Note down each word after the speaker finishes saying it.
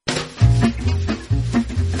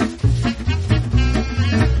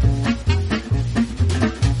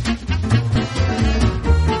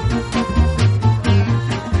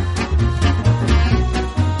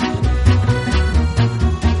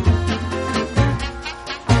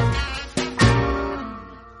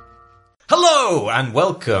Hello and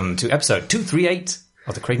welcome to episode 238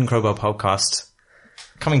 of the Crate and Crowbar podcast,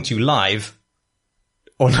 coming to you live,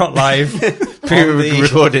 or not live,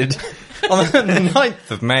 recorded on the 9th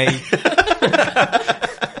of May.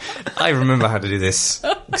 I remember how to do this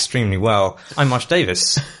extremely well. I'm Marsh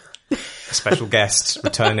Davis, a special guest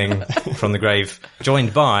returning from the grave,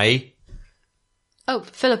 joined by... Oh,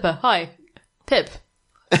 Philippa, hi. Pip.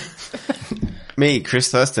 Me, Chris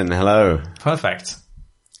Thurston, hello. Perfect.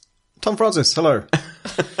 Tom Francis, hello.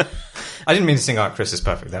 I didn't mean to sing out Chris is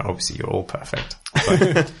perfect there. Obviously, you're all perfect.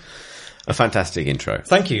 But A fantastic intro.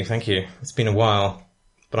 thank you. It's been a while,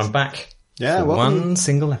 but I'm back Yeah, for welcome. one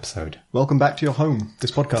single episode. Welcome back to your home, this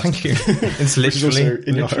podcast. Thank you. It's literally, also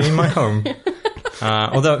in your home. my home.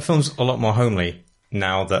 Although it feels a lot more homely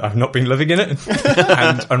now that I've not been living in it,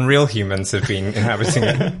 and unreal humans have been inhabiting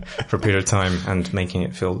it for a period of time and making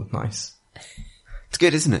it feel nice. It's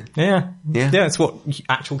good, isn't it? Yeah, it's what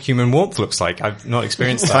actual human warmth looks like. I've not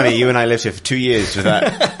experienced that. Funny, you and I lived here for 2 years without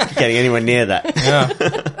getting anywhere near that.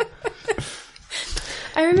 Yeah.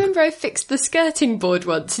 I remember I fixed the skirting board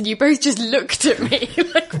once and you both just looked at me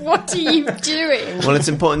like, what are you doing? Well, it's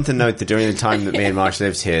important to note that during the time that me and Marsh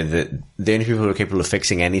lived here, that the only people who were capable of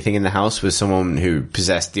fixing anything in the house was someone who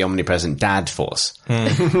possessed the omnipresent dad force.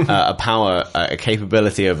 A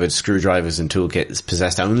capability over screwdrivers and toolkits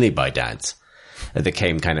possessed only by dads. That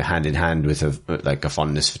came kind of hand in hand with a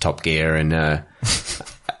fondness for Top Gear and a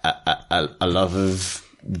love of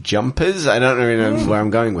jumpers. I don't really know where I'm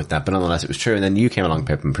going with that, but nonetheless it was true. And then you came along,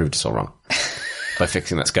 Pip, and proved us all wrong by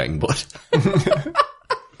fixing that skirting board.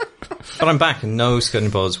 But I'm back and no skirting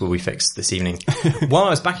boards will be fixed this evening. While I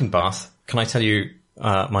was back in Bath, can I tell you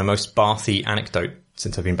my most Bathy anecdote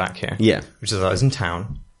since I've been back here? Yeah. Which is that I was in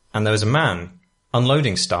town and there was a man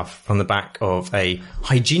unloading stuff from the back of a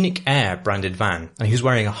Hygienic Air branded van, and he was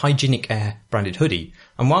wearing a Hygienic Air branded hoodie.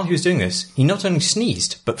 And while he was doing this, he not only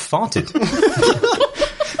sneezed, but farted.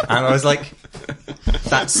 And I was like,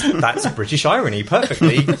 that's British irony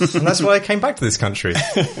perfectly, and that's why I came back to this country.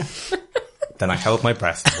 Then I held my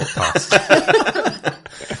breath and walked past.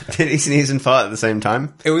 Did he sneeze and fart at the same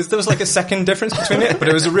time? There was like a second difference between it, but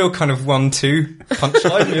it was a real kind of 1-2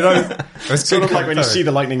 punchline, you know? It was Sort of like when you see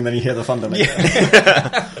the lightning and then you hear the thunder. Later.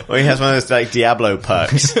 Or he has one of those like Diablo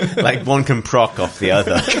perks. Like one can proc off the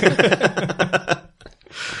other.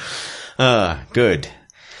 Good.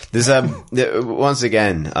 There's once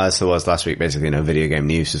again, as there was last week, basically no video game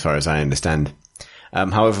news as far as I understand.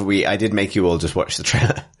 However, I did make you all just watch the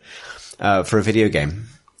trailer for a video game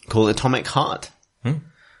called Atomic Heart.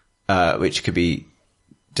 Which could be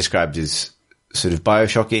described as sort of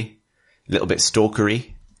Bioshocky, a little bit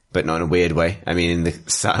stalkery, but not in a weird way. I mean, in the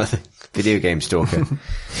style of the video game stalker.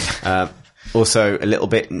 Also a little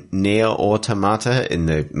bit Nier Automata in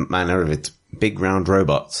the manner of its big round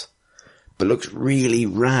robots. But looks really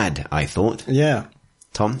rad, I thought. Yeah.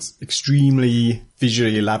 Tom? Extremely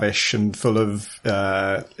visually lavish and full of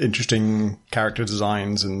interesting character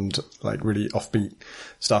designs and like really offbeat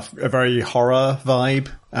stuff. A very horror vibe,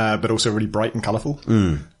 but also really bright and colourful,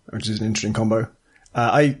 which is an interesting combo.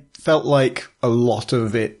 I felt like a lot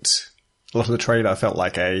of the trailer felt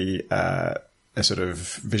like a sort of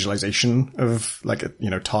visualization of like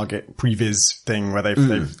a, target previs thing where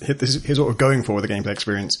they've hit this, here's what we're going for with the gameplay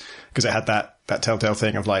experience. Because it had that telltale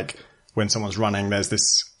thing of like, when someone's running, there's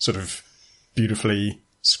this sort of beautifully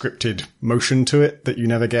scripted motion to it that you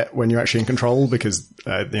never get when you're actually in control because,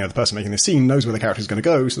 the person making the scene knows where the character's going to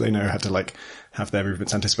go. So they know how to like have their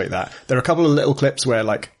movements anticipate that. There are a couple of little clips where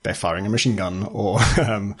like they're firing a machine gun or,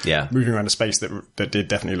 moving around a space that did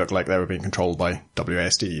definitely look like they were being controlled by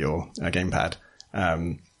WASD or a gamepad.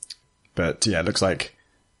 But yeah, it looks like,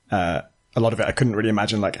 a lot of it, I couldn't really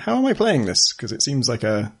imagine, like, how am I playing this? Because it seems like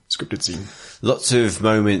a scripted scene. Lots of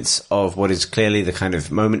moments of what is clearly the kind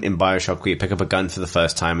of moment in Bioshock where you pick up a gun for the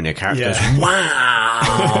first time and your character goes,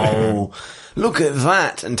 wow, look at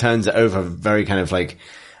that, and turns it over very kind of like,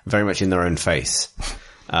 very much in their own face.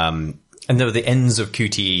 And there were the ends of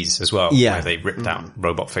QTEs as well, Yeah. where they ripped out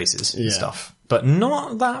robot faces and stuff. But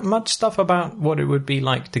not that much stuff about what it would be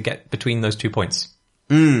like to get between those 2 points.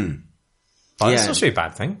 But that's not really a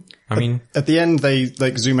bad thing. I mean, at the end, they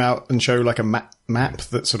like zoom out and show like a map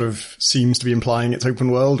that sort of seems to be implying it's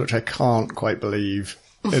open world, which I can't quite believe.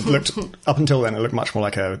 It looked, up until then, it looked much more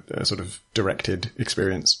like a sort of directed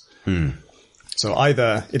experience. So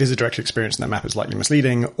either it is a directed experience and that map is slightly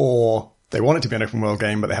misleading, or they want it to be an open world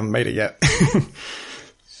game, but they haven't made it yet.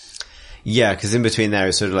 Yeah, because in between there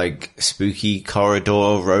is sort of like spooky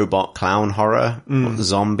corridor, robot clown horror,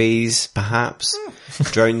 zombies, perhaps,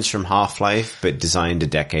 drones from Half-Life, but designed a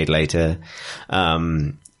decade later,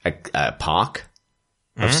 a park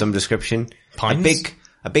of some description. Pines?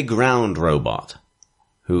 A big round robot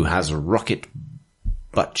who has rocket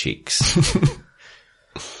butt cheeks.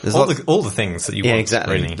 There's all the things that you want.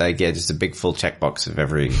 Exactly. Really. Like, just a big full checkbox of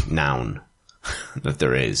every noun that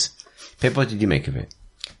there is. Pip, what did you make of it?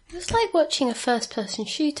 It was like watching a first-person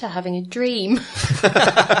shooter having a dream.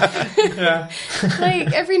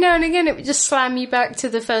 Like, every now and again, it would just slam you back to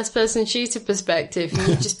the first-person shooter perspective, and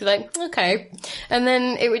you'd just be like, okay. And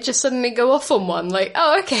then it would just suddenly go off on one, like,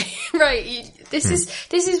 oh, okay, right, this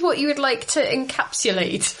is what you would like to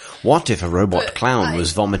encapsulate. What if a robot clown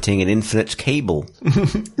was vomiting an infinite cable?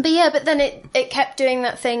 But then it kept doing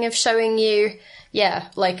that thing of showing you,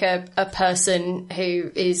 like a person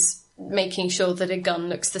who is making sure that a gun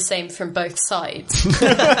looks the same from both sides.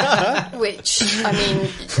 Which, I mean...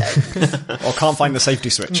 Or can't find the safety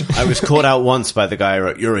switch. I was caught out once by the guy who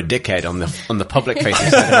wrote, "You're a dickhead" on the public-facing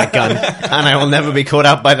side of my gun, and I will never be caught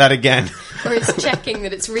out by that again. Or it's checking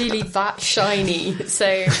that it's really that shiny.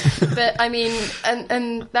 So, but I mean,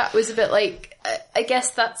 and that was a bit like, I guess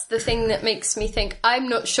that's the thing that makes me think, I'm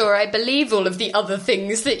not sure I believe all of the other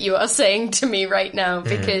things that you are saying to me right now,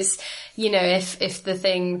 because, you know, if the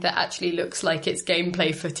thing that actually looks like its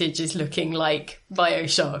gameplay footage is looking like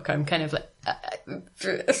BioShock, I'm kind of like,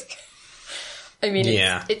 I mean,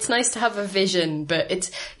 it's nice to have a vision, but it's,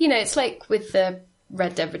 you know, it's like with the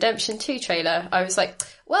Red Dead Redemption 2 trailer, I was like,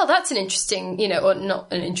 well, that's an interesting, you know, or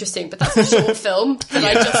not an interesting, but that's a short film that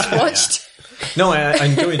I just watched. No, I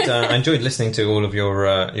enjoyed listening to all of your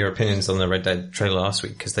opinions on the Red Dead trailer last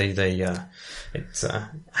week, because they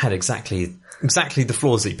had exactly the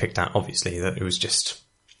flaws that you picked out. Obviously, that it was just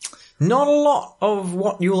not a lot of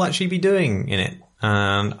what you'll actually be doing in it.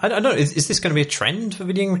 And I don't know, is this going to be a trend for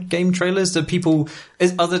video game trailers? Are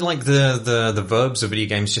there like the verbs of video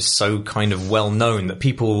games just so kind of well known that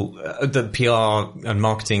people, the PR and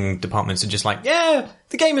marketing departments are just like, yeah,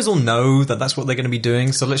 the gamers will know that that's what they're going to be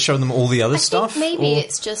doing, so let's show them all the other stuff? Maybe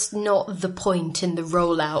it's just not the point in the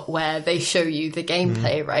rollout where they show you the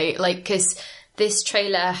gameplay, right? Like, 'cause this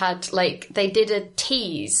trailer had, like, they did a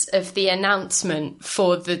tease of the announcement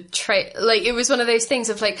for the like, it was one of those things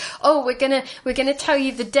of like, oh, we're gonna tell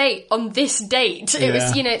you the date on this date. It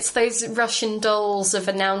was, you know, it's those Russian dolls of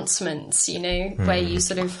announcements, you know, where you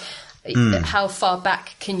sort of, how far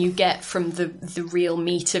back can you get from the real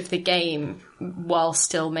meat of the game while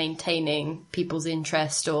still maintaining people's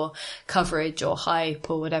interest or coverage or hype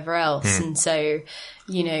or whatever else. And so,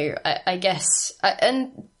 you know, I guess,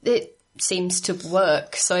 and it seems to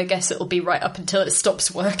work, so I guess it'll be right up until it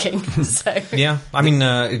stops working. So yeah, I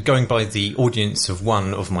mean, going by the audience of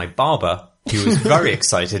one of my barber, he was very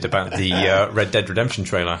excited about the Red Dead Redemption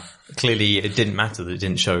trailer. Clearly, it didn't matter that it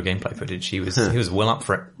didn't show gameplay footage. He was well up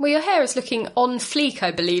for it. Well, your hair is looking on fleek,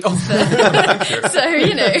 I believe. So,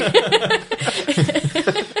 you know.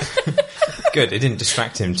 Good, it didn't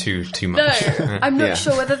distract him too much. No, I'm not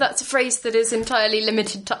sure whether that's a phrase that is entirely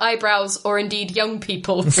limited to eyebrows or indeed young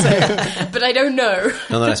people, so, but I don't know.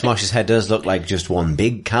 Nonetheless, Marsh's head does look like just one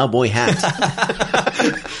big cowboy hat.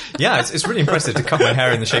 Yeah, it's really impressive to cut my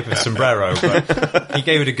hair in the shape of a sombrero, but he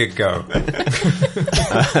gave it a good go.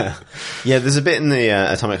 Yeah, there's a bit in the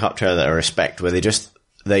Atomic Heart trailer that I respect, where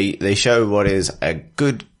they show what is a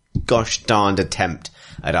good gosh darned attempt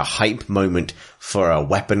at a hype moment for a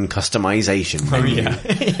weapon customization menu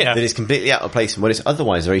that is completely out of place in what is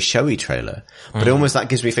otherwise a very showy trailer. But almost that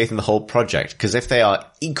gives me faith in the whole project, because if they are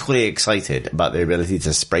equally excited about the ability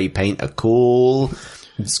to spray paint a cool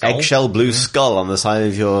eggshell blue skull on the side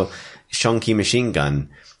of your shonky machine gun,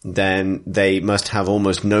 then they must have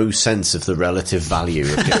almost no sense of the relative value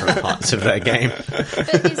of different parts of their game.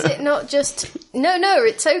 But is it not just, no,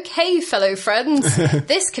 it's okay, fellow friends.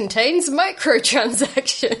 This contains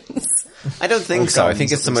microtransactions. I don't think so. I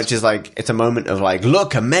think it's so much as like, it's a moment of like,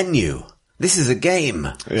 look, a menu. This is a game.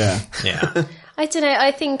 Yeah. Yeah. I don't know,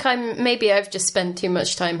 I think maybe I've just spent too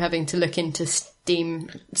much time having to look into Steam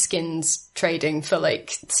skins trading for, like,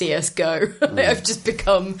 CSGO. I've just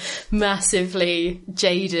become massively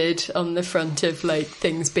jaded on the front of, like,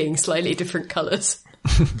 things being slightly different colours.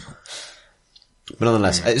 But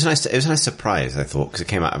nonetheless, it was a nice surprise, I thought, because it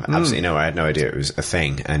came out of absolutely nowhere. I had no idea it was a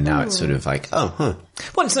thing, and now it's sort of like, oh, huh.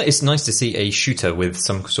 Well, it's nice to see a shooter with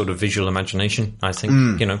some sort of visual imagination, I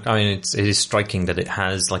think. You know, I mean, it is striking that it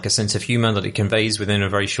has, like, a sense of humour that it conveys within a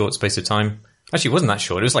very short space of time. Actually, it wasn't that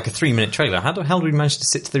short. It was like a 3-minute trailer. How the hell did we manage to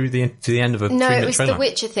sit through to the end of a 3-minute trailer? No, it was the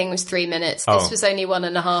Witcher thing was 3 minutes. This was only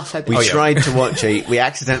 1.5, I believe. We tried to watch we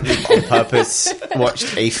accidentally on purpose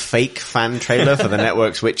watched a fake fan trailer for the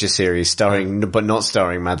network's Witcher series but not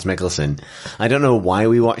starring Mads Mikkelsen. I don't know why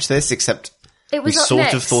we watched this, except It was we up sort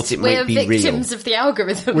next. of thought it We're might be real. victims of the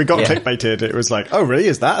algorithm. We got clickbaited. It was like, oh, really?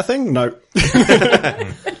 Is that a thing? No.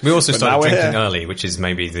 We also now started we're drinking here. early, which is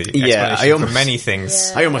maybe the Yeah, explanation for many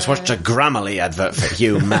things. I almost watched a Grammarly advert for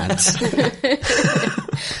you, Mads.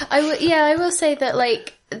 I will say that,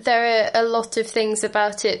 like, there are a lot of things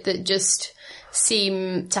about it that just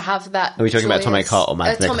seem to have that. Are we talking about Atomic Heart or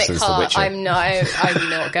Mads Atomic Mikkelsen's The Heart? Witcher? I'm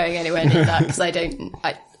not going anywhere near that because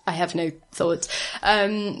I have no thoughts.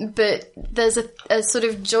 But there's a sort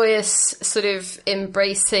of joyous sort of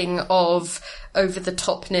embracing of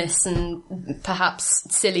over-the-topness and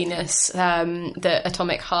perhaps silliness that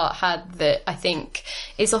Atomic Heart had that I think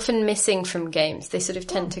is often missing from games. They sort of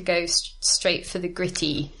tend to go straight for the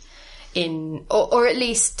gritty or at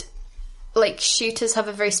least, like, shooters have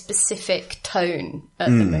a very specific tone at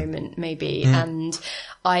the moment, maybe, and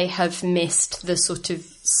I have missed the sort of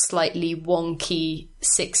slightly wonky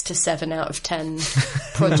 6 to 7 out of 10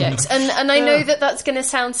 projects. And I know that that's going to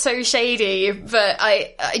sound so shady, but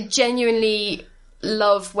I genuinely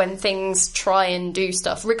love when things try and do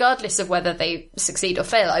stuff, regardless of whether they succeed or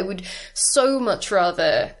fail. I would so much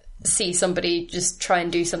rather see somebody just try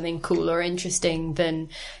and do something cool or interesting than,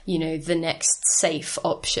 you know, the next safe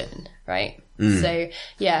option, right? So,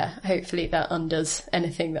 yeah, hopefully that undoes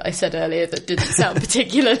anything that I said earlier that didn't sound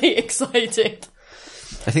particularly exciting.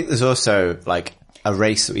 I think there's also, like, a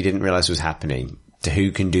race that we didn't realise was happening to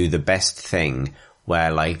who can do the best thing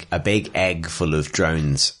where, like, a big egg full of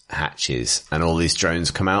drones hatches and all these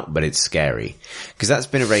drones come out, but it's scary. Because that's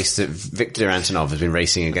been a race that Viktor Antonov has been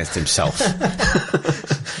racing against himself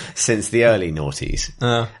since the early noughties.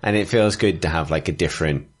 And it feels good to have, like, a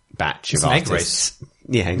different batch of artists. Egg race.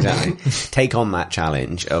 Yeah, exactly. Take on that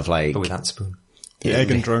challenge of, like... But without spoon. The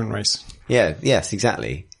egg and drone race. Yeah, yes,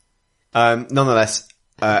 exactly. Nonetheless,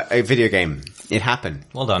 a video game. It happened.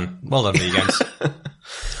 Well done, video games.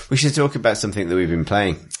 We should talk about something that we've been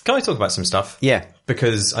playing. Can I talk about some stuff? Yeah.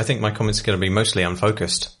 Because I think my comments are going to be mostly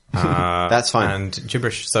unfocused. That's fine. And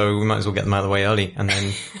gibberish, so we might as well get them out of the way early and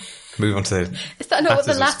then move on to... Is that not what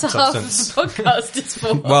the matters latter of half of substance. the podcast is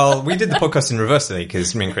for? Well, we did the podcast in reverse today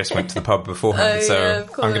because me and Chris went to the pub beforehand, so yeah, of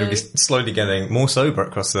I'm going to be course. slowly getting more sober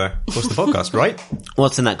across the podcast, right?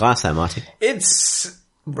 What's in that glass there, Marty? It's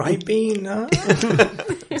Ribena.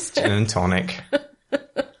 It's gin and tonic.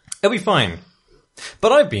 It'll be fine.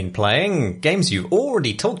 But I've been playing games you've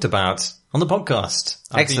already talked about on the podcast.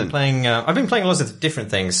 Excellent. I've been playing lots of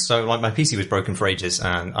different things. So, like, my PC was broken for ages,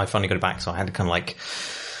 and I finally got it back. So I had to kind of like,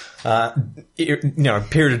 a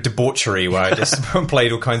period of debauchery where I just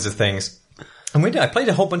played all kinds of things. And I played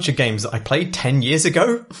a whole bunch of games that I played 10 years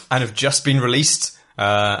ago and have just been released.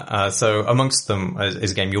 So amongst them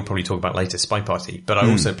is a game you'll probably talk about later, Spy Party. But I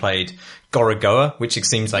also played Gorogoa, which it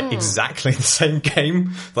seems like exactly the same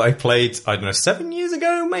game that I played, 7 years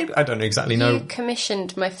ago, maybe? I don't exactly know. You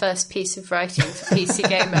commissioned my first piece of writing for PC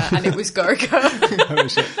Gamer, and it was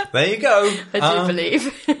Gorogoa. There you go. I do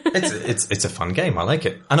believe. It's a fun game. I like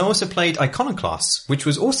it. And I also played Iconoclast, which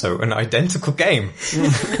was also an identical game.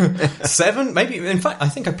 7, maybe. In fact, I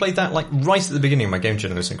think I played that like right at the beginning of my game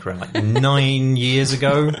journalism career, like 9 years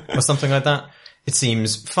ago or something like that. It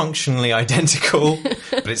seems functionally identical,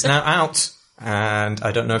 but it's now out, and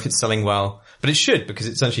I don't know if it's selling well, but it should, because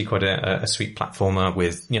it's actually quite a sweet platformer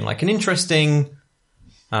with, like an interesting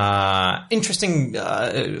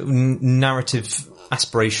narrative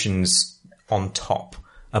aspirations on top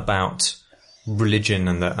about religion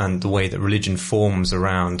and the way that religion forms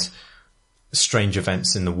around strange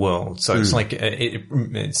events in the world. So it's like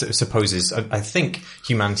it supposes, I think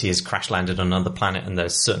humanity has crash landed on another planet, and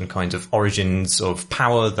there's certain kinds of origins of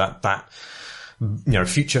power that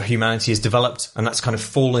future humanity has developed, and that's kind of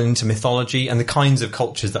fallen into mythology, and the kinds of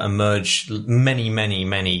cultures that emerge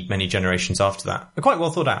many generations after that are quite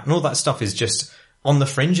well thought out, and all that stuff is just on the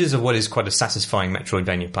fringes of what is quite a satisfying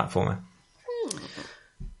Metroidvania platformer.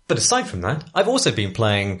 But aside from that, I've also been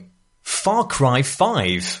playing Far Cry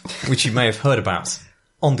 5, which you may have heard about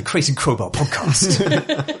on the Crate and Crowbar podcast.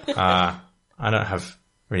 I don't have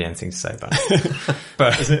really anything to say about it.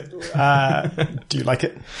 But Is it? Do you like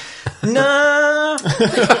it? nah.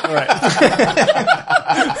 Right.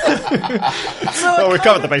 Well, we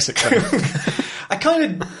covered the basics. I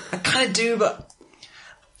kind of do, but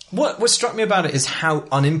what struck me about it is how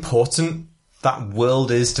unimportant that world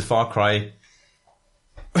is to Far Cry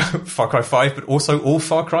 5, but also all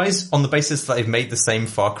Far Crys, on the basis that they've made the same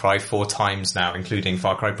Far Cry 4 times now, including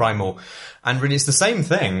Far Cry Primal. And really it's the same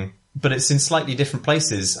thing, but it's in slightly different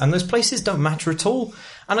places, and those places don't matter at all.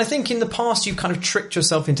 And I think in the past you kind of tricked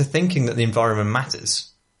yourself into thinking that the environment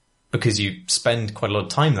matters, because you spend quite a lot of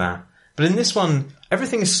time there. But in this one,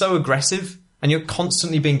 everything is so aggressive, and you're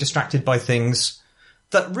constantly being distracted by things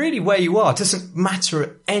that really where you are doesn't matter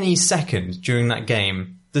at any second during that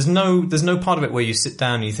game. There's no part of it where you sit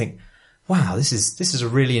down and you think, wow, this is a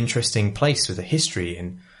really interesting place with a history.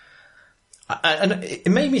 And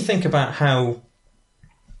it made me think about how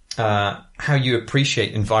you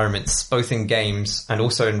appreciate environments both in games and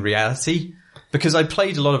also in reality. Because I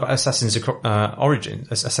played a lot of Assassin's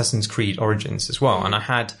Creed Origins as well,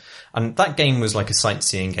 and that game was like a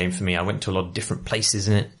sightseeing game for me. I went to a lot of different places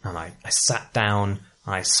in it, and I sat down,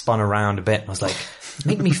 and I spun around a bit, and I was like,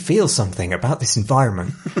 make me feel something about this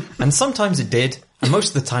environment. And sometimes it did, and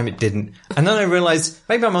most of the time it didn't. And then I realized,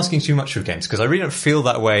 maybe I'm asking too much of games, because I really don't feel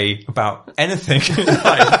that way about anything in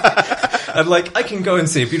life. And like, I can go and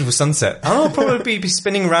see a beautiful sunset, and I'll probably be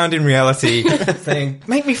spinning around in reality saying,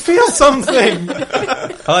 make me feel something!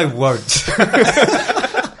 I won't.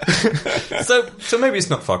 So maybe it's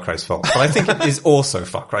not Far Cry's fault, but I think it is also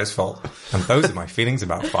Far Cry's fault. And those are my feelings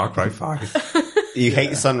about Far Cry 5. You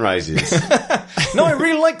hate sunrises. No, I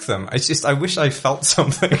really like them. It's just, I wish I felt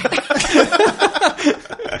something.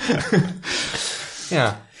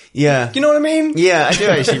 Yeah. Yeah. You know what I mean? Yeah, I do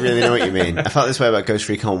actually really know what you mean. I felt this way about Ghost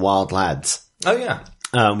Recon Wild Lads. Oh, yeah.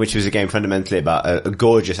 Which was a game fundamentally about a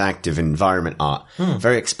gorgeous active environment art.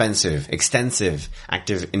 Very expensive, extensive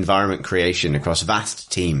active environment creation across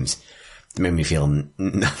vast teams. It made me feel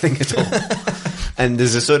nothing at all. And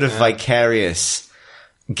there's a sort of vicarious,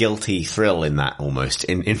 guilty thrill in that almost,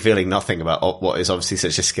 in feeling nothing about what is obviously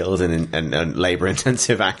such a skilled and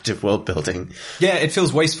labour-intensive active world building. Yeah, it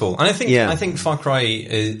feels wasteful. And I think Far Cry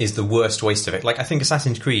is the worst waste of it. Like, I think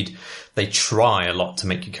Assassin's Creed, they try a lot to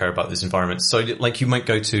make you care about those environments. So, like, you might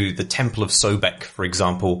go to the Temple of Sobek, for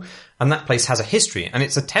example, and that place has a history, and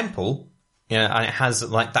it's a temple, and it has,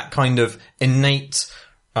 like, that kind of innate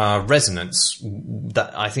resonance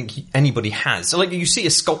that I think anybody has. So, like, you see a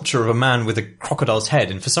sculpture of a man with a crocodile's head,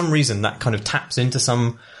 and for some reason that kind of taps into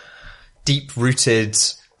some deep-rooted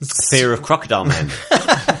fear of crocodile men.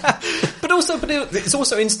 But it's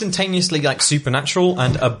also instantaneously, like, supernatural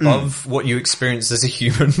and above what you experience as a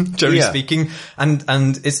human, generally speaking. And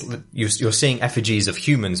it's you're seeing effigies of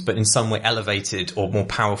humans, but in some way elevated or more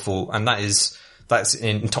powerful, and that's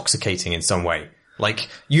intoxicating in some way. Like,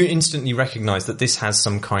 you instantly recognize that this has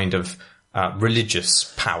some kind of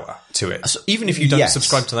religious power to it, even if you don't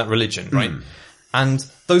subscribe to that religion, right? And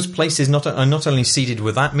those places are not only seeded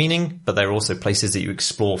with that meaning, but they're also places that you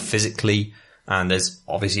explore physically. And there's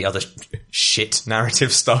obviously other shit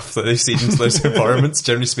narrative stuff that they seed into those environments,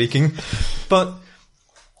 generally speaking. But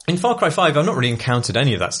in Far Cry 5, I've not really encountered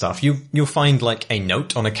any of that stuff. You'll find, like, a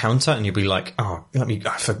note on a counter, and you'll be like, I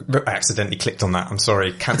accidentally clicked on that. I'm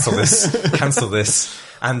sorry. Cancel this.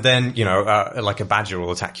 And then, like a badger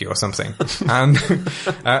will attack you or something. And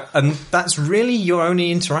that's really your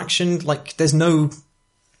only interaction. Like,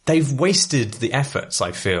 they've wasted the efforts,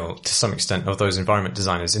 I feel, to some extent, of those environment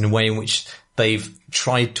designers in a way in which they've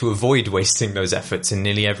tried to avoid wasting those efforts in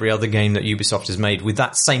nearly every other game that Ubisoft has made with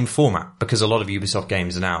that same format, because a lot of Ubisoft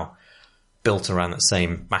games are now built around that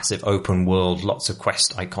same massive open world, lots of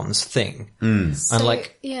quest icons thing. So, and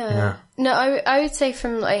like, No, I would say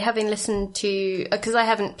from, like, having listened to, because I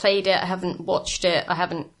haven't played it, I haven't watched it, I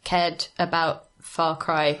haven't cared about Far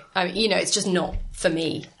Cry. I mean, it's just not for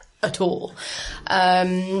me at all.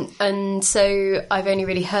 And so I've only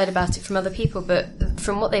really heard about it from other people, but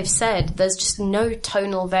from what they've said, there's just no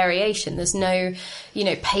tonal variation. There's no,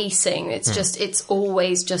 pacing. It's it's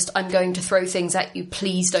always just, I'm going to throw things at you.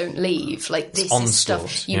 Please don't leave. Like, this is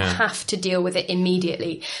stuff you have to deal with it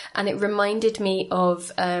immediately. And it reminded me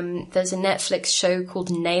of, there's a Netflix show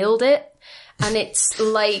called Nailed It. And it's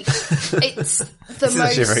like, it's the this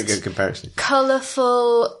most is a very good comparison.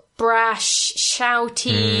 Colourful, brash,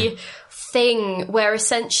 shouty thing where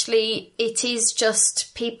essentially it is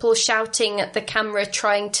just people shouting at the camera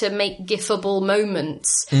trying to make gifable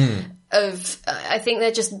moments of, I think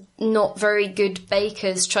they're just not very good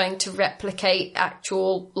bakers trying to replicate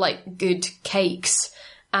actual, like, good cakes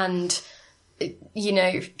and,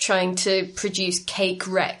 trying to produce cake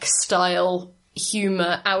wreck style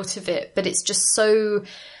humour out of it. But it's just so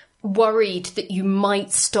worried that you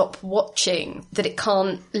might stop watching that it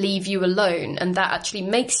can't leave you alone, and that actually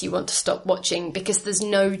makes you want to stop watching because there's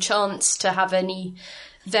no chance to have any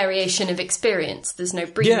variation of experience. There's no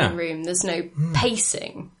breathing room, there's no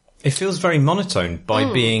pacing. It feels very monotone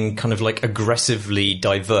by being kind of like aggressively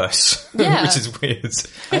diverse, which is weird.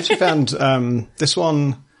 I actually found this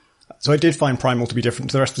one, so I did find Primal to be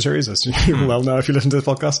different to the rest of the series, as you well know if you listen to this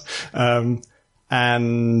podcast.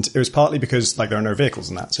 And it was partly because, like, there are no vehicles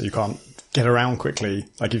in that, so you can't get around quickly.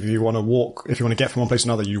 Like if you want to get from one place to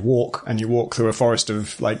another, you walk through a forest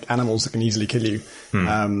of like animals that can easily kill you.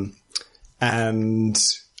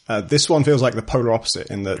 This one feels like the polar opposite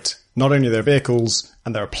in that not only are there vehicles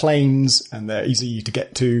and there are planes and they're easy to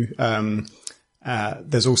get to,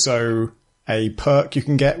 there's also a perk you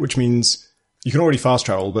can get, which means you can already fast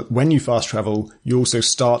travel, but when you fast travel, you also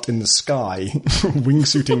start in the sky,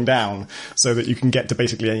 wingsuiting down, so that you can get to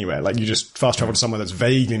basically anywhere. Like you just fast travel to somewhere that's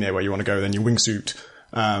vaguely near where you want to go, then you wingsuit.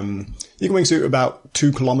 You can wingsuit about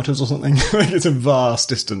 2 kilometers or something. Like it's a vast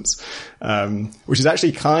distance, which is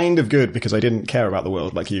actually kind of good because I didn't care about the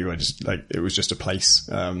world like you. It was just a place.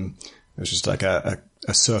 It was just like a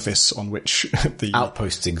surface on which the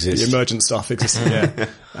outposts exist. The emergent stuff existed, yeah.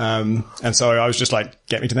 And so I was just like,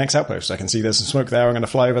 get me to the next outpost. I can see there's some smoke there. I'm going to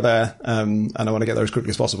fly over there. And I want to get there as quickly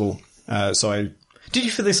as possible. Did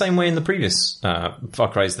you feel the same way in the previous,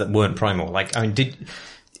 Far Cry's that weren't primal? Like, I mean,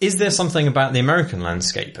 is there something about the American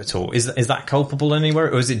landscape at all? Is that culpable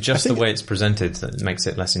anywhere, or is it just the way it's presented that makes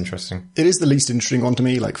it less interesting? It is the least interesting one to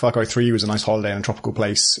me. Like Far Cry 3 was a nice holiday in a tropical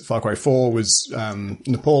place. Far Cry 4 was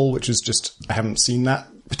Nepal, which is just, I haven't seen that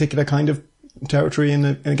particular kind of territory in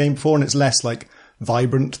a game before, and it's less like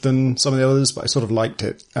vibrant than some of the others, but I sort of liked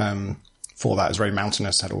it for that. It was very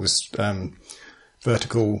mountainous, had all this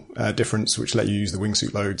vertical difference, which let you use the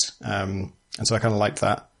wingsuit loads. And so I kind of liked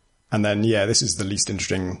that. And then, yeah, this is the least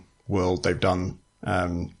interesting world they've done.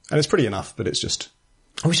 And it's pretty enough, but it's just...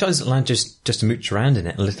 I wish I was allowed just to mooch around in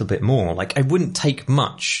it a little bit more. Like, I wouldn't take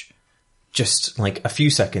much, just like a few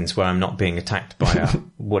seconds where I'm not being attacked by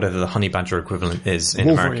whatever the honey badger equivalent is in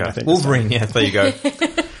Wolverine, America. I think Wolverine, yeah, there you go.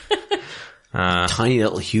 Tiny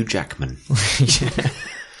little Hugh Jackman.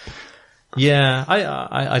 Yeah,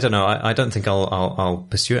 I don't know. I don't think I'll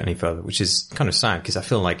pursue it any further, which is kind of sad because I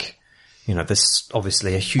feel like, you know, there's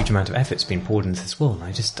obviously a huge amount of effort's been poured into this world, and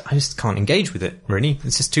I just can't engage with it, really.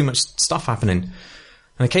 There's just too much stuff happening.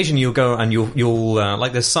 And occasionally you'll go and you'll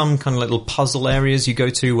like there's some kind of little puzzle areas you go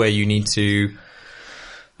to where you need to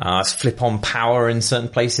flip on power in certain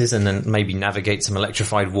places and then maybe navigate some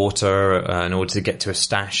electrified water in order to get to a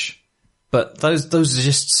stash. But those are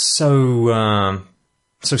just so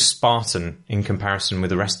Spartan in comparison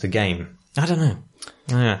with the rest of the game. I don't know.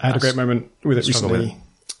 Yeah, I had a great moment with it recently.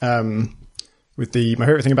 My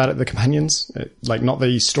favorite thing about it, the companions, like not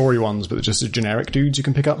the story ones, but just the generic dudes you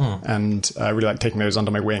can pick up. And I really like taking those under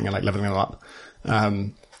my wing and like leveling them up.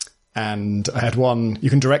 And I had one, you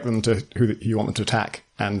can direct them to who you want them to attack.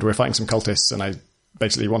 And we're fighting some cultists, and I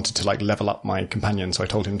basically wanted to like level up my companion. So I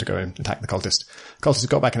told him to go and attack the cultist. The cultist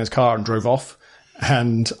got back in his car and drove off.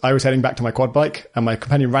 And I was heading back to my quad bike, and my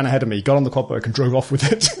companion ran ahead of me, got on the quad bike and drove off with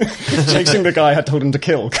it, chasing the guy I had told him to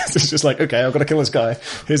kill. Because it's just like, okay, I've got to kill this guy.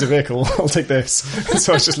 Here's a vehicle. I'll take this. And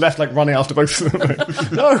so I was just left like running after both of them.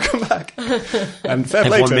 Like, no, come back. And fair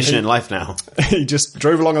play to him. One mission in life now. He just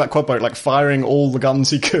drove along that quad bike, like firing all the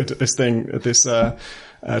guns he could at this thing, at this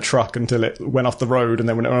truck until it went off the road. And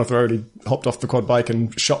then when it went off the road, he hopped off the quad bike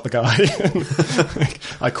and shot the guy. And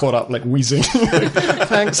I caught up like wheezing. Like,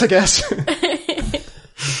 thanks, I guess.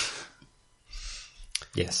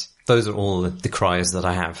 Yes, those are all the cries that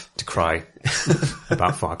I have to cry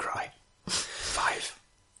about Far Cry 5.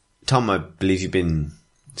 Tom, I believe you've been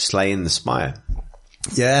slaying the Spire.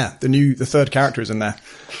 Yeah, the third character is in there.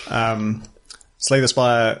 Slay the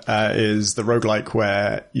Spire is the roguelike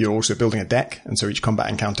where you're also building a deck, and so each combat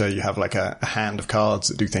encounter you have like a hand of cards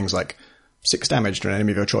that do things like 6 damage to an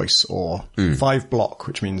enemy of your choice, or 5 block,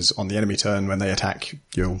 which means on the enemy turn when they attack,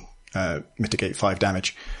 you'll mitigate 5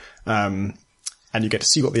 damage. And you get to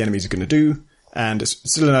see what the enemies are going to do. And it's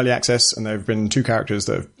still in early access, and there have been 2 characters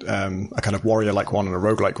that have a kind of warrior-like one and a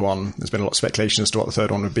roguelike one. There's been a lot of speculation as to what the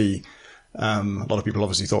third one would be. A lot of people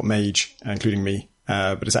obviously thought mage, including me.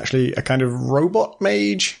 But it's actually a kind of robot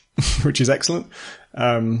mage, which is excellent.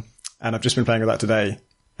 And I've just been playing with that today,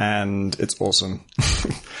 and it's awesome.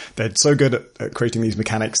 They're so good at creating these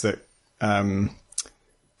mechanics that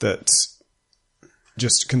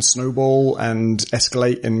just can snowball and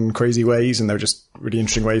escalate in crazy ways, and they're just really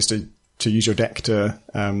interesting ways to use your deck to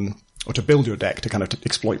or to build your deck to kind of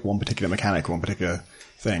exploit one particular mechanic or one particular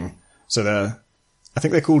thing. So I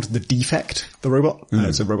think they're called the Defect, the robot.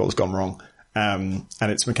 It's a robot that's gone wrong. And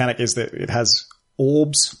its mechanic is that it has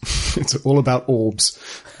orbs. It's all about orbs,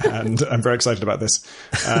 and I'm very excited about this.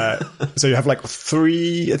 So you have like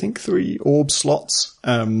 3 orb slots.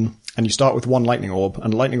 And you start with 1 lightning orb,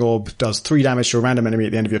 and lightning orb does 3 damage to a random enemy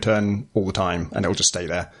at the end of your turn all the time, and it'll just stay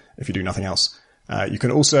there if you do nothing else. You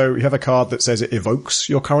have a card that says it evokes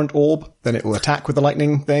your current orb, then it will attack with the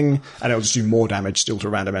lightning thing, and it'll just do more damage still to a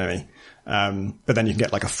random enemy. But then you can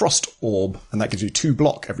get like a frost orb, and that gives you 2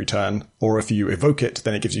 block every turn. Or if you evoke it,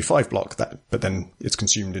 then it gives you 5 block. But then it's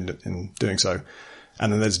consumed in doing so.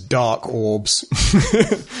 And then there's dark orbs.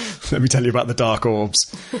 Let me tell you about the dark orbs.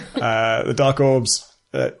 The dark orbs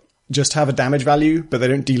just have a damage value, but they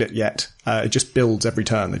don't deal it yet. It just builds every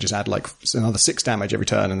turn. They just add like another 6 damage every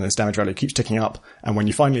turn, and this damage value keeps ticking up. And when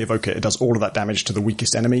you finally evoke it, it does all of that damage to the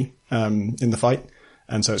weakest enemy in the fight.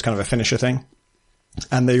 And so it's kind of a finisher thing.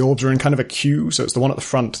 And the orbs are in kind of a queue, so it's the one at the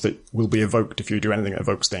front that will be evoked if you do anything that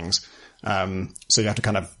evokes things. So you have to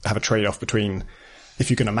kind of have a trade-off between, if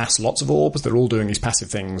you can amass lots of orbs, they're all doing these passive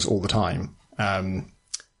things all the time.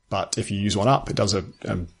 But if you use one up, it does a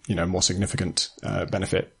more significant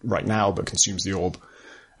benefit right now, but consumes the orb.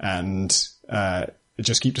 And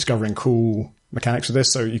just keep discovering cool mechanics with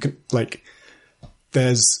this. So you can, like,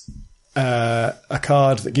 there's a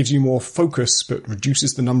card that gives you more focus, but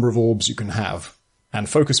reduces the number of orbs you can have. And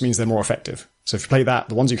focus means they're more effective. So if you play that,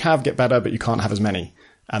 the ones you have get better, but you can't have as many.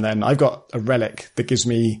 And then I've got a relic that gives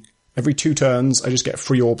me, every 2 turns, I just get a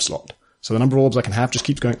free orb slot. So the number of orbs I can have just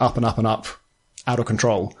keeps going up and up and up, out of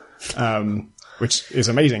control. Which is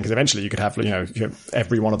amazing, because eventually you could have, if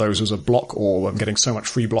every one of those was a block orb, I'm getting so much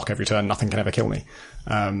free block every turn, nothing can ever kill me.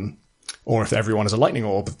 Or if everyone is a lightning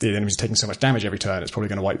orb, the enemy's taking so much damage every turn, it's probably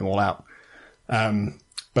going to wipe them all out.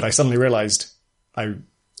 But I suddenly realized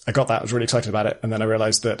I got that, I was really excited about it, and then I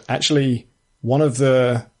realized that actually one of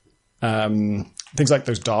the things like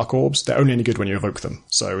those dark orbs, they're only any good when you evoke them.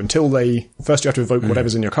 So until first you have to evoke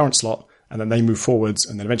whatever's in your current slot, and then they move forwards,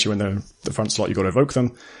 and then eventually when they're in the front slot, you've got to evoke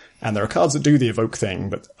them. And there are cards that do the evoke thing,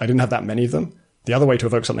 but I didn't have that many of them. The other way to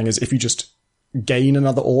evoke something is if you just gain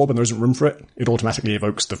another orb and there isn't room for it, it automatically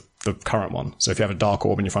evokes the current one. So if you have a dark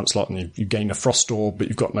orb in your front slot and you gain a frost orb, but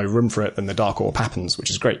you've got no room for it, then the dark orb happens,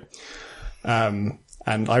 which is great. And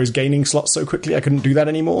I was gaining slots so quickly I couldn't do that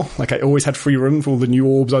anymore. Like, I always had free room for all the new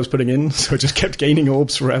orbs I was putting in, so I just kept gaining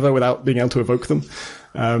orbs forever without being able to evoke them.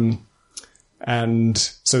 And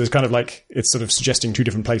so there's kind of like, it's sort of suggesting 2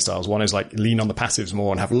 different playstyles. One is like lean on the passives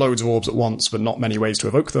more and have loads of orbs at once, but not many ways to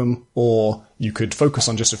evoke them. Or you could focus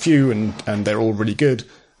on just a few and they're all really good.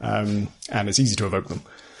 And it's easy to evoke them.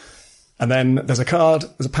 And then there's a power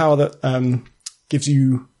that, gives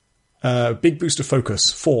you a big boost of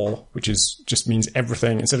focus, 4, which just means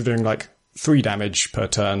everything. Instead of doing like 3 damage per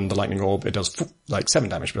turn, the lightning orb, it does like 7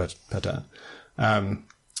 damage per turn.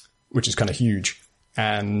 Which is kind of huge.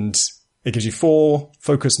 And it gives you 4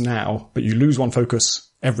 focus now, but you lose 1 focus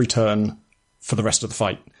every turn for the rest of the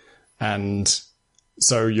fight. And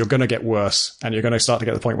so you're going to get worse, and you're going to start to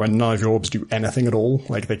get to the point where none of your orbs do anything at all.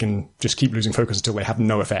 Like, they can just keep losing focus until they have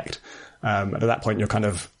no effect. And at that point, you're kind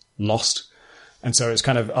of lost. And so it's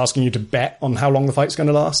kind of asking you to bet on how long the fight's going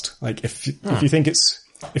to last. Like, if you think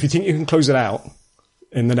you can close it out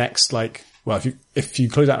in the next, like, well, if you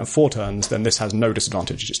close out in 4 turns, then this has no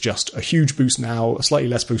disadvantage. It's just a huge boost now, a slightly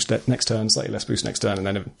less boost next turn, slightly less boost next turn, and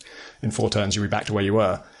then in 4 turns you'll be back to where you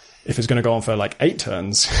were. If it's going to go on for like 8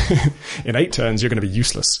 turns, in 8 turns you're going to be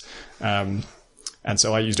useless. And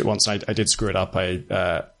so I used it once. I did screw it up.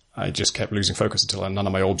 I just kept losing focus until none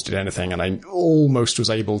of my orbs did anything, and I almost was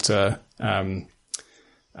able to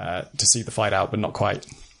see the fight out, but not quite.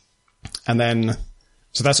 And then,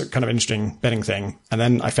 so that's a kind of interesting betting thing. And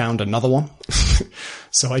then I found another one.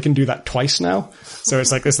 So I can do that twice now. So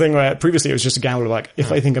it's like this thing where previously it was just a gamble of like,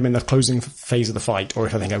 if I think I'm in the closing phase of the fight, or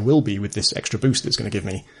if I think I will be with this extra boost it's going to give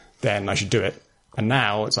me, then I should do it. And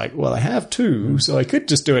now it's like, well, I have 2, so I could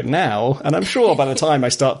just do it now. And I'm sure by the time I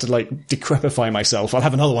start to like decrepify myself, I'll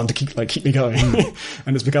have another one to keep me going.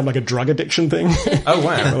 And it's become like a drug addiction thing. Oh,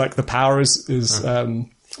 wow. Like, the power is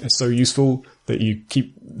so useful that you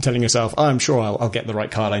keep telling yourself, I'm sure I'll get the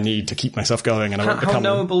right card I need to keep myself going. And I won't become... How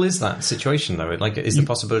knowable is that situation, though? Like, is the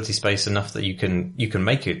possibility space enough that you can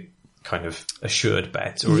make it kind of assured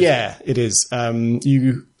bet? Or it is.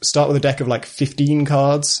 You start with a deck of like 15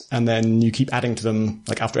 cards, and then you keep adding to them.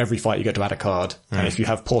 Like, after every fight, you get to add a card. And if you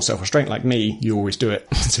have poor self-restraint like me, you always do it.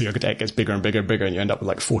 So your deck gets bigger and bigger and bigger, and you end up with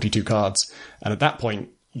like 42 cards. And at that point,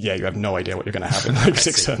 you have no idea what you're going to have in like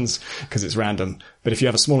 6 turns, because it's random. But if you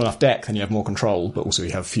have a small enough deck, then you have more control, but also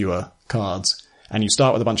you have fewer cards. And you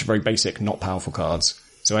start with a bunch of very basic, not powerful cards.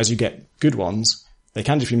 So as you get good ones, they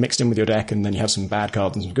can just be mixed in with your deck, and then you have some bad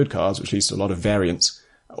cards and some good cards, which leads to a lot of variance.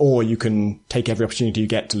 Or you can take every opportunity you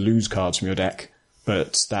get to lose cards from your deck,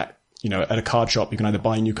 but that, at a card shop, you can either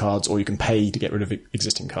buy new cards or you can pay to get rid of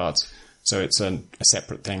existing cards. So it's a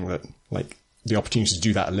separate thing that, like, the opportunities to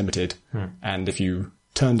do that are limited. And if you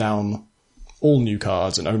turn down all new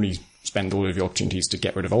cards and only spend all of your opportunities to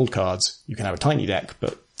get rid of old cards, you can have a tiny deck,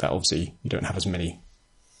 but that obviously you don't have as many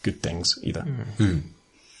good things either.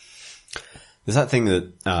 There's that thing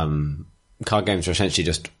that card games are essentially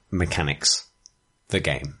just mechanics, the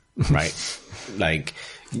game, right? Like,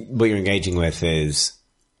 what you're engaging with is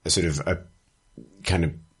a sort of a kind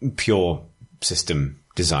of pure system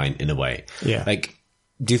design in a way. Yeah. Like,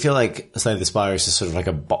 do you feel like Slay the Spire is just sort of like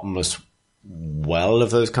a bottomless well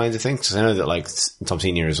of those kinds of things? Because I know that like Tom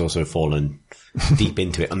Senior has also fallen deep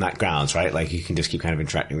into it on that grounds, right? Like you can just keep kind of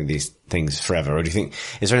interacting with these things forever. Or do you think,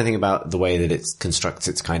 is there anything about the way that it constructs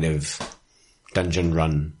its kind of dungeon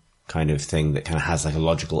run kind of thing that kind of has like a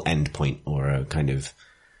logical end point or a kind of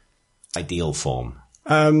ideal form?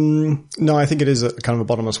 No, I think it is a kind of a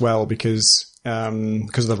bottomless well because of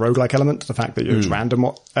the roguelike element, the fact that it's random.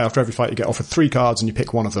 After every fight you get offered 3 cards and you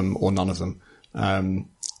pick one of them or none of them.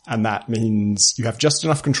 And that means you have just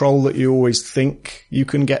enough control that you always think you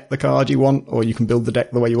can get the card you want or you can build the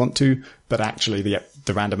deck the way you want to, but actually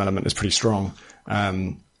the random element is pretty strong.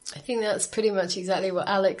 I think that's pretty much exactly what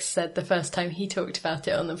Alex said the first time he talked about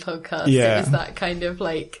it on the podcast. Yeah. It was that kind of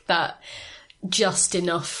like that just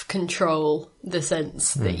enough control, the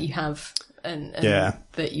sense that you have and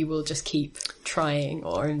that you will just keep trying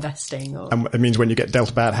or investing. And it means when you get dealt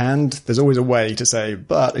a bad hand, there's always a way to say,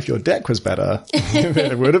 but if your deck was better,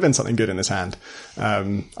 there would have been something good in this hand.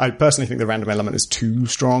 I personally think the random element is too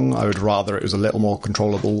strong. I would rather it was a little more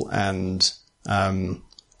controllable and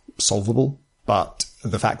solvable, but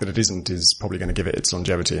the fact that it isn't is probably going to give it its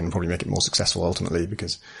longevity and probably make it more successful ultimately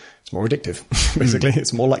because it's more addictive. Basically,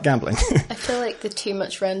 it's more like gambling. I feel like the too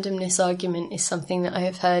much randomness argument is something that I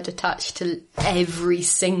have heard attached to every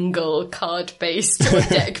single card-based or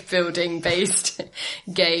deck-building-based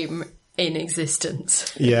game in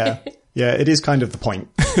existence. Yeah, it is kind of the point.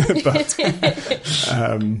 But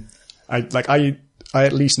I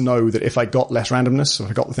at least know that if I got less randomness, or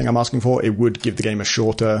if I got the thing I'm asking for, it would give the game a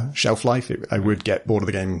shorter shelf life. I would get bored of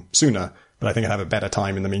the game sooner, but I think I'd have a better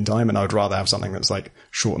time in the meantime, and I would rather have something that's like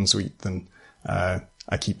short and sweet than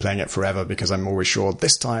I keep playing it forever because I'm always sure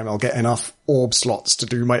this time I'll get enough orb slots to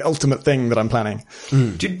do my ultimate thing that I'm planning.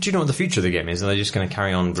 Do you know what the future of the game is? Are they just going to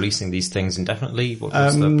carry on releasing these things indefinitely?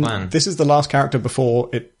 What's the plan? This is the last character before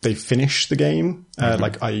they finish the game.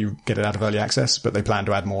 You get it out of early access, but they plan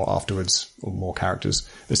to add more afterwards, or more characters.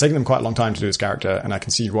 It's taken them quite a long time to do this character, and I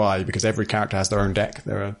can see why, because every character has their own deck.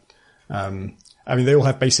 There are, they all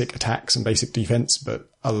have basic attacks and basic defense, but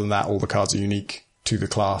other than that, all the cards are unique to the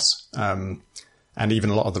class. And even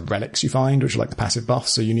a lot of the relics you find, which are like the passive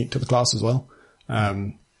buffs, are unique to the class as well.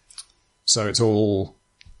 So it's all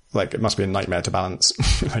like, it must be a nightmare to balance.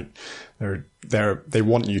 Like they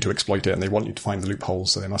want you to exploit it and they want you to find the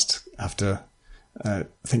loopholes. So they must have to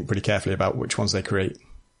think pretty carefully about which ones they create.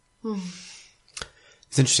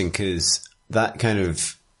 It's interesting because that kind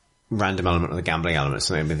of random element or the gambling element is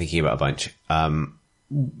something I've been thinking about a bunch.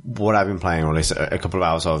 What I've been playing, or at least a couple of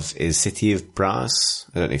hours of, is City of Brass.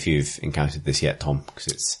 I don't know if you've encountered this yet, Tom,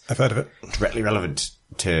 because I've heard of it. Directly relevant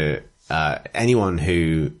to anyone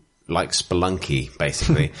who likes Spelunky,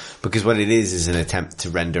 basically. Because what it is an attempt to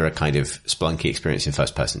render a kind of Spelunky experience in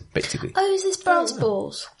first person, basically. Oh, is this Brass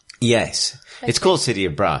Balls? Yes. Okay. It's called City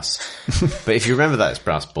of Brass. But if you remember that it's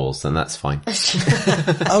Brass Balls, then that's fine.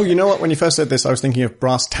 Oh, you know what? When you first said this, I was thinking of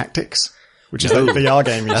Brass Tactics, which is the VR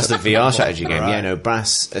game. That's the VR strategy game. Right. Yeah, no,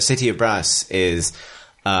 City of Brass is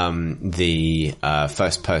the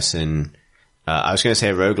first person. I was going to say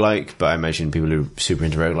a roguelike, but I imagine people who are super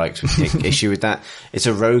into roguelikes would take issue with that. It's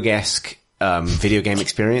a rogue-esque video game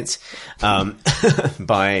experience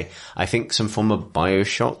by, I think, some former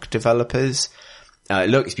BioShock developers. It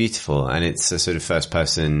looks beautiful, and it's a sort of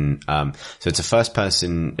first-person. So it's a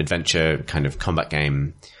first-person adventure kind of combat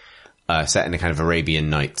game. Set in a kind of Arabian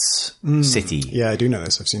Nights city. Yeah, I do know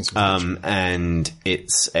this. I've seen some. And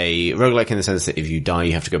it's a roguelike in the sense that if you die,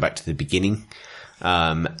 you have to go back to the beginning.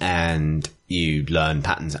 And you learn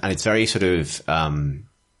patterns. And it's very sort of,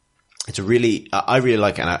 it's a really, I really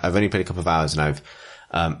like it. And I've only played a couple of hours and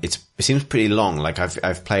it seems pretty long. Like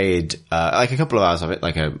I've played, like a couple of hours of it,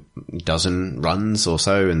 like a dozen runs or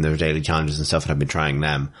so, and there are daily challenges and stuff, and I've been trying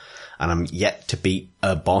them. And I'm yet to beat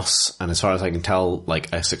a boss. And as far as I can tell,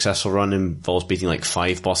 like a successful run involves beating like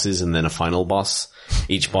 5 bosses and then a final boss,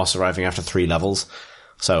 each boss arriving after 3 levels.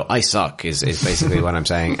 So I suck is basically what I'm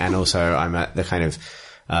saying. And also I'm at the kind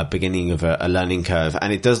of beginning of a learning curve.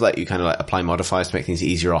 And it does let you kind of like apply modifiers to make things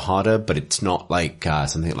easier or harder, but it's not like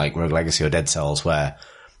something like Rogue Legacy or Dead Cells where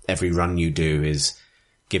every run you do is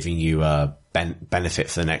giving you a benefit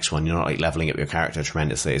for the next one. You're not like leveling up your character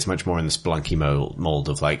tremendously. It's much more in the Spelunky mold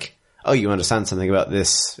of like, oh, you understand something about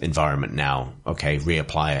this environment now. Okay,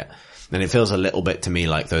 reapply it. And it feels a little bit to me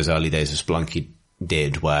like those early days of Spelunky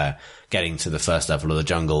did, where getting to the first level of the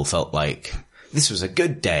jungle felt like this was a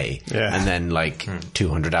good day. Yeah. And then like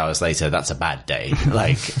 200 hours later, that's a bad day.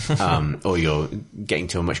 Like, or you're getting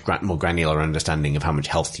to a much more granular understanding of how much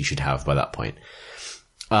health you should have by that point.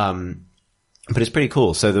 But it's pretty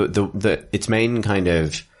cool. So its main kind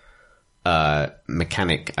of,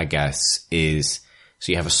 mechanic, I guess, is,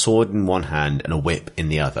 so you have a sword in one hand and a whip in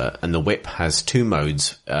the other. And the whip has two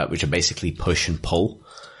modes, which are basically push and pull.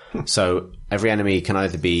 So every enemy can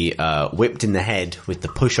either be whipped in the head with the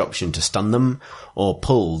push option to stun them, or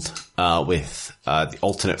pulled with the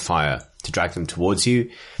alternate fire to drag them towards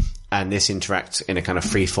you. And this interacts in a kind of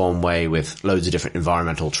free-form way with loads of different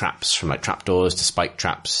environmental traps, from like trapdoors to spike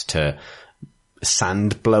traps to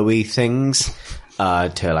sand blowy things,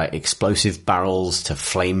 to like explosive barrels to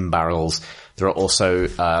flame barrels. There are also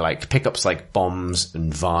like pickups like bombs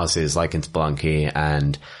and vases like in Spelunky,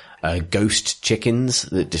 and ghost chickens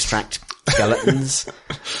that distract skeletons.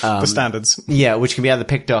 The standards. Yeah, which can be either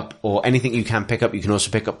picked up, or anything you can pick up, you can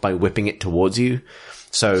also pick up by whipping it towards you.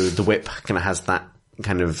 So the whip kind of has that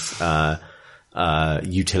kind of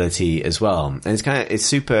utility as well. And it's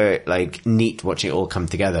super like neat watching it all come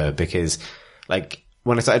together, because like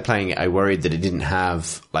when I started playing it, I worried that it didn't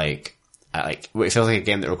have like it feels like a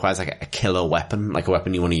game that requires like a killer weapon, like a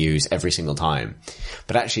weapon you want to use every single time.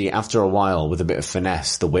 But actually, after a while, with a bit of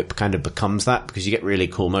finesse, the whip kind of becomes that, because you get really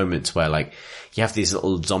cool moments where like you have these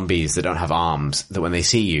little zombies that don't have arms, that when they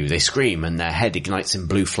see you, they scream and their head ignites in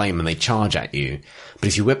blue flame and they charge at you. But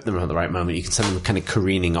if you whip them at the right moment, you can send them kind of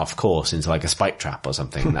careening off course into like a spike trap or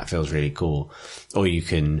something, and that feels really cool. Or you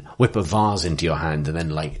can whip a vase into your hand and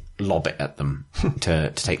then like lob it at them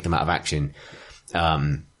to take them out of action.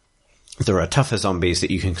 There are tougher zombies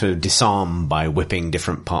that you can kind of disarm by whipping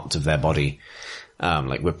different parts of their body,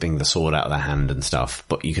 like whipping the sword out of their hand and stuff.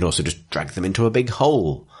 But you can also just drag them into a big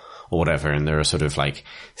hole or whatever. And there are sort of like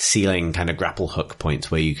ceiling kind of grapple hook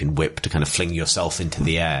points where you can whip to kind of fling yourself into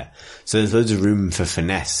the air. So there's loads of room for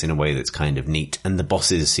finesse in a way that's kind of neat. And the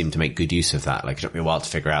bosses seem to make good use of that. Like, it took me a while to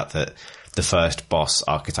figure out that the first boss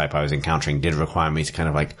archetype I was encountering did require me to kind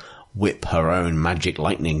of like whip her own magic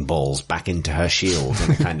lightning balls back into her shield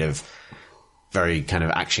in a kind of very kind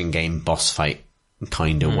of action game boss fight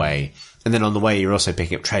kind of way. And then on the way, you're also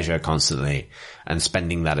picking up treasure constantly and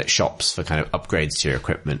spending that at shops for kind of upgrades to your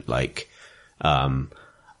equipment, like a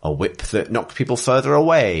whip that knocks people further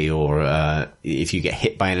away, or if you get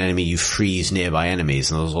hit by an enemy, you freeze nearby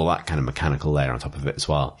enemies, and there's all that kind of mechanical layer on top of it as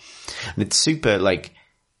well. And it's super like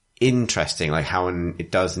interesting, like how it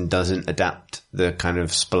does and doesn't adapt the kind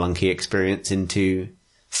of Spelunky experience into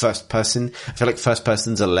first person. I feel like first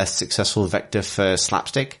person's a less successful vector for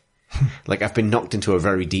slapstick. Like, I've been knocked into a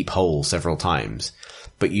very deep hole several times,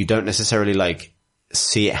 but you don't necessarily like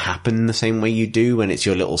see it happen the same way you do when it's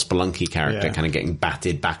your little Spelunky character kind of getting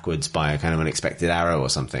batted backwards by a kind of unexpected arrow or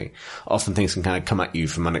something. Often things can kind of come at you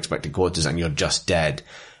from unexpected quarters and you're just dead,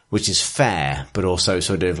 which is fair, but also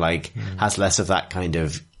sort of like has less of that kind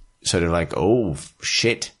of sort of like, oh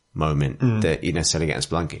shit moment that you necessarily get in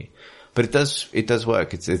Spelunky. But it does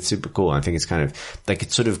work. It's super cool. I think it's kind of like,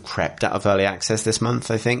 it's sort of crept out of early access this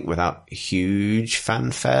month, I think, without huge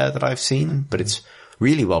fanfare that I've seen, but it's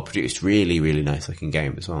really well produced, really, really nice looking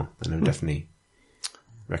game as well. And I would definitely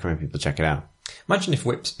recommend people check it out. Imagine if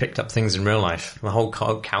whips picked up things in real life. The whole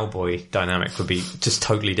cowboy dynamic would be just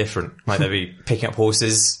totally different. Like, they'd be picking up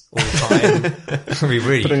horses all the time. It would be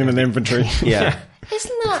really putting them in the inventory. Yeah.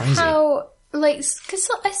 Isn't that crazy. How, like, because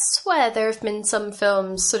I swear there have been some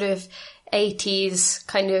films, sort of 80s,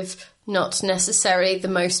 kind of not necessarily the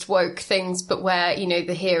most woke things, but where, you know,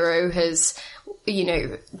 the hero has, you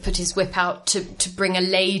know, put his whip out to bring a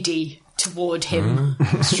lady toward him.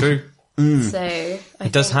 It's true. So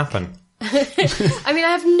it does happen. I mean,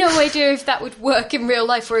 I have no idea if that would work in real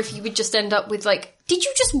life, or if you would just end up with like, did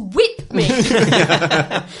you just whip me?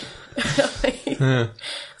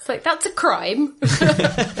 It's like, that's a crime.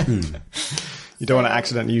 You don't want to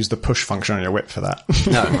accidentally use the push function on your whip for that.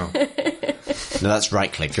 No, that's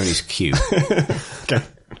right click. You want to use Q. Okay.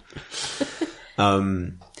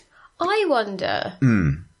 I wonder,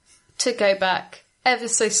 to go back ever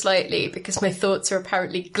so slightly, because my thoughts are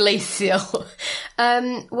apparently glacial,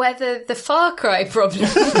 whether the Far Cry problem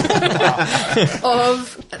of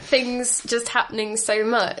things just happening so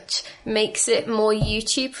much makes it more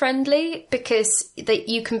YouTube friendly, because that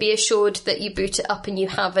you can be assured that you boot it up and you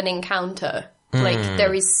have an encounter. Like,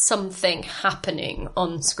 there is something happening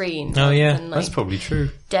on screen. Oh yeah, than, like, that's probably true.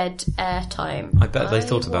 Dead airtime. I bet they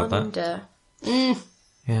thought about that.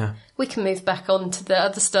 Yeah. We can move back on to the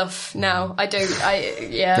other stuff now. No,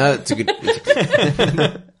 it's a good.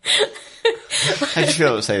 I just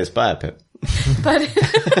feel to say this biopic. But,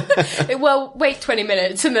 well, wait 20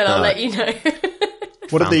 minutes and then I'll let you know.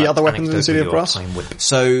 What are the other weapons in the City of Brass?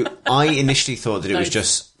 So I initially thought that it was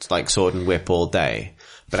just like sword and whip all day,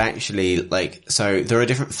 but actually so there are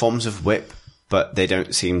different forms of whip, but they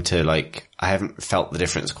don't seem to I haven't felt the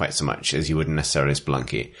difference quite so much as you wouldn't necessarily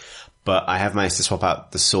Spelunky. But I have managed to swap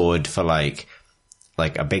out the sword for like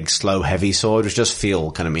a big, slow, heavy sword, which does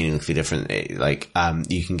feel kind of meaningfully different.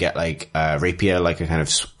 You can get a rapier, like a kind of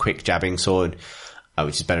quick jabbing sword,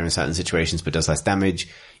 which is better in certain situations, but does less damage.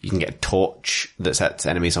 You can get a torch that sets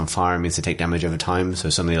enemies on fire and means they take damage over time. So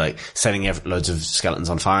suddenly setting loads of skeletons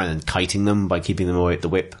on fire and then kiting them by keeping them away at the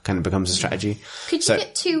whip kind of becomes a strategy. Could you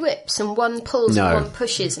get 2 whips and one pulls and one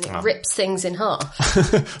pushes and it rips things in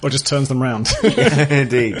half? Or just turns them round.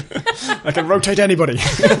 Indeed. I can rotate anybody.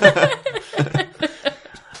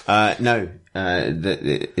 No,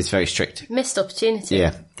 it's very strict. Missed opportunity.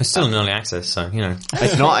 Yeah. It's still in early access, so,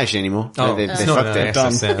 It's not actually anymore. Oh, they it's not fucked it.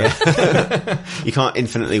 access, yeah. You can't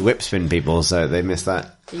infinitely whip spin people, so they missed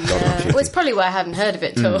that. Yeah. Well, it's probably why I hadn't heard of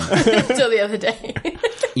it till the other day.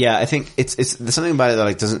 Yeah, I think there's something about it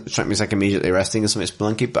that doesn't strike me as immediately arresting as something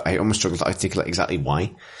Spelunky, but I almost struggle to articulate exactly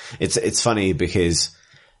why. It's funny because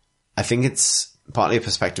I think it's partly a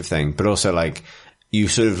perspective thing, but also you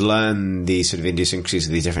sort of learn these sort of idiosyncrasies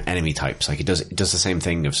of these different enemy types. It does the same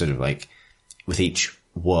thing of sort of with each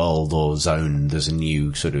world or zone, there's a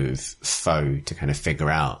new sort of foe to kind of figure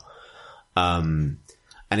out. And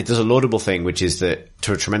it does a laudable thing, which is that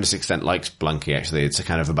to a tremendous extent, like Spelunky, actually, it's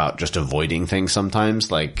kind of about just avoiding things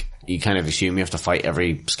sometimes. You kind of assume you have to fight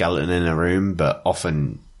every skeleton in a room, but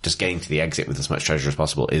often just getting to the exit with as much treasure as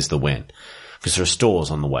possible is the win. Because there are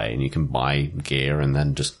stores on the way and you can buy gear and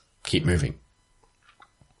then just keep moving.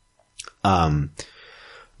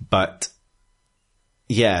 But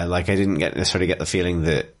yeah, I didn't necessarily get the feeling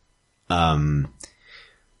that,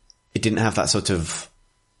 it didn't have that sort of,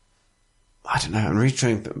 I don't know, I'm really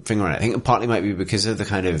trying to finger on it. I think it partly might be because of the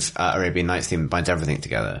kind of Arabian Nights theme that binds everything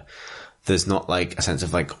together. There's not a sense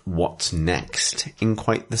of what's next in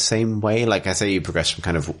quite the same way. I say you progress from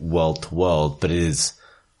kind of world to world, but it is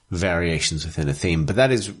variations within a theme. But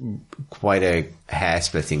that is quite a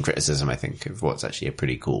hair-splitting criticism, I think, of what's actually a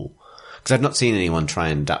pretty cool. Because I've not seen anyone try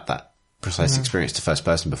and adapt that precise experience to first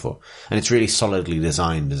person before. And it's really solidly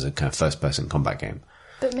designed as a kind of first person combat game.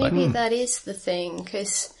 But maybe that is the thing,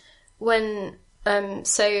 because when,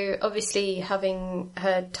 so obviously having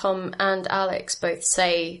heard Tom and Alex both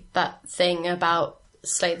say that thing about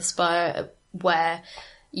Slay the Spire, where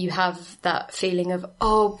you have that feeling of,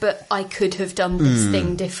 oh, but I could have done this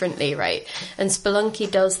thing differently, right? And Spelunky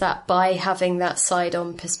does that by having that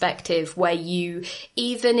side-on perspective where you,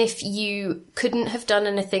 even if you couldn't have done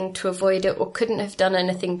anything to avoid it or couldn't have done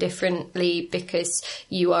anything differently because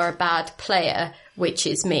you are a bad player, which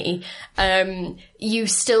is me, you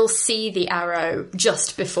still see the arrow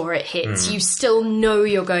just before it hits. You still know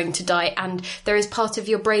you're going to die, and there is part of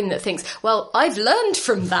your brain that thinks, well, I've learned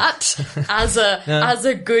from that as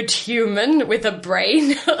a good human with a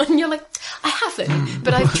brain. And you're like, I haven't,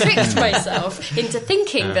 but I've tricked myself into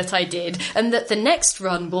thinking that I did, and that the next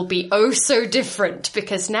run will be oh so different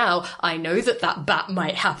because now I know that bat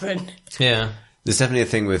might happen. Yeah. There's definitely a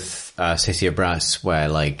thing with City of Brass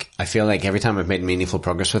where, I feel like every time I've made meaningful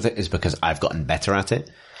progress with it is because I've gotten better at it,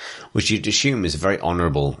 which you'd assume is a very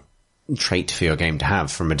honourable trait for your game to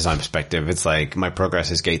have from a design perspective. It's my progress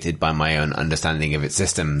is gated by my own understanding of its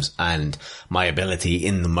systems and my ability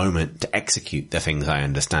in the moment to execute the things I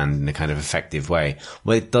understand in a kind of effective way.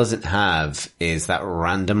 What it doesn't have is that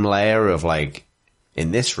random layer of,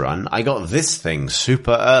 in this run, I got this thing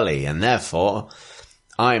super early and therefore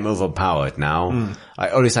I'm overpowered now. I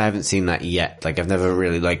haven't seen that yet. I've never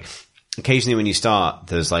really, occasionally when you start,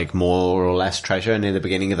 there's more or less treasure near the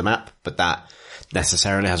beginning of the map, but that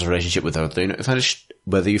necessarily has a relationship with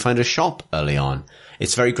whether you find a shop early on.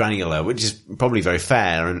 It's very granular, which is probably very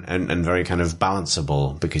fair and very kind of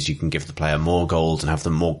balanceable because you can give the player more gold and have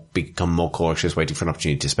them become more cautious waiting for an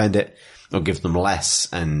opportunity to spend it, or give them less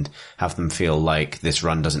and have them feel like this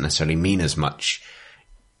run doesn't necessarily mean as much.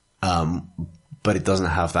 But it doesn't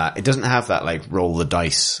have that. It doesn't have that roll the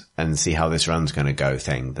dice and see how this run's going to go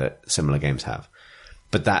thing that similar games have.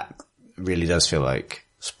 But that really does feel like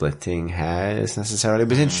splitting hairs necessarily.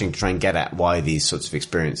 But it's interesting to try and get at why these sorts of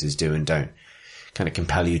experiences do and don't kind of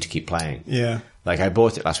compel you to keep playing. Yeah. I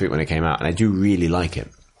bought it last week when it came out and I do really like it.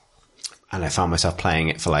 And I found myself playing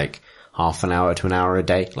it for half an hour to an hour a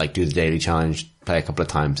day. Do the daily challenge, play a couple of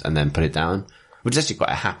times and then put it down, which is actually quite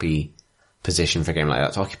a happy position for a game like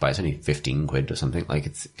that to occupy. It's only 15 quid or something.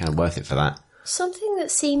 It's kind of worth it for that. Something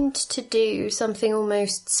that seemed to do something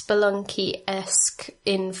almost Spelunky-esque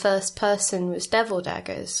in first person was Devil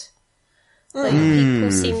Daggers. Like,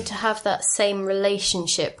 people seem to have that same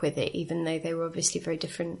relationship with it, even though they were obviously very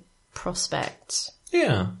different prospects.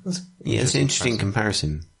 Yeah. It's an interesting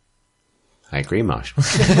comparison. I agree, Marsh.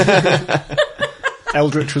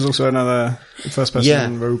 Eldritch was also another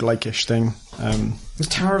first-person roguelike-ish thing. Was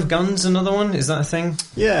Tower of Guns another one? Is that a thing?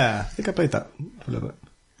 Yeah, I think I played that for a little bit.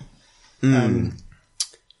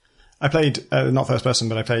 I played, not first person,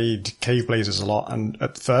 but I played Cave Blazers a lot, and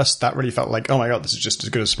at first that really felt like, oh my god, this is just as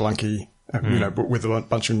good as Spelunky, but with a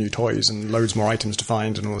bunch of new toys and loads more items to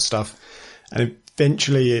find and all this stuff. And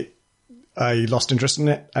eventually I lost interest in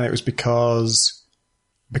it, and it was because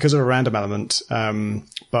of a random element,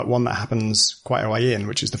 but one that happens quite a way in,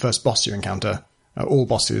 which is the first boss you encounter. All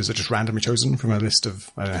bosses are just randomly chosen from a list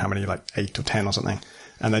of, I don't know how many, like 8 or 10 or something.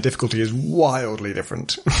 And their difficulty is wildly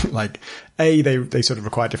different. Like, they sort of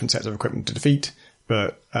require different sets of equipment to defeat,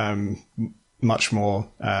 but much more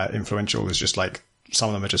influential is just like, some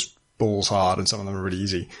of them are just balls hard and some of them are really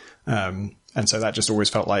easy. And so that just always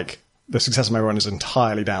felt like the success of my run is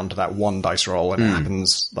entirely down to that one dice roll, and it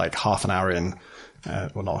happens like half an hour in.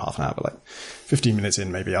 Well, not half an hour, but like 15 minutes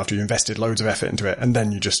in maybe, after you invested loads of effort into it, and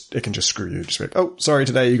then it can just screw you. Just like, oh, sorry,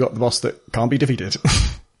 today you got the boss that can't be defeated.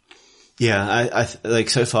 Yeah, I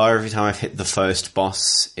like, so far, every time I've hit the first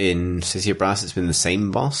boss in City of Brass, it's been the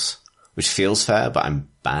same boss, which feels fair, but I'm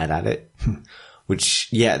bad at it. Which,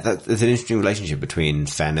 there's an interesting relationship between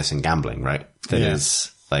fairness and gambling, right? That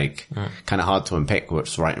is, like, kind of hard to unpick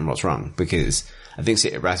what's right and what's wrong, because I think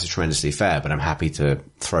City of Brass is tremendously fair, but I'm happy to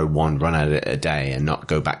throw one run at it a day and not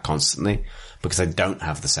go back constantly, because I don't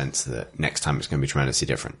have the sense that next time it's going to be tremendously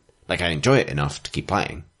different. Like, I enjoy it enough to keep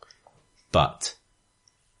playing, but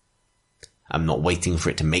I'm not waiting for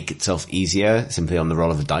it to make itself easier simply on the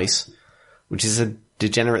roll of the dice, which is a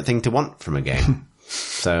degenerate thing to want from a game.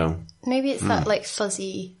 So maybe it's that like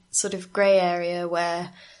fuzzy sort of grey area where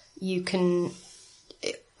you can,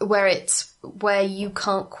 where you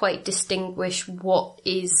can't quite distinguish what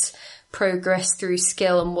is progress through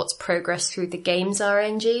skill and what's progress through the game's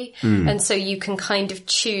RNG. And so you can kind of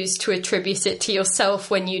choose to attribute it to yourself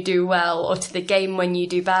when you do well or to the game when you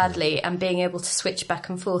do badly, and being able to switch back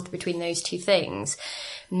and forth between those two things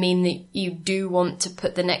mean that you do want to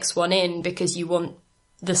put the next one in because you want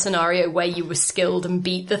the scenario where you were skilled and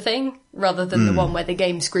beat the thing, rather than the one where the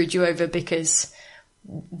game screwed you over because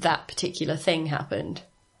that particular thing happened.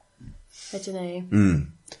 I don't know.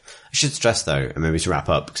 I should stress, though, and maybe to wrap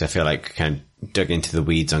up, because I feel like I kind of dug into the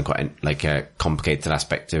weeds on quite like a complicated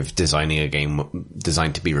aspect of designing a game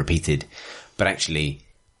designed to be repeated. But actually,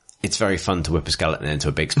 it's very fun to whip a skeleton into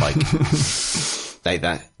a big spike. Like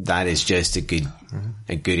that is just a good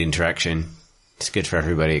interaction. It's good for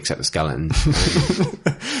everybody except the skeleton.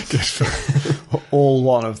 Good for all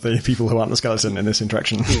one of the people who aren't the skeleton in this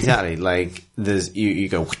interaction. Exactly. Like, you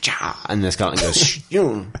go, and the skeleton goes,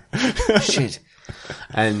 shit.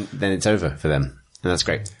 And then it's over for them. And that's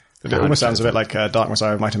great. It almost sounds a bit like Dark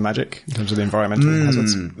Messiah of Might and Magic in terms of the environmental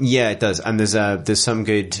hazards. Yeah, it does. And there's some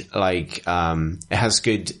good, like, it has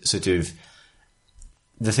good sort of,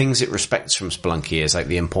 the things it respects from Spelunky is like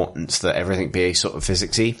the importance that everything be sort of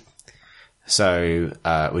physicsy. So,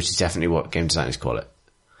 which is definitely what game designers call it.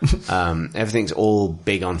 Everything's all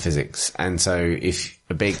big on physics. And so if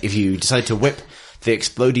you decide to whip the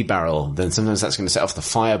explodey barrel, then sometimes that's going to set off the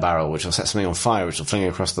fire barrel, which will set something on fire, which will fling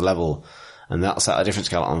across the level, and that'll set a different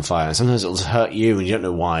skeleton on fire. And sometimes it'll hurt you, and you don't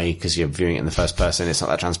know why, because you're viewing it in the first person, it's not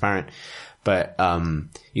that transparent. But,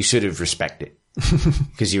 you sort of respect it.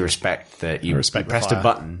 Because you respect that you pressed a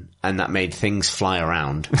button, and that made things fly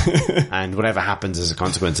around. And whatever happens as a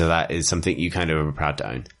consequence of that is something you kind of are proud to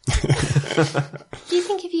own. Do you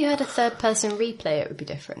think if you had a third person replay, it would be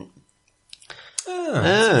different?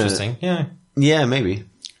 That's interesting. Yeah. Yeah, maybe.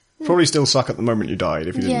 Probably still suck at the moment you died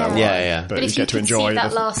if you didn't know why. Yeah. But if you get to enjoy see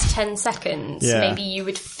that last 10 seconds, maybe you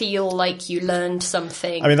would feel like you learned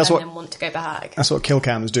something then want to go back. That's what kill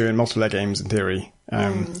cams do in multiplayer games in theory.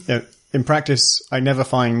 In practice, I never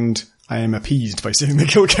find I am appeased by seeing the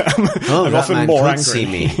kill cam. Oh, I'm that often man more could angry. see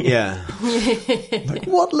me. Yeah. Like,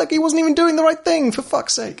 what? Like, he wasn't even doing the right thing, for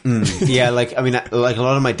fuck's sake. Yeah, like, I mean, like a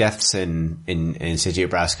lot of my deaths in City of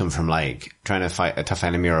Brass come from like trying to fight a tough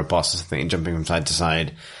enemy or a boss or something and jumping from side to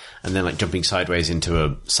side, and then like jumping sideways into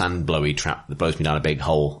a sand blowy trap that blows me down a big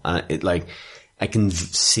hole. And it like, I can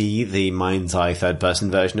see the mind's eye third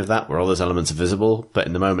person version of that where all those elements are visible, but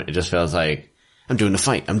in the moment it just feels like, I'm doing a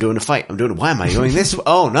fight. Why am I doing this?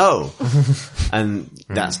 Oh no. And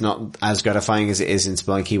that's not as gratifying as it is in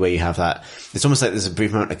Spelunky, where you have that, it's almost like there's a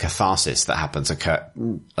brief moment of catharsis that happens,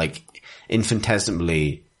 like,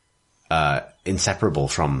 infinitesimally inseparable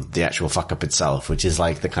from the actual fuck up itself, which is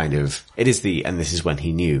like the kind of, it is the, and this is when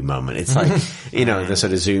he knew moment. It's like, you know, the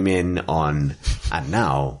sort of zoom in on, and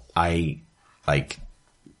now I like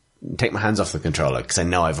take my hands off the controller because I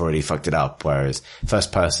know I've already fucked it up. Whereas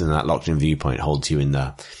first person, that locked in viewpoint holds you in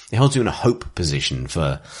a hope position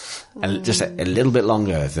for just a little bit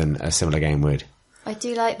longer than a similar game would. I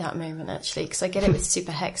do like that moment, actually, because I get it with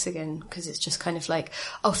Super Hexagon, because it's just kind of like,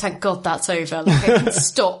 oh, thank God that's over. Like, I can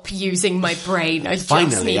stop using my brain.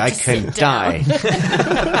 Finally, I can die.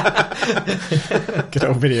 Good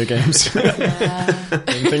old video games.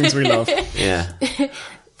 And things we love. Yeah.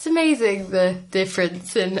 It's amazing the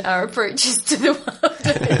difference in our approaches to the world,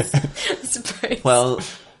 I suppose. Well,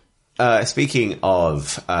 speaking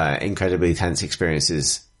of incredibly tense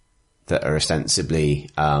experiences that are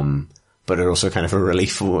ostensibly... but are also kind of a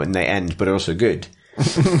relief when they end, but are also good.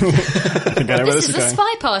 This is a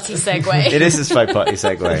Spy Party segue. It is a Spy Party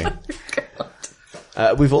segue.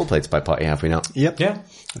 Oh, we've all played Spy Party, have we not? Yep. Yeah.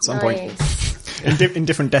 At some point. In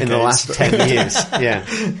different decades. In the last 10 years.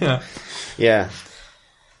 Yeah. Yeah.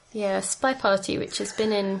 Yeah, Spy Party, which has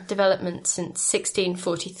been in development since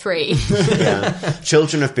 1643. Yeah.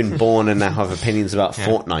 Children have been born and now have opinions about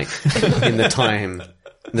Fortnite in the time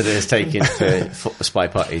that it has taken for Spy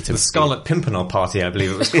Party to... The Scarlet Pimpernel Party, I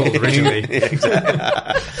believe it was called originally.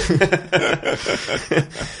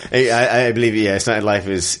 I believe, yeah, Night Life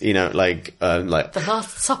is, you know, like... The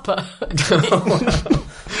Last Supper.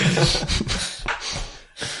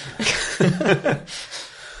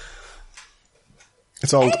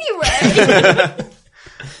 It's old. Anyway.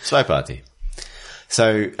 Spy Party.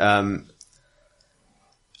 So,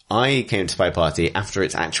 I came to Spy Party after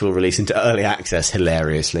its actual release into early access,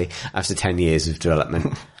 hilariously, after 10 years of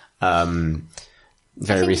development. Very I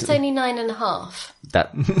think recently. it's only 9.5.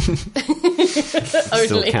 That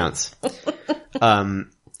still counts.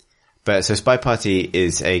 But so Spy Party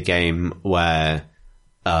is a game where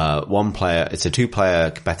one player, it's a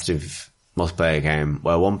 2-player competitive multiplayer game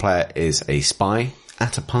where one player is a spy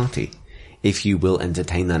at a party, if you will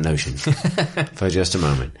entertain that notion for just a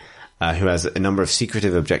moment. Who has a number of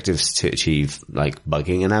secretive objectives to achieve, like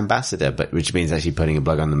bugging an ambassador, but which means actually putting a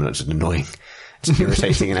bug on them, not just annoying, just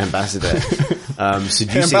irritating an ambassador. Seducing...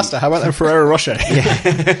 Hey, ambassador, how about them Ferrero Rocher?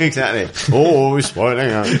 Yeah, exactly. Oh, spoiling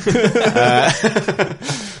out.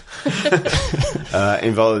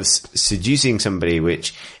 Involves seducing somebody,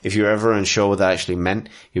 which, if you're ever unsure what that actually meant,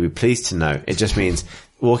 you'll be pleased to know. It just means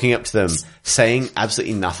walking up to them, saying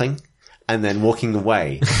absolutely nothing, and then walking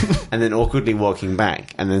away, and then awkwardly walking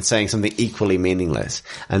back, and then saying something equally meaningless,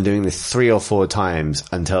 and doing this 3 or 4 times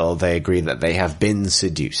until they agree that they have been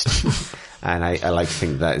seduced. And I like to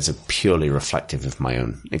think that is a purely reflective of my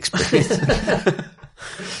own experience.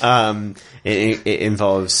 It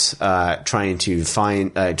involves trying to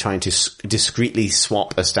discreetly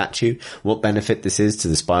swap a statue. What benefit this is to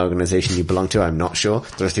the spy organization you belong to, I'm not sure.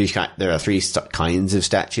 There are three kinds of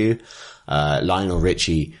statue. Lionel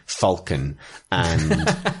Richie, Falcon, and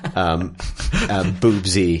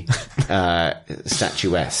Boobsy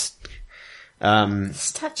statuesque.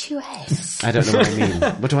 Statuesque. I don't know what I mean.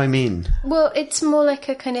 What do I mean? Well, it's more like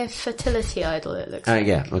a kind of fertility idol, it looks like.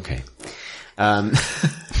 Yeah, okay.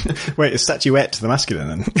 Wait, is statuette the masculine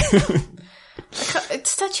then?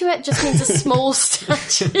 Statuette just means a small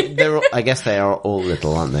statue. I guess they are all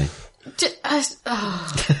little, aren't they?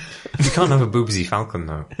 You can't have a boobsy Falcon,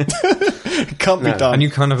 though. Can't be done. And you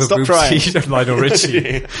can't have a boobsy Lionel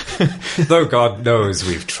Richie. Though God knows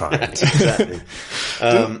we've tried. Exactly.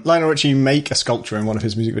 Didn't Lionel Richie make a sculpture in one of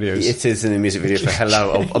his music videos? It is in the music video for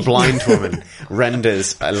Hello. A blind woman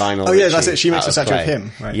renders a Lionel Richie. Oh yeah, that's it. She makes a statue of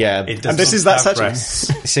him. Right. Yeah. And this is that statue.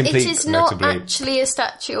 Simply, it is not actually a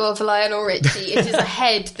statue of Lionel Richie. It is a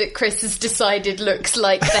head that Chris has decided looks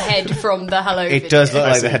like the head from the Hello video. It does look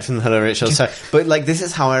like the head from the Hello Richie. But like, this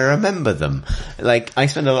is how I remember them. Like, I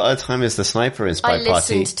spend a lot of time as the sniper in Spy Party. I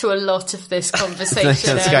listened to a lot of this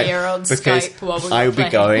conversation earlier on Skype while we were I would be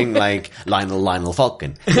playing. going like, Lionel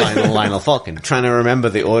Falcon, Lionel Falcon, trying to remember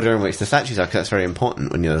the order in which the statues are, because that's very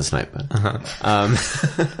important when you're the sniper.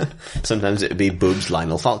 Sometimes it would be Boobs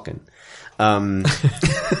Lionel Falcon. So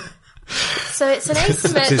it's an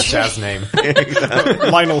asymmetric... That's his jazz name.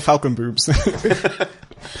 Lionel Falconboobs.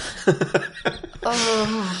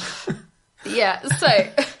 Yeah, so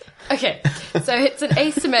Okay, so it's an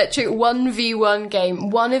asymmetric 1v1 game.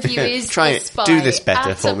 One of you is Try the it. spy Do this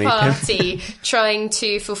better at for a me. party trying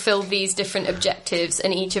to fulfill these different objectives,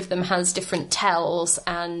 and each of them has different tells,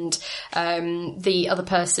 and the other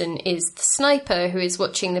person is the sniper who is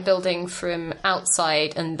watching the building from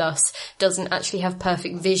outside and thus doesn't actually have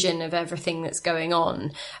perfect vision of everything that's going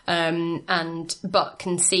on, but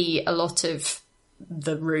can see a lot of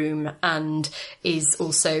the room and is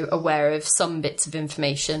also aware of some bits of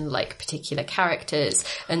information like particular characters.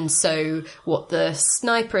 And so what the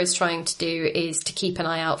sniper is trying to do is to keep an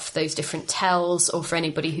eye out for those different tells, or for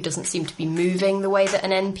anybody who doesn't seem to be moving the way that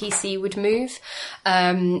an NPC would move.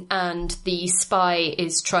 And the spy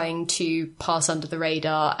is trying to pass under the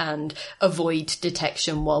radar and avoid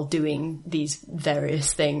detection while doing these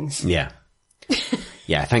various things. Yeah.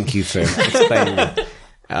 Yeah, thank you for explaining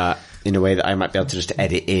that. In a way that I might be able to just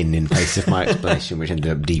edit in place of my explanation, which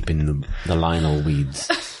ended up deep in the Lionel weeds.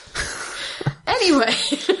 Anyway,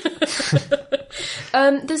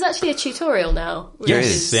 there's actually a tutorial now, which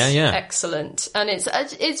is excellent, and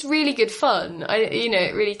it's really good fun.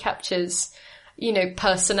 It really captures,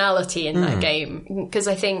 personality in that game, because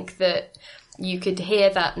I think that you could hear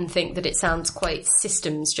that and think that it sounds quite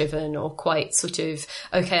systems driven, or quite sort of,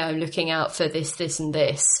 okay, I'm looking out for this, this, and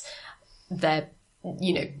this. They're,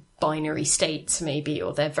 binary states maybe,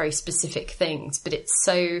 or they're very specific things, but it's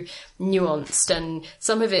so nuanced, and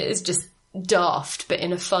some of it is just daft, but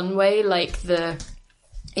in a fun way, like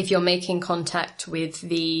if you're making contact with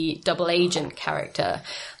the double agent character,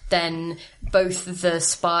 then both the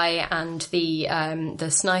spy and the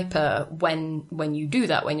sniper, when you do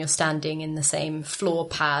that, when you're standing in the same floor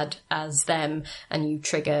pad as them and you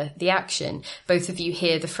trigger the action, both of you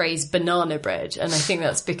hear the phrase banana bread. And I think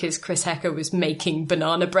that's because Chris Hecker was making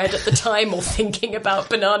banana bread at the time, or thinking about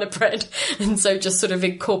banana bread, and so just sort of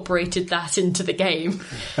incorporated that into the game.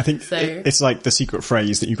 I think it's like the secret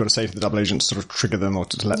phrase that you've got to say to the double agent to sort of trigger them, or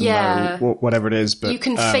to let them know whatever it is. But you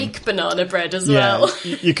can fake banana bread as well.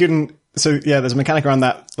 You can. So yeah, there's a mechanic around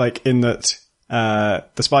that, like in that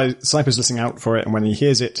the sniper's listening out for it, and when he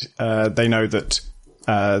hears it, they know that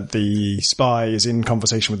the spy is in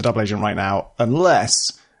conversation with the double agent right now,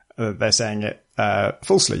 unless they're saying it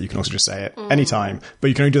falsely. You can also just say it anytime, but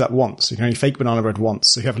you can only do that once. You can only fake banana bread once,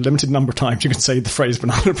 so you have a limited number of times you can say the phrase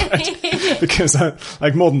banana bread. Because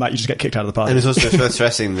more than that, you just get kicked out of the party. And it's also worth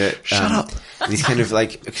stressing that shut up. These kind of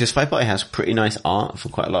because Spy Party has pretty nice art for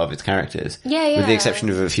quite a lot of its characters, with the exception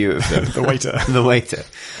of a few of them. the waiter,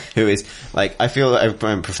 who is I feel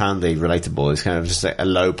profoundly relatable. Is kind of just like a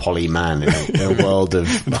low poly man in a world of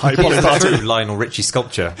high poly party. True Lionel Richie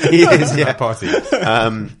sculpture. He is, yeah. Party.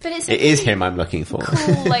 But it's it is him I'm looking for.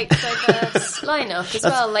 Cool, diverse lineup as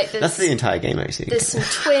well. That's the entire game, actually. There's some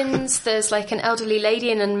twins. There's an elderly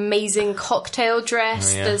lady in an amazing cocktail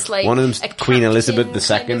dress. There's one of them's Queen Elizabeth II,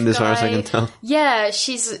 as far as I can tell. Yeah,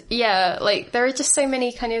 there are just so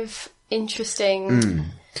many kind of interesting.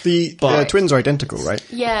 The twins are identical, right?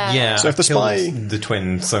 Yeah. Yeah. So if the spy, the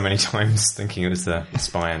twin, so many times thinking it was the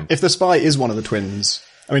spy, and if the spy is one of the twins.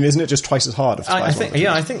 I mean, isn't it just twice as hard? If the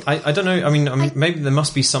I think. I don't know. I mean, maybe there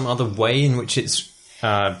must be some other way in which it's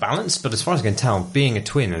balanced. But as far as I can tell, being a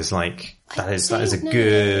twin is that is a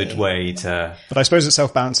good way to. But I suppose it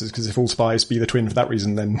self-balances, because if all spies be the twin for that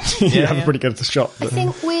reason, then you have a pretty good shot. I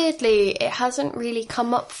think weirdly, it hasn't really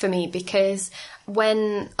come up for me, because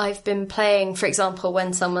when I've been playing, for example,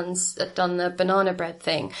 when someone's done the banana bread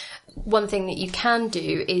thing, one thing that you can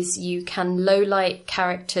do is you can low-light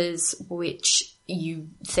characters which you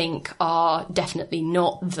think are definitely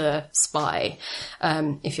not the spy,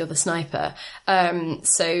 if you're the sniper.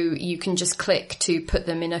 So you can just click to put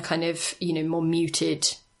them in a kind of, more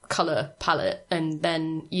muted colour palette, and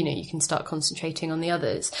then, you can start concentrating on the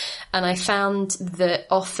others. And I found that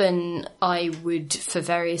often I would, for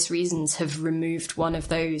various reasons, have removed one of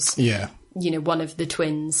those. Yeah. One of the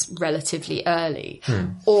twins relatively early,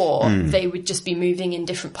 or they would just be moving in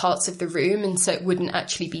different parts of the room, and so it wouldn't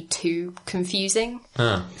actually be too confusing.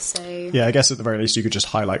 So yeah, I guess at the very least you could just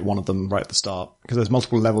highlight one of them right at the start, because there's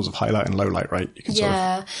multiple levels of highlight and low light, right? You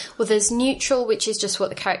can well, there's neutral, which is just what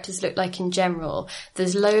the characters look like in general.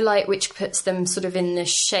 There's low light, which puts them sort of in the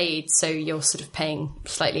shade, so you're sort of paying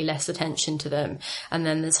slightly less attention to them, and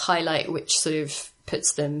then there's highlight, which sort of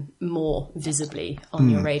puts them more visibly on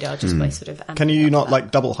your radar just by sort of... Can you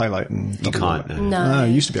not double highlight and you can't? No.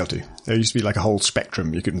 You used to be able to. There used to be a whole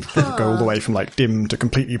spectrum. You could go all the way from dim to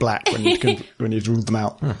completely black when you ruled them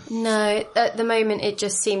out. No, at the moment it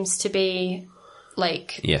just seems to be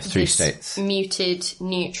three states: muted,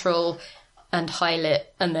 neutral, and highlight,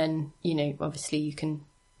 and then obviously you can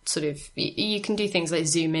sort of, you can do things like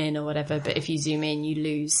zoom in or whatever, but if you zoom in, you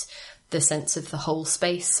lose the sense of the whole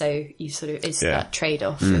space. So you sort of, it's that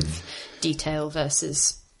trade-off of detail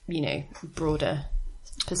versus, broader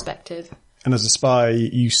perspective. And as a spy,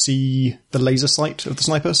 you see the laser sight of the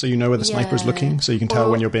sniper, so you know where the sniper is looking, so you can tell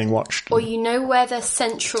when you're being watched. Or you know where the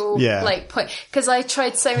central, point... Because I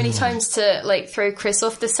tried so many times to, throw Chris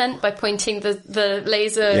off the scent by pointing the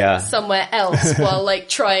laser somewhere else while,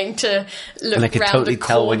 trying to look and I could round totally the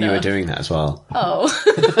corner. tell when you were doing that as well. Oh.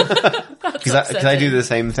 Because I do the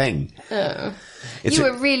same thing. Oh. You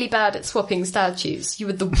were really bad at swapping statues. You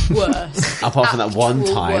were the worst. Apart from that one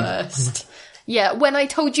time. Worst. Yeah, when I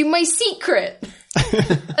told you my secret.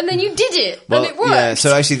 And then you did it, and it worked. Yeah,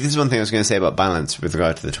 so actually, this is one thing I was going to say about balance with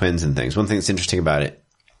regard to the twins and things. One thing that's interesting about it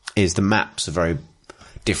is the maps are very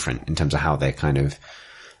different in terms of how they're kind of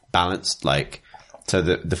balanced. So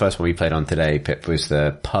the first one we played on today, Pip, was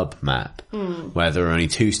the pub map, where there are only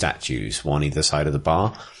 2 statues, one either side of the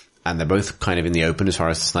bar, and they're both kind of in the open as far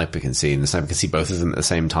as the sniper can see, and the sniper can see both of them at the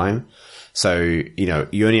same time. So,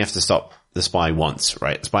 you only have to stop the spy once,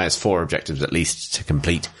 right? The spy has 4 objectives at least to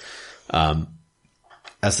complete.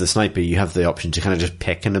 As the sniper, you have the option to kind of just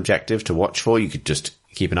pick an objective to watch for. You could just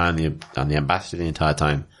keep an eye on the ambassador the entire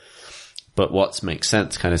time. But what makes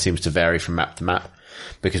sense kind of seems to vary from map to map,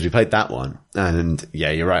 because we played that one, and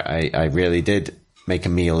yeah, you're right. I really did make a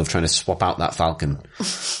meal of trying to swap out that falcon.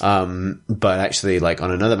 But actually,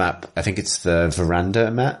 on another map, I think it's the veranda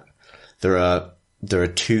map, there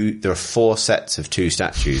are 4 sets of 2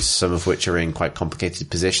 statues, some of which are in quite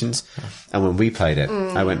complicated positions. And when we played it,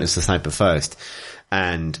 I went as the sniper first,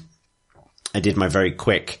 and I did my very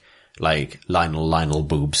quick, Lionel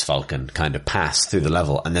boobs Falcon kind of pass through the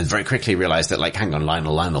level, and then very quickly realized that, hang on,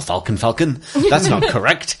 Lionel Falcon? That's not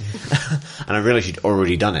correct. And I realized you'd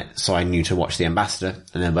already done it, so I knew to watch the ambassador,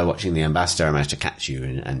 and then by watching the ambassador, I managed to catch you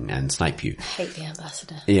and snipe you. I hate the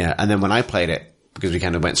ambassador. Yeah, and then when I played it, because we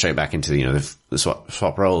kind of went straight back into the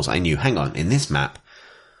swap roles, I knew, hang on, in this map,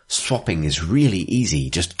 swapping is really easy.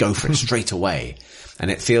 Just go for it straight away.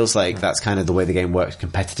 And it feels like that's kind of the way the game works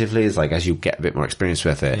competitively, is as you get a bit more experience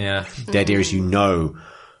with it. Yeah. The idea is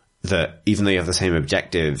that even though you have the same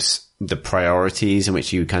objectives, the priorities in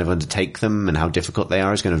which you kind of undertake them and how difficult they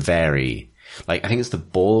are is going to vary. I think it's the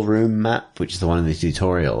ballroom map, which is the one in the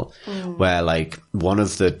tutorial, where one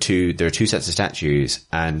of the 2, there are 2 sets of statues,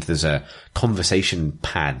 and there's a conversation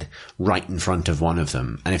pad right in front of one of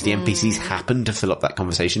them. And if the NPCs happen to fill up that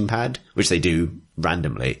conversation pad, which they do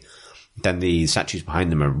randomly, then the statues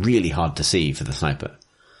behind them are really hard to see for the sniper.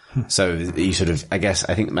 So you I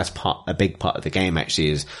think that's a big part of the game actually,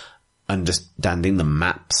 is understanding the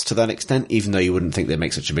maps to that extent, even though you wouldn't think they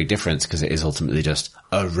make such a big difference, because it is ultimately just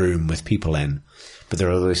a room with people in. But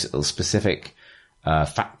there are those little specific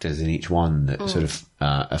factors in each one that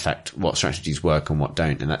affect what strategies work and what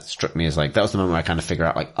don't. And that struck me as that was the moment where I kind of figure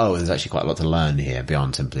out there's actually quite a lot to learn here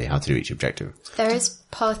beyond simply how to do each objective. There is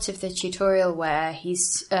part of the tutorial where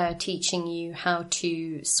he's teaching you how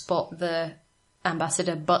to spot the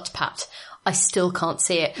ambassador butt pat. I still can't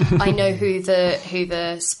see it. I know who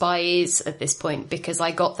the spy is at this point, because I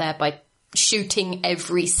got there by shooting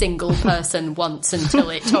every single person once until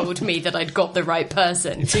it told me that I'd got the right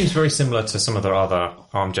person. It seems very similar to some of the other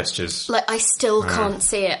arm gestures. I still can't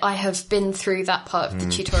see it. I have been through that part of the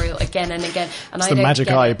tutorial again and again, and it's the magic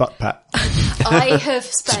eye butt pat. I have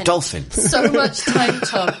spent dolphin. so much time,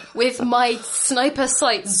 Tom, with my sniper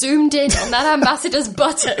sight zoomed in on that ambassador's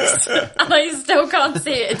buttocks, and I still can't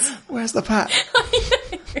see it. Where's the pat?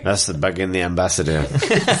 That's the bug in the ambassador.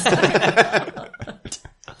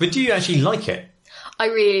 But do you actually like it? I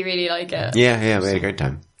really, really like it. Yeah, we had a great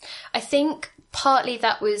time. I think partly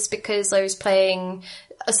that was because I was playing...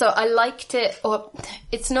 So I liked it, or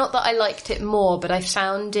it's not that I liked it more, but I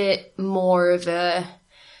found it more of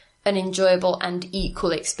an enjoyable and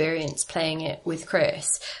equal experience playing it with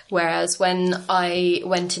Chris. Whereas when I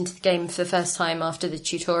went into the game for the first time after the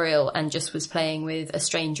tutorial and just was playing with a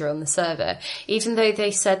stranger on the server, even though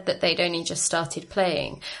they said that they'd only just started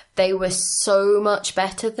playing, they were so much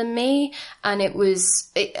better than me. And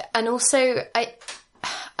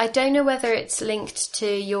I don't know whether it's linked to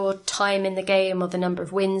your time in the game or the number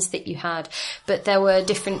of wins that you had, but there were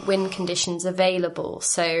different win conditions available.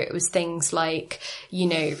 So it was things like,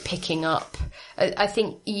 picking up, I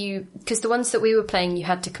think because the ones that we were playing, you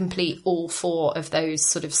had to complete all 4 of those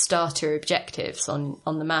sort of starter objectives on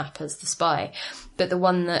the map as the spy. But the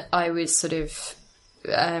one that I was sort of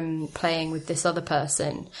playing with this other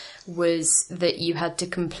person was that you had to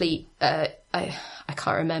complete, I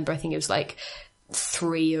can't remember, I think it was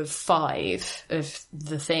 3 of 5 of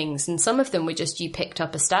the things, and some of them were just you picked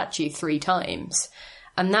up a statue 3 times,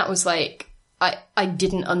 And that was like, I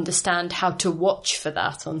didn't understand how to watch for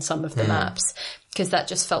that on some of the maps, because that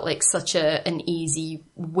just felt like such an easy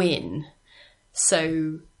win.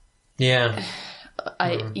 So Yeah.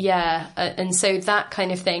 And so that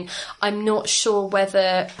kind of thing, I'm not sure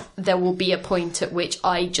whether there will be a point at which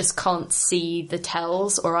I just can't see the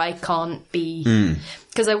tells, or I can't be,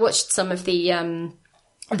 because I watched some of the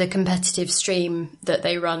competitive stream that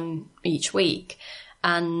they run each week,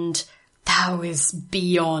 and that was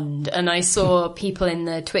beyond. And I saw people in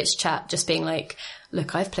the Twitch chat just being like,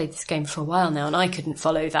 look, I've played this game for a while now and I couldn't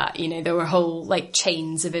follow that. You know, there were whole like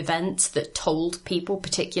chains of events that told people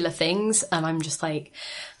particular things. And I'm just like,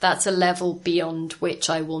 that's a level beyond which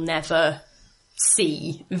I will never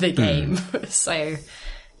see the game. So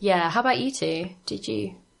yeah. How about you two? Did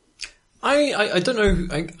you? I don't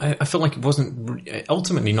know. I feel like it wasn't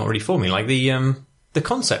ultimately not really for me. Like the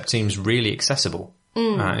concept seems really accessible.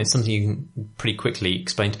 It's something you can pretty quickly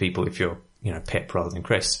explain to people if you're, you know, Pip rather than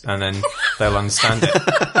Chris, and then they'll understand it.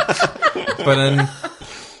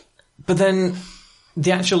 But then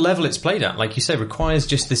the actual level it's played at, like you said, requires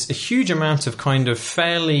just a huge amount of kind of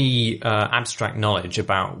fairly abstract knowledge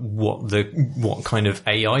about what kind of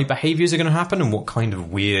AI behaviors are going to happen and what kind of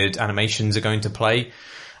weird animations are going to play.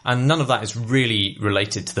 And none of that is really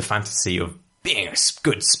related to the fantasy of being a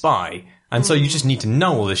good spy. And so you just need to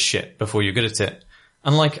know all this shit before you're good at it.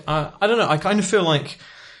 And like, I don't know, I kind of feel like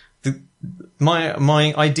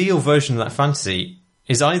my ideal version of that fantasy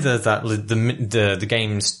is either that the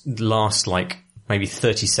games last like maybe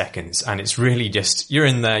 30 seconds and it's really just, you're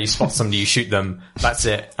in there, you spot somebody, you shoot them, that's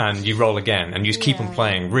it, and you roll again, and you just keep on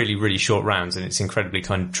playing really, really short rounds, and it's incredibly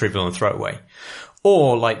kind of trivial and throwaway.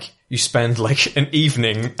 Or like, you spend like an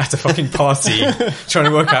evening at a fucking party trying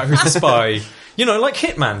to work out who's the spy. You know, like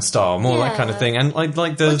Hitman style, more that kind of thing. And like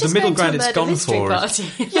the middle ground it's gone for. No,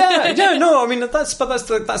 I mean,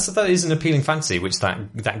 that is an appealing fantasy, which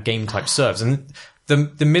that game type serves. And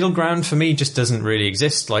the middle ground for me just doesn't really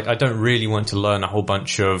exist. Like, I don't really want to learn a whole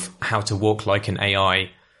bunch of how to walk like an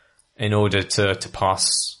AI in order to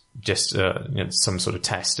pass just, some sort of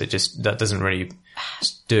test. That doesn't really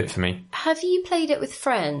do it for me. Have you played it with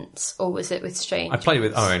friends, or was it with strangers? I played it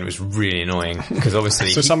with Owen. It was really annoying because obviously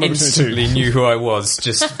he instantly knew who I was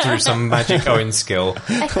just through some magic Owen skill.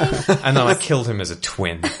 And then I killed him as a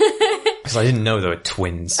twin because I didn't know they were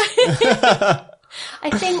twins. I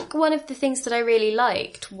think one of the things that I really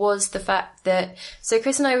liked was the fact that, so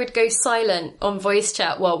Chris and I would go silent on voice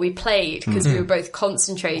chat while we played because we were both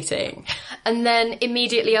concentrating. And then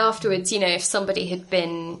immediately afterwards, you know, if somebody had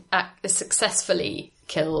been successfully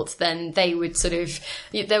killed, then they would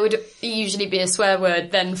there would usually be a swear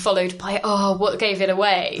word then followed by, oh, what gave it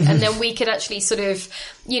away? And then we could actually sort of,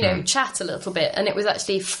 you know, chat a little bit, and it was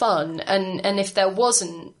actually fun. And if there was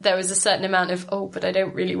a certain amount of, oh, but I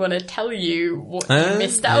don't really want to tell you what you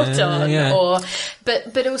missed out on, or,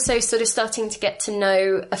 but also sort of starting to get to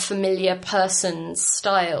know a familiar person's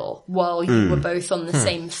style while you were both on the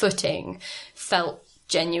same footing felt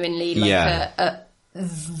genuinely like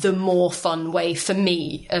the more fun way for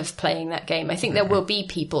me of playing that game. I think there will be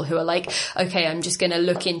people who are like, okay, I'm just going to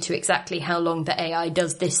look into exactly how long the AI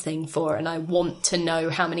does this thing for, and I want to know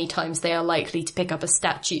how many times they are likely to pick up a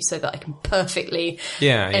statue so that I can perfectly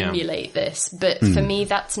emulate this. But for me,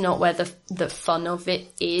 that's not where the fun of it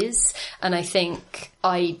is. And I think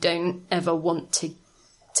I don't ever want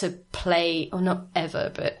to play, or not ever,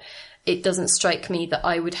 but it doesn't strike me that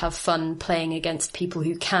I would have fun playing against people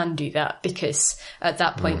who can do that, because at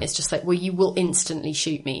that point it's just like, well, you will instantly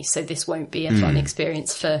shoot me, so this won't be a fun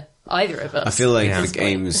experience for either of us. I feel like the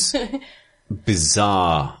game's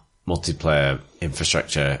bizarre multiplayer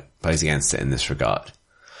infrastructure plays against it in this regard.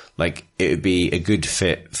 Like, it would be a good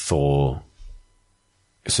fit for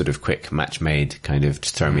a sort of quick match made, kind of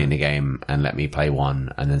just throw me in a game and let me play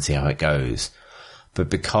one and then see how it goes. But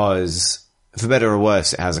because, for better or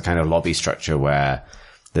worse, it has a kind of lobby structure where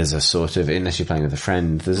there's a sort of, unless you're playing with a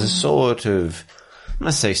friend, there's a sort of, I'm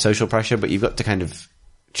not to say social pressure, but you've got to kind of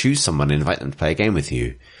choose someone and invite them to play a game with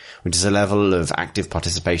you, which is a level of active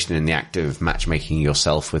participation in the act of matchmaking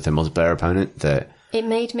yourself with a multiplayer opponent that... It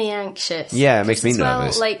made me anxious. Yeah, it makes me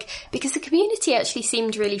nervous. Like, because the community actually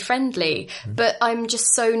seemed really friendly, but I'm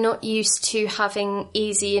just so not used to having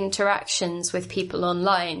easy interactions with people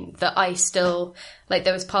online that I still, like,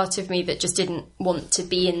 there was part of me that just didn't want to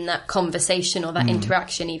be in that conversation or that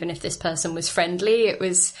interaction, even if this person was friendly.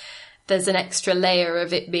 There's an extra layer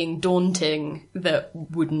of it being daunting that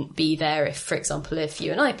wouldn't be there if, for example, if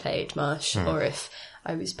you and I played Marsh, or if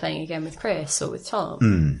I was playing again with Chris or with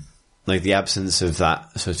Tom. Like, the absence of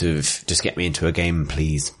that sort of just get me into a game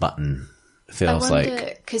please button feels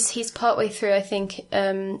like. Because he's partway through, I think,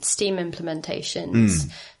 Steam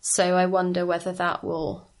implementations. So I wonder whether that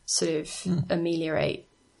will sort of ameliorate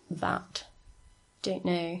that. Don't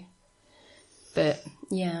know. But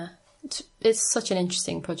yeah, it's such an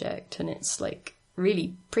interesting project, and it's like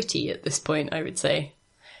really pretty at this point, I would say.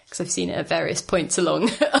 Because I've seen it at various points along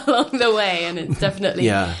the way, and it's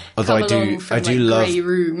definitely Although I do love grey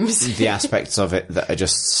rooms. the aspects of it that are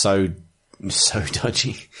just so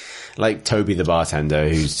dodgy. Like Toby the bartender,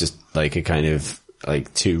 who's just like a kind of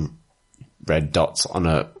like 2 red dots on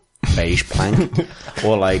a beige plank,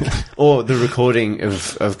 or the recording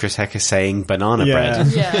of Chris Hecker saying banana bread.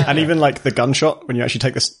 Yeah. And even like the gunshot, when you actually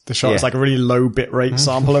take the shot, it's like a really low bitrate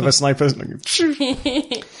sample of a sniper.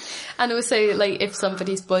 And also, like, if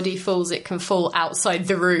somebody's body falls, it can fall outside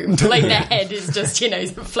the room. Like, their head is just,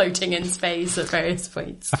 floating in space at various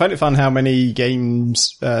points. I find it fun how many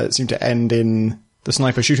games seem to end in the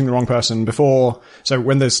sniper shooting the wrong person before. So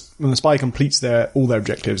when the spy completes all their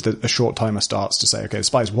objectives, a short timer starts to say, okay, the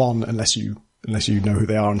spy's won unless you know who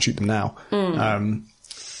they are and shoot them now.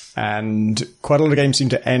 And quite a lot of games seem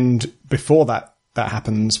to end before that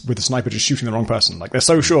happens, with the sniper just shooting the wrong person. Like, they're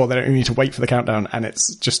so sure they don't need to wait for the countdown, and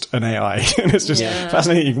it's just an AI. And it's just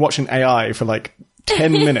fascinating. You can watch an AI for like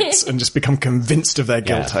 10 minutes and just become convinced of their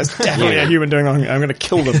guilt. It's definitely a human doing wrong. I'm going to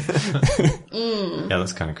kill them. Yeah,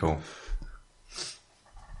 that's kind of cool.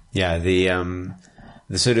 Yeah, the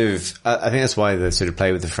sort of, I think that's why the sort of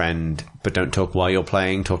play with a friend, but don't talk while you're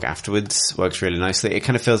playing, talk afterwards, works really nicely. It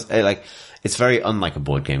kind of feels like, it's very unlike a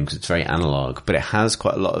board game because it's very analog, but it has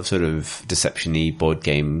quite a lot of sort of deception-y board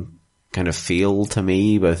game kind of feel to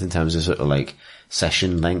me, both in terms of sort of like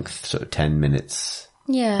session length, sort of 10 minutes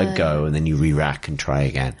a go, and then you re-rack and try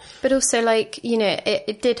again. But also, like,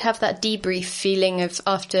 it did have that debrief feeling of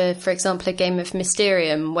after, for example, a game of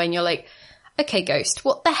Mysterium, when you're like, okay, Ghost,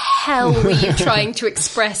 what the hell were you trying to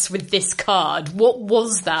express with this card? What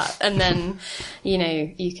was that? And then,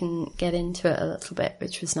 you can get into it a little bit,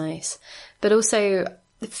 which was nice. But also,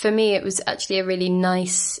 for me, it was actually a really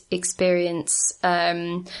nice experience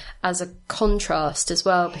as a contrast as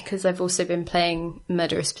well, because I've also been playing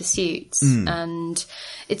Murderous Pursuits, and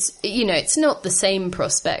it's not the same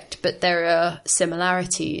prospect, but there are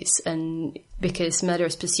similarities, and because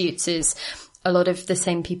Murderous Pursuits is a lot of the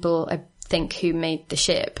same people, I think, who made the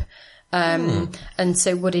ship. And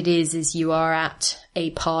so what it is you are at a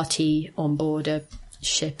party on board a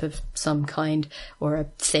ship of some kind, or a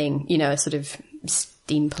thing, a sort of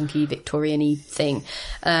steampunky Victorian-y thing.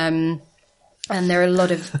 And there are a lot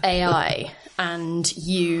of AI, and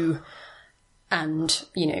you and,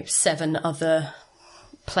 7 other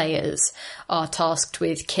players are tasked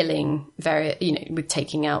with killing with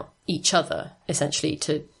taking out each other, essentially,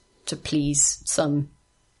 to please some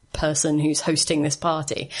person who's hosting this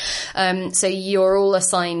party. So you're all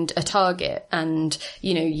assigned a target, and,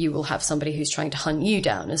 you will have somebody who's trying to hunt you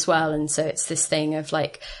down as well. And so it's this thing of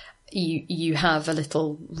like, you have a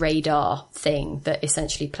little radar thing that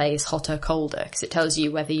essentially plays hotter, colder, because it tells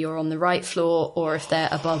you whether you're on the right floor or if they're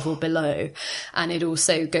above or below. And it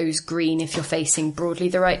also goes green if you're facing broadly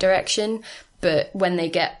the right direction. But when they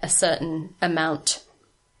get a certain amount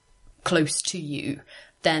close to you,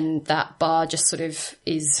 then that bar just sort of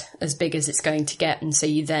is as big as it's going to get. And so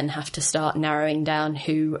you then have to start narrowing down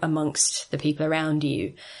who amongst the people around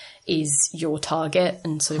you is your target,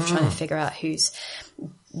 and sort of trying to figure out who's,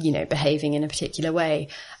 behaving in a particular way.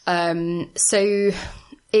 So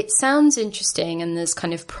it sounds interesting, and there's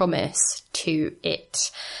kind of promise to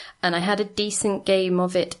it. And I had a decent game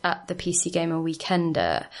of it at the PC Gamer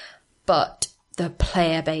Weekender, but the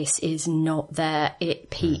player base is not there.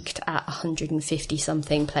 It peaked at 150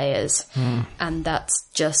 something players, and that's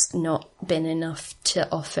just not been enough to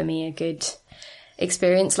offer me a good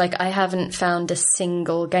experience. Like, I haven't found a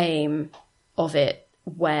single game of it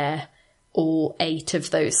where all 8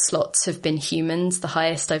 of those slots have been humans. The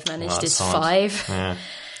highest I've managed is 5. Yeah.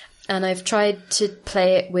 And I've tried to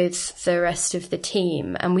play it with the rest of the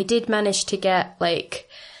team, and we did manage to get like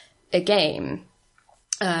a game,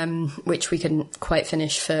 which we couldn't quite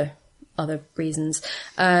finish for other reasons.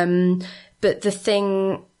 But the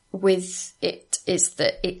thing with it is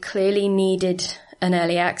that it clearly needed an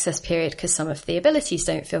early access period, because some of the abilities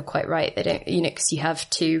don't feel quite right. They don't, because you have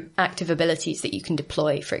 2 active abilities that you can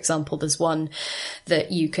deploy. For example, there's one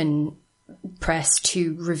that you can press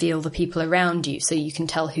to reveal the people around you, so you can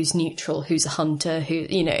tell who's neutral, who's a hunter, who,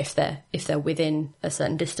 you know, if they're within a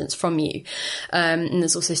certain distance from you. And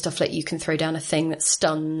there's also stuff like you can throw down a thing that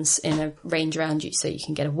stuns in a range around you so you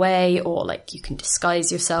can get away, or like you can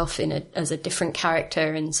disguise yourself as a different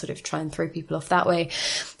character and sort of try and throw people off that way.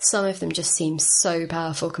 Some of them just seem so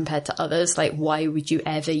powerful compared to others. Like, why would you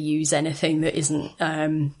ever use anything that isn't,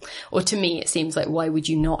 or to me it seems like, why would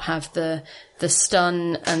you not have the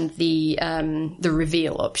stun and the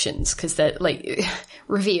reveal options? Because they're like,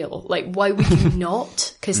 reveal, like, why would you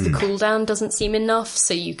not? Because the cooldown doesn't seem enough,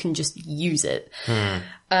 so you can just use it.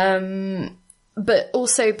 But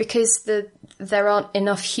also because there aren't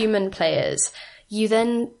enough human players, you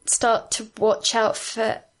then start to watch out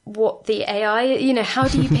for what the AI, you know, how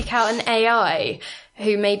do you pick out an AI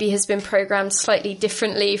who maybe has been programmed slightly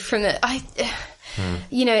differently from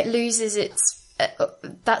you know, it loses its,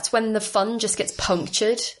 that's when the fun just gets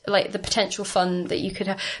punctured, like the potential fun that you could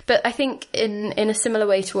have. But I think in a similar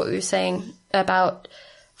way to what we were saying about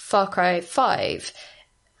Far Cry 5,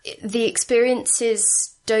 the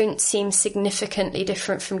experiences don't seem significantly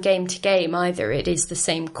different from game to game either. It is the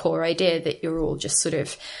same core idea that you're all just sort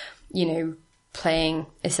of, you know, playing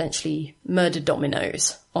essentially murder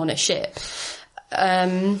dominoes on a ship.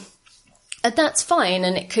 And that's fine,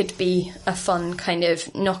 and it could be a fun kind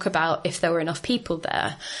of knockabout if there were enough people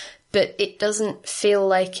there. But it doesn't feel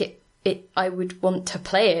like it I would want to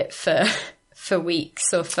play it for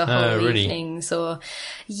weeks or for whole evenings, or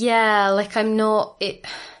like I'm not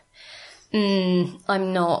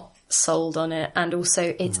sold on it. And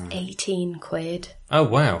also it's 18 quid. Oh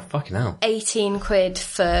wow, fucking hell. 18 quid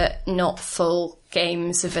for not full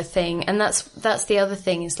games of a thing. And that's the other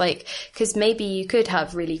thing, is like, because maybe you could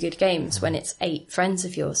have really good games when it's 8 friends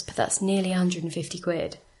of yours, but that's nearly 150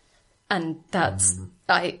 quid. And that's,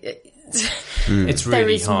 it's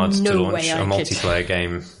really hard to launch a multiplayer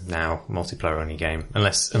game now, multiplayer only game,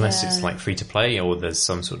 unless it's like free to play or there's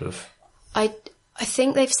some sort of... I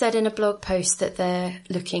think they've said in a blog post that they're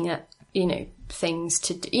looking at, you know, things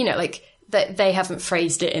to, you know, like, that they haven't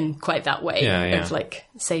phrased it in quite that way of like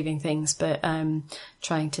saving things, but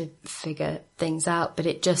trying to figure things out. But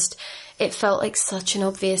it felt like such an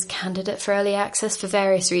obvious candidate for early access for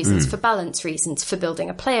various reasons, for balance reasons, for building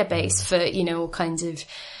a player base, for, you know, all kinds of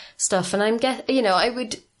stuff. And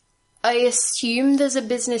I assume there's a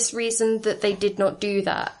business reason that they did not do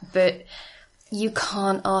that, but you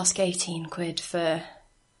can't ask 18 quid for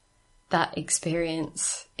that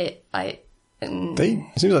experience. It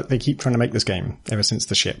seems like they keep trying to make this game ever since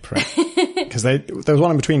the ship, right? Because there was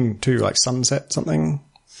one in between too, like Sunset something.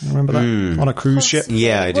 Remember that? On a cruise ship?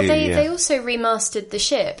 Yeah, I do. They also remastered the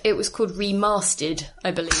ship. It was called Remastered,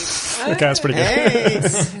 I believe. Okay, that's pretty good. Hey,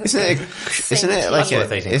 isn't it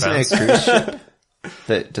a cruise ship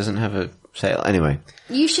that doesn't have a sail? Anyway.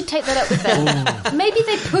 You should take that up with them. Maybe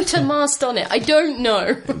they put a mast on it. I don't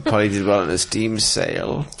know. Probably did well on a steam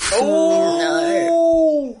sail. Oh,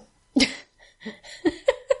 no.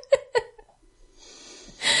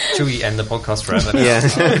 Should we end the podcast forever now? Yeah.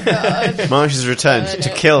 Oh, Marsh has returned to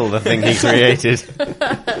kill the thing he created. I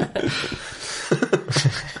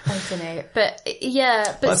don't know. But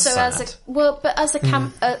yeah, but That's so sad.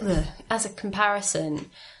 as a comparison,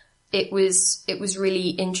 it was really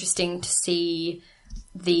interesting to see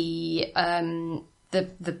the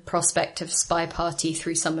prospect of Spy Party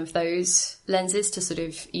through some of those lenses, to sort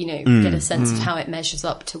of, you know, get a sense of how it measures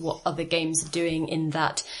up to what other games are doing in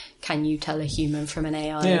that can you tell a human from an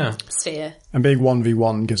AI sphere. And being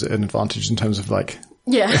 1v1 gives it an advantage in terms of like,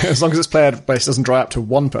 as long as its player base doesn't dry up to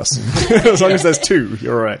one person. As long as there's 2,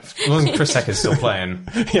 you're all right. As long as Chris Heck is still playing.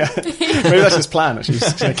 Yeah. Maybe that's his plan, actually.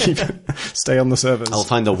 Just to stay on the servers. I'll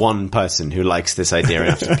find the one person who likes this idea and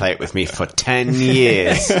have to play it with me for 10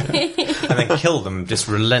 years. And then kill them just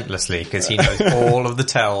relentlessly because he knows all of the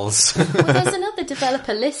tells. Well, there's another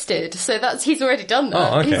developer listed, so he's already done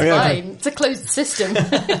that. Oh, okay. He's fine. Okay. It's a closed system.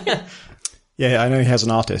 Yeah, I know he has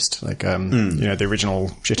an artist. Like, you know, the original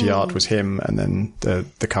shitty art was him, and then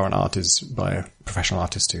the current art is by a professional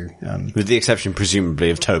artist who... With the exception,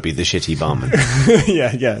 presumably, of Toby, the shitty barman.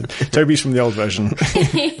 yeah. Toby's from the old version.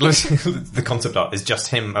 The concept art is just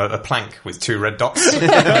him, a plank with 2 red dots.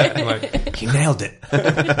 Like, he nailed it.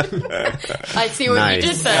 I see what you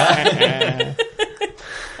did there.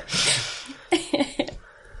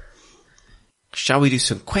 Shall we do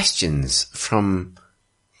some questions from...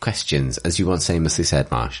 Questions, as you once famously said,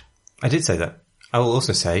 Marsh. I did say that. I will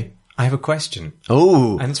also say, I have a question.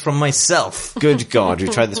 Oh! And it's from myself. Good God,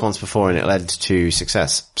 we've tried this once before and it led to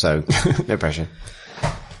success, so no pressure.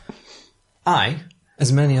 I,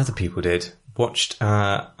 as many other people did, watched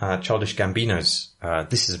Childish Gambino's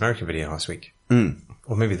This Is America video last week.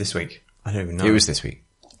 Or maybe this week. I don't even know. It was this week.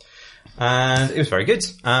 And it was very good.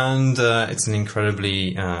 And it's an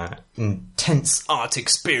incredibly intense art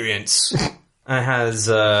experience. It has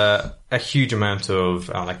a huge amount of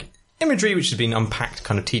like imagery which has been unpacked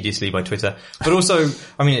kind of tediously by Twitter. But also,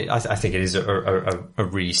 I mean, I think it is a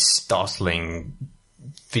really startling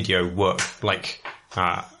video work. Like,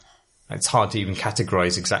 it's hard to even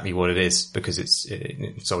categorize exactly what it is because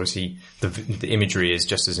it's obviously the imagery is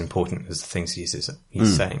just as important as the things he's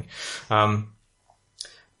saying.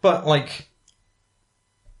 But like,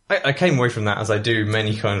 I came away from that as I do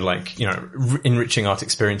many kind of like, you know, enriching art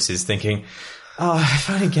experiences thinking, if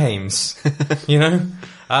only games, you know?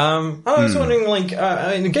 I was wondering, like,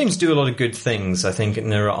 I mean, games do a lot of good things, I think,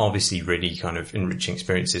 and there are obviously really kind of enriching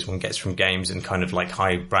experiences one gets from games and kind of like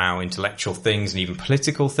highbrow intellectual things and even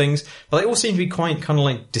political things. But they all seem to be quite kind of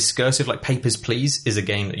like discursive, like Papers, Please is a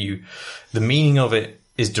game that the meaning of it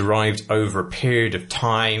is derived over a period of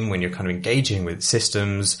time when you're kind of engaging with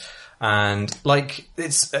systems. And like,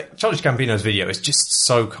 it's, Childish Gambino's video is just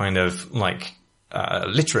so kind of like,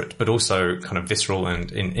 literate, but also kind of visceral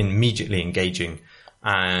and immediately engaging.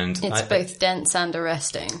 And it's both dense and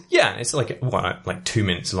arresting. Yeah, it's like 2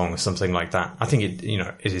 minutes long or something like that. I think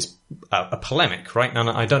it is a polemic, right? And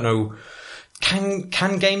I don't know,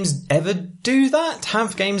 can games ever do that?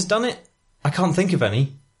 Have games done it? I can't think of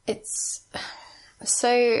any. It's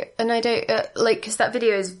so, and I don't because that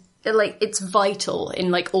video is like it's vital in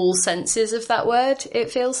like all senses of that word. It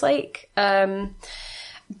feels like,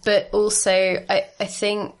 but also I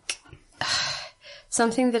think.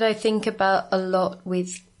 Something that I think about a lot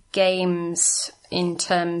with games in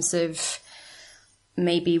terms of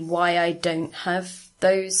maybe why I don't have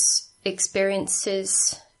those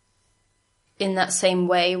experiences in that same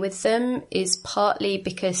way with them is partly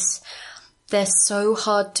because they're so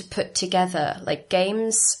hard to put together. Like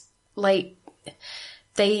games, like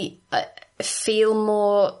they feel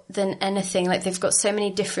more than anything like they've got so many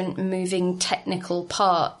different moving technical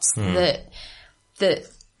parts that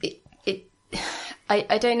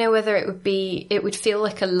I don't know whether it would feel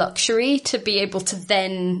like a luxury to be able to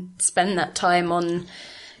then spend that time on,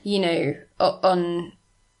 you know, on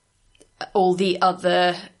all the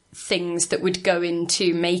other things that would go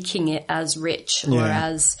into making it as rich or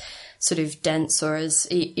as sort of dense or as,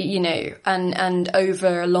 you know, and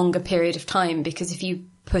over a longer period of time. Because if you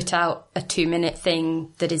put out a 2-minute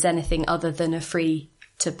thing that is anything other than a free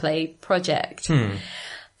to play project,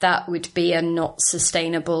 that would be a not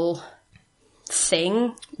sustainable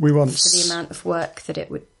thing for the amount of work that it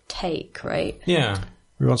would take, right? Yeah.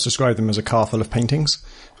 We once described them as a car full of paintings.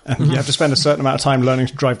 And you have to spend a certain amount of time learning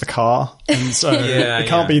to drive the car. And so it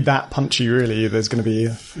can't be that punchy, really. There's going to be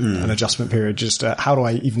an adjustment period. Just how do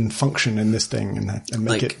I even function in this thing and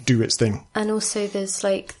make it do its thing? And also there's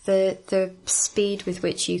like the speed with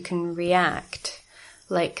which you can react.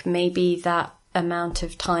 Like maybe that amount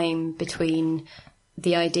of time between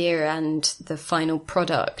the idea and the final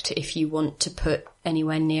product, if you want to put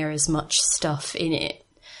anywhere near as much stuff in it,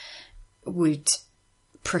 would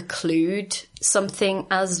preclude something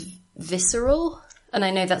as visceral. And I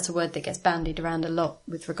know that's a word that gets bandied around a lot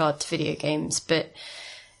with regard to video games, but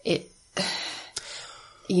it,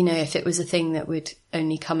 you know, if it was a thing that would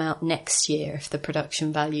only come out next year, if the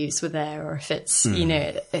production values were there, or if it's, you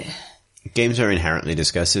know... Games are inherently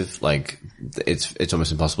discursive. Like, it's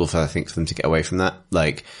almost impossible for them to get away from that.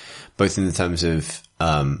 Like, both in the terms of,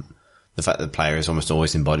 the fact that the player is almost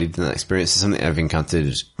always embodied in that experience. It's something I've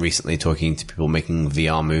encountered recently talking to people making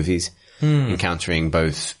VR movies, encountering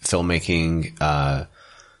both filmmaking,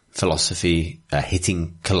 philosophy,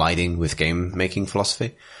 colliding with game making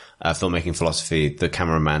philosophy. Filmmaking philosophy, the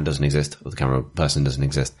cameraman doesn't exist, or the camera person doesn't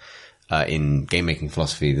exist. In game making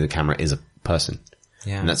philosophy, the camera is a person.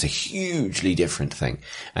 Yeah. And that's a hugely different thing.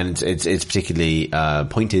 And it's particularly,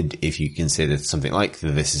 pointed if you consider something like the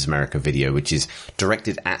This Is America video, which is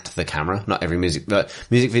directed at the camera. Not every but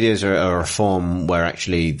music videos are a form where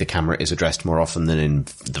actually the camera is addressed more often than in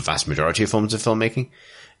the vast majority of forms of filmmaking.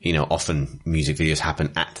 You know, often music videos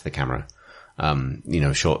happen at the camera. You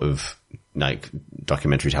know, short of like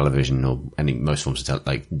documentary television or most forms of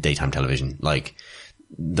like daytime television. Like,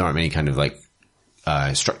 there aren't many kind of like,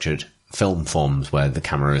 structured film forms where the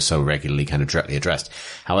camera is so regularly kind of directly addressed.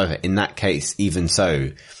 However, in that case, even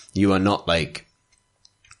so, you are not like,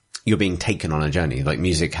 you're being taken on a journey. Like,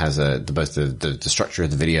 music has both the structure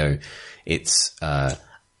of the video, its, the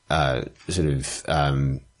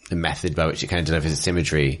method by which it kind of delivers its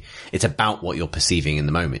imagery. It's about what you're perceiving in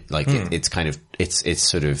the moment. Like, it's kind of, it's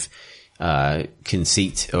sort of,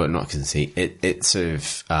 conceit, or not conceit, it's sort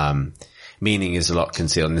of, meaning is a lot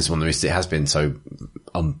concealed. And this is one of the reasons it has been so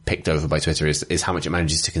picked over by Twitter is how much it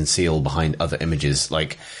manages to conceal behind other images.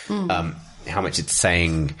 Like, how much it's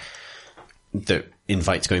saying that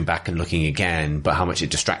invites going back and looking again, but how much it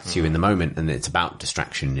distracts you in the moment. And it's about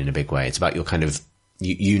distraction in a big way. It's about your kind of,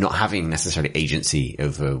 you not having necessarily agency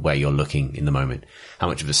over where you're looking in the moment. How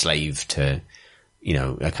much of a slave to, you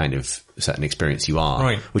know, a kind of certain experience you are,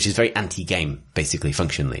 right. Which is very anti-game, basically,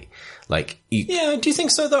 functionally. Like, yeah, do you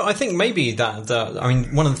think so though? I think maybe I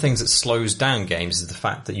mean, one of the things that slows down games is the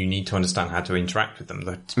fact that you need to understand how to interact with them,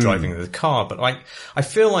 driving the car. But I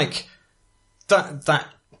feel like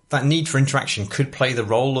that need for interaction could play the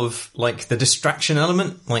role of like the distraction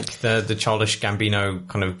element, like the childish Gambino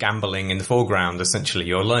kind of gambling in the foreground. Essentially,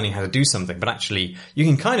 you're learning how to do something, but actually you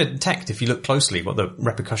can kind of detect if you look closely what the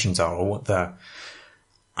repercussions are or what the.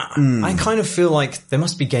 I kind of feel like there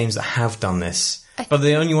must be games that have done this, but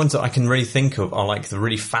the only ones that I can really think of are like the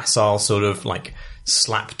really facile sort of like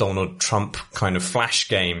slap Donald Trump kind of flash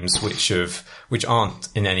games, which aren't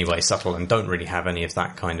in any way subtle and don't really have any of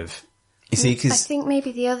that kind of. You see, I think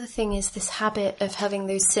maybe the other thing is this habit of having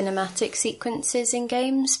those cinematic sequences in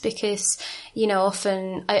games because, you know,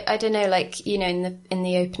 often, I don't know, like, you know, in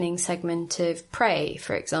the opening segment of Prey,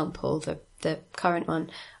 for example, the current one,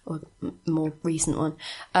 or more recent one,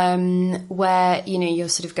 where, you know, you're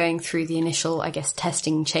sort of going through the initial, I guess,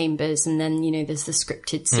 testing chambers and then, you know, there's the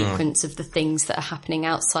scripted sequence of the things that are happening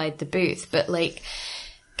outside the booth. But like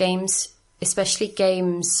games, especially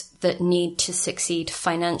games that need to succeed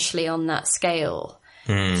financially on that scale,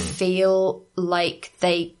 feel like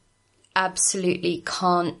they absolutely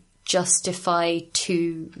can't justify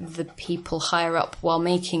to the people higher up while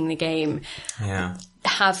making the game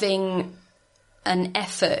having an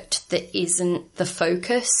effort that isn't the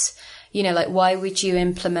focus. You know, like, why would you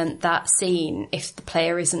implement that scene if the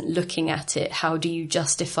player isn't looking at it? How do you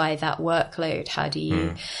justify that workload? How do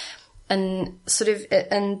you... And sort of,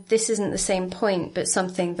 and this isn't the same point, but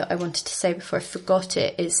something that I wanted to say before I forgot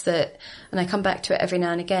it is that, and I come back to it every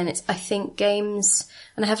now and again, it's, I think games,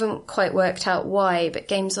 and I haven't quite worked out why, but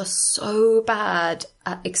games are so bad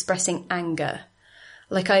at expressing anger.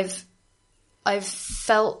 Like I've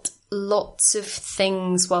felt lots of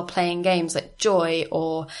things while playing games, like joy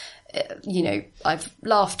or, you know, I've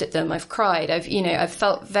laughed at them, I've cried, I've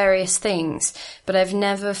felt various things, but I've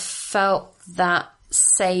never felt that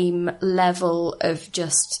same level of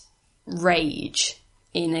just rage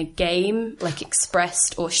in a game, like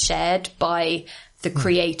expressed or shared by the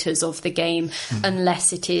creators of the game,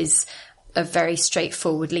 unless it is a very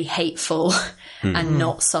straightforwardly hateful and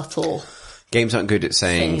not subtle. Games aren't good at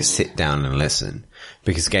saying sit down and listen,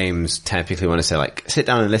 because games typically want to say like, sit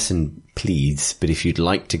down and listen, please, but if you'd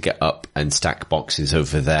like to get up and stack boxes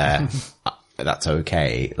over there, that's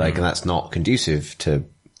okay. Like, and that's not conducive to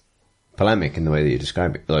polemic in the way that you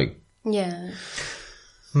describe it. Like, yeah.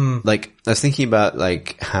 Like, I was thinking about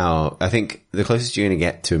like how I think the closest you're going to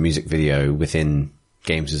get to a music video within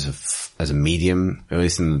games as a medium, at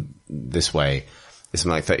least in this way, is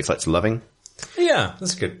something like 30 Flights of Loving. Yeah,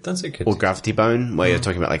 that's good. That's a good. Or Gravity Bone, where you're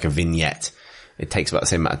talking about like a vignette. It takes about the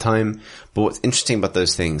same amount of time. But what's interesting about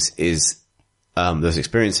those things is, those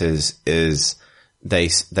experiences is they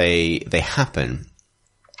happen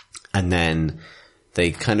and then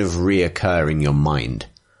they kind of reoccur in your mind.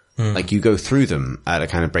 Like you go through them at a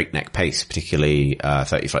kind of breakneck pace, particularly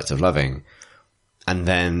 30 Flights of Loving. And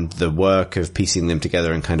then the work of piecing them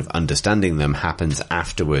together and kind of understanding them happens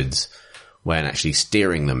afterwards when actually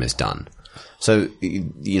steering them is done. So,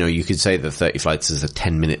 you know, you could say that 30 Flights is a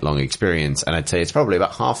 10-minute long experience, and I'd say it's probably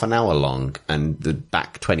about half an hour long, and the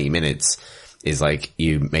back 20 minutes is like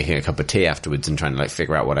you making a cup of tea afterwards and trying to like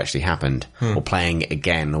figure out what actually happened, or playing it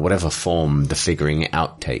again, or whatever form the figuring it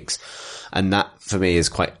out takes. And that, for me, is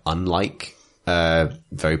quite unlike a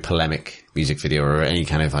very polemic music video or any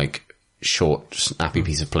kind of like short, snappy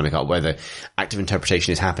piece of polemic art where the active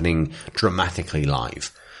interpretation is happening dramatically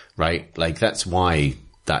live, right? Like that's why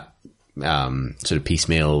that sort of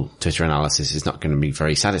piecemeal Twitter analysis is not going to be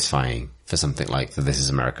very satisfying for something like the This Is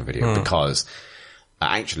America video, because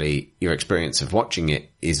actually your experience of watching it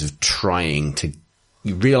is of trying to,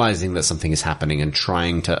 realizing that something is happening and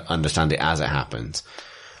trying to understand it as it happens,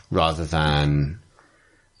 rather than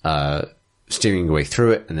steering your way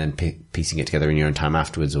through it and then piecing it together in your own time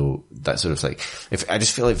afterwards, or that sort of like, I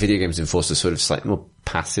just feel like video games enforce a sort of slightly more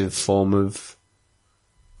passive form of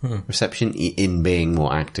reception in being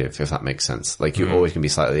more active, if that makes sense. Like you're always going to be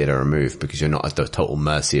slightly at a remove because you're not at the total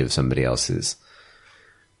mercy of somebody else's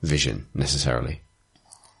vision necessarily.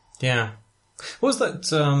 Yeah. What was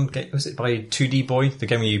that game? Was it by 2D Boy? The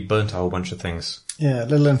game where you burnt a whole bunch of things. Yeah,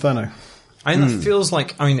 Little Inferno. I mean, that feels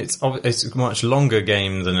like, I mean, it's a much longer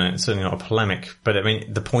game than it's certainly not a polemic, but I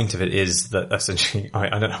mean, the point of it is that essentially,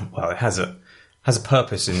 I don't know, well, it has a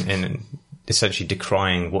purpose in essentially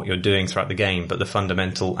decrying what you're doing throughout the game, but the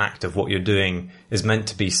fundamental act of what you're doing is meant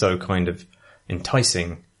to be so kind of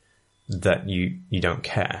enticing that you don't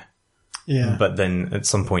care. Yeah. But then at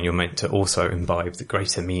some point you're meant to also imbibe the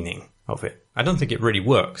greater meaning of it. I don't think it really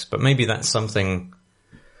works, but maybe that's something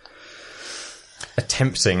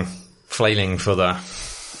attempting, flailing for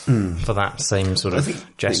that same sort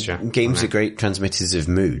of gesture. Games are great transmitters of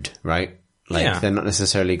mood, right? Like, they're not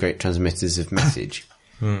necessarily great transmitters of message.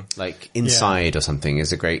 Like, Inside or something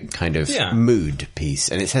is a great kind of mood piece.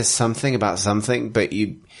 And it says something about something, but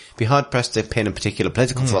you'd be hard-pressed to pin a particular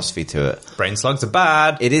political philosophy to it. Brain slugs are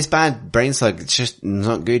bad. It is bad. Brain slug, it's just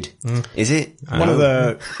not good. Is it? One of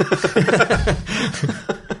the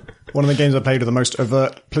games I played with the most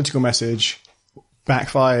overt political message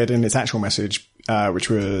backfired in its actual message,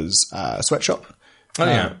 which was Sweatshop.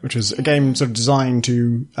 Which was a game sort of designed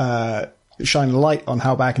to shine a light on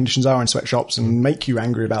how bad conditions are in sweatshops and make you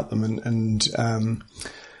angry about them and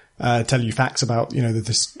tell you facts about,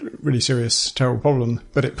 this really serious, terrible problem.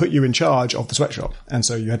 But it put you in charge of the sweatshop. And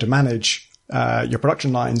so you had to manage your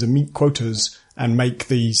production lines and meet quotas and make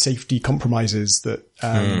the safety compromises that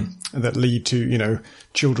that lead to,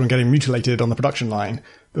 children getting mutilated on the production line.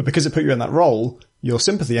 But because it put you in that role, your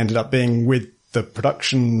sympathy ended up being with the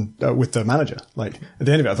production, with the manager. Like, at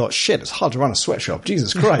the end of it, I thought, shit, it's hard to run a sweatshop.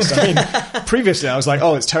 Jesus Christ. I mean, previously I was like,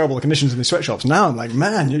 oh, it's terrible, the conditions in these sweatshops. Now I'm like,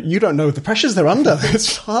 man, you don't know the pressures they're under.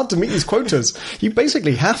 It's hard to meet these quotas. You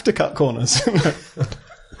basically have to cut corners.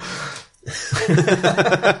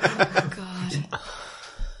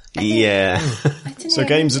 Yeah. So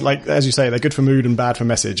games, like, as you say, they're good for mood and bad for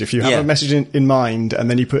message. If you have a message in mind and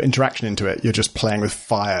then you put interaction into it, you're just playing with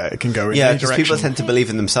fire. It can go in any direction. People tend to believe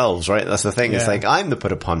in themselves, right? That's the thing. It's like, I'm the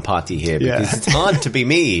put upon party here because it's hard to be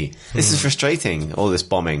me. This is frustrating, all this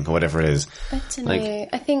bombing or whatever it is. I don't know.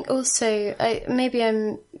 I think also, maybe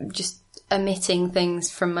I'm just omitting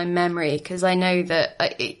things from my memory because I know that,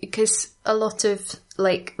 because a lot of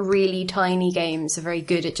like really tiny games are very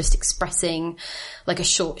good at just expressing like a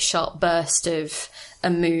short, sharp burst of a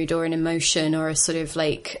mood or an emotion or a sort of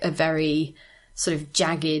like a very sort of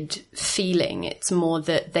jagged feeling. It's more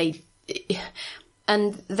that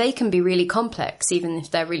and they can be really complex even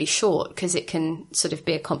if they're really short because it can sort of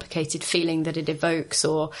be a complicated feeling that it evokes,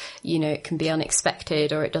 or, it can be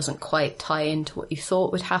unexpected, or it doesn't quite tie into what you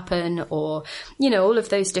thought would happen, or, all of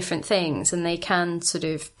those different things. And they can sort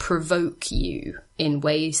of provoke you in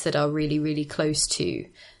ways that are really, really close to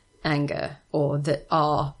anger, or that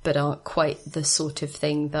are, but aren't quite the sort of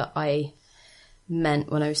thing that I meant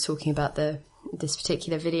when I was talking about this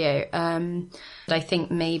particular video. But I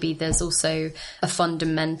think maybe there's also a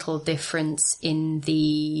fundamental difference in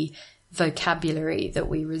the vocabulary that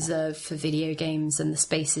we reserve for video games and the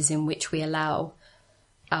spaces in which we allow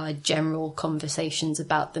our general conversations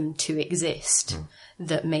about them to exist,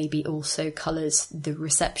 that maybe also colours the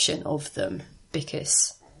reception of them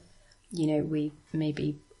because, we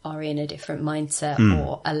maybe are in a different mindset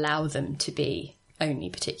or allow them to be only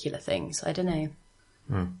particular things. I don't know.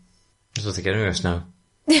 That's what they're getting us now.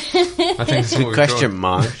 I think that's what Question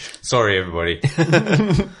mark. Sorry, everybody.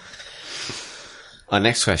 Our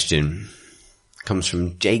next question comes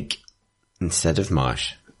from Jake instead of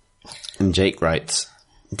Marsh. And Jake writes,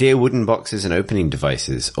 Dear wooden boxes and opening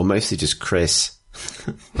devices, or mostly just Chris.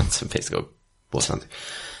 That's a bit of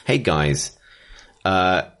Hey guys.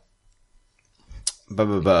 So,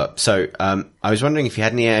 I was wondering if you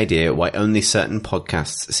had any idea why only certain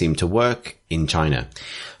podcasts seem to work in China.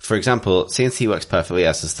 For example, CNC works perfectly,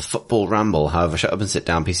 as does the Football Ramble. However, Shut Up and Sit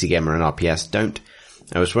Down, PC Gamer and RPS don't.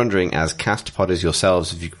 I was wondering, as cast podders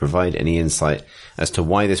yourselves, if you could provide any insight as to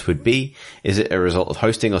why this would be. Is it a result of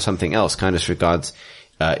hosting or something else? Kindest regards,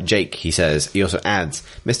 Jake, he says. He also adds,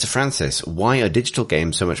 Mr. Francis, why are digital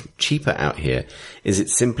games so much cheaper out here? Is it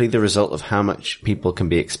simply the result of how much people can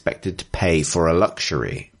be expected to pay for a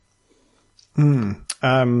luxury?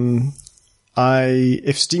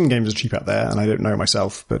 If Steam games are cheap out there, and I don't know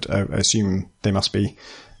myself, but I assume they must be,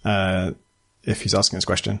 if he's asking this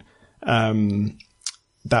question,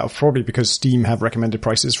 that's probably because Steam have recommended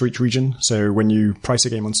prices for each region. So when you price a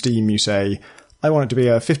game on Steam, you say, I want it to be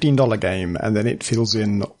a $15 game, and then it fills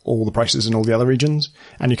in all the prices in all the other regions.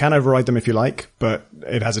 And you can override them if you like, but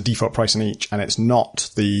it has a default price in each, and it's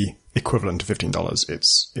not the equivalent to $15.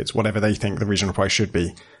 It's whatever they think the regional price should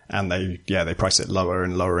be. And they price it lower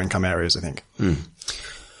in lower income areas, I think.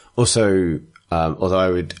 Also, although I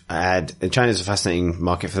would add, China is a fascinating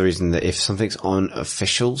market for the reason that if something's on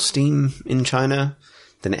official Steam in China,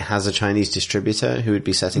 then it has a Chinese distributor who would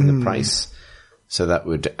be setting the price. So that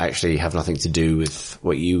would actually have nothing to do with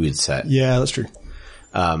what you would set. Yeah, that's true.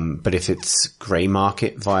 But if it's grey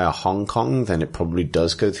market via Hong Kong, then it probably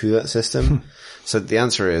does go through that system. So the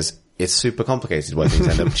answer is, it's super complicated why things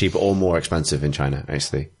end up cheaper or more expensive in China,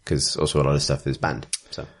 actually, because also a lot of stuff is banned.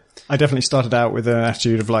 So I definitely started out with an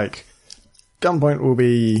attitude of like, gunpoint will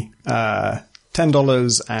be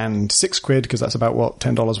 $10 and £6, because that's about what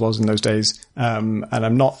 $10 was in those days. And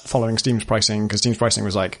I'm not following Steam's pricing, because Steam's pricing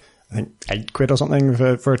was like, I think £8 or something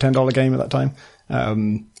for a $10 game at that time.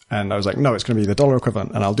 And I was like, no, it's going to be the dollar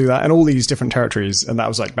equivalent, and I'll do that in all these different territories. And that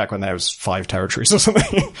was like back when there was 5 territories or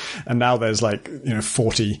something. And now there's like,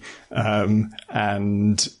 40.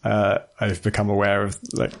 And I've become aware of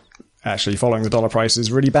like, actually following the dollar price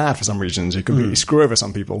is really bad for some regions. You completely screw over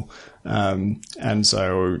some people. And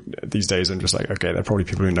so these days I'm just like, okay, there are probably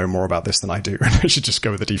people who know more about this than I do, and I should just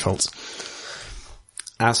go with the defaults.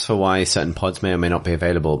 As for why certain pods may or may not be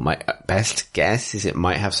available, my best guess is it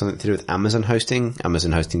might have something to do with Amazon hosting.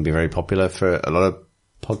 Amazon hosting be very popular for a lot of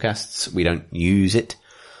podcasts. We don't use it.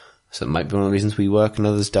 So it might be one of the reasons we work and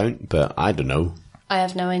others don't, but I don't know. I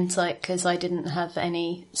have no insight because I didn't have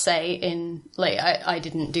any say in, like, I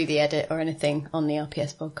didn't do the edit or anything on the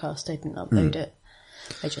RPS podcast. I didn't upload it.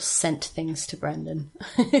 I just sent things to Brandon.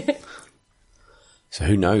 So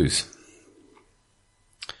who knows?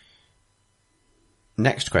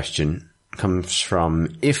 Next question comes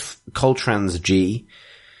from If Coltrans G.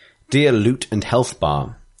 Dear Loot and Health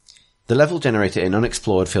Bar, the level generator in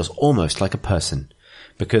Unexplored feels almost like a person,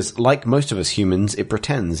 because like most of us humans, it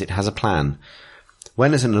pretends it has a plan.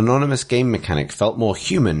 When has an anonymous game mechanic felt more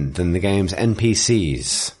human than the game's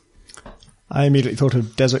NPCs? I immediately thought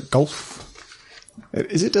of Desert Golf.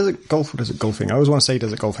 Is it Desert Golf or Desert Golfing? I always want to say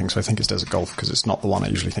Desert Golfing, so I think it's Desert Golf because it's not the one I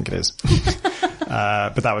usually think it is.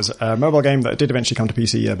 But that was a mobile game that did eventually come to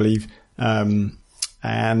PC, I believe.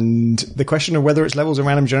 And the question of whether its levels are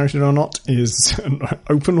random generated or not is an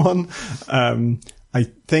open one. I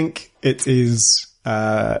think it is,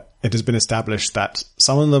 it has been established that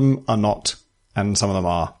some of them are not and some of them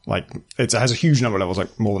are. Like, it has a huge number of levels,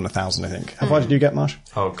 like more than 1,000, I think. How far did you get, Marsh?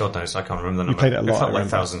 Oh, God knows. I can't remember the number. You played it a lot. It felt like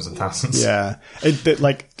thousands and thousands. Yeah.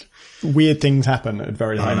 Like, weird things happen at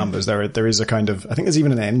very high numbers. There is a kind of, I think there's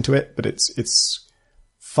even an end to it, but it's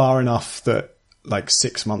far enough that, like,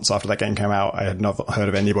 6 months after that game came out, I had not heard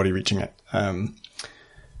of anybody reaching it.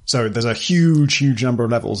 So there's a huge number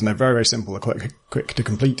of levels, and they're very, very simple. They're quick to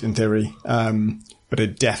complete in theory. But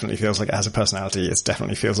it definitely feels like it has a personality. It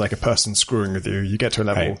definitely feels like a person screwing with you. You get to a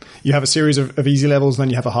level, you have a series of easy levels, then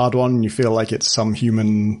you have a hard one, and you feel like it's some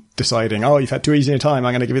human deciding, oh, you've had too easy a time,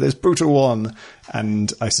 I'm going to give you this brutal one.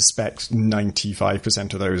 And I suspect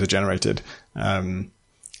 95% of those are generated. And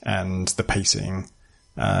the pacing,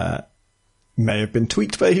 may have been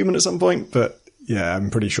tweaked by a human at some point, but yeah,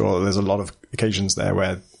 I'm pretty sure there's a lot of occasions there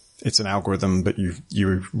where it's an algorithm, but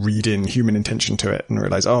you read in human intention to it and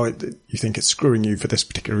realize, oh, you think it's screwing you for this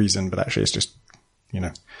particular reason, but actually it's just,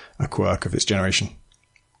 a quirk of its generation.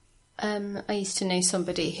 I used to know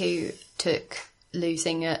somebody who took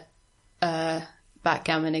losing at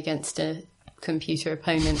backgammon against a computer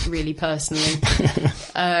opponent really personally,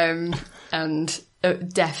 and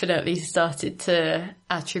definitely started to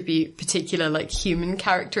attribute particular, like, human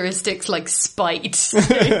characteristics like spite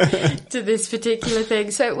to this particular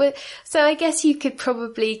thing. So I guess you could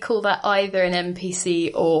probably call that either an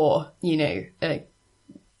NPC or, a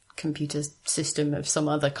computer system of some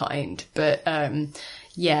other kind. But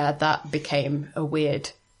yeah, that became a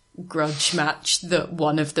weird grudge match that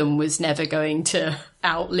one of them was never going to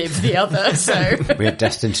outlive the other. So we are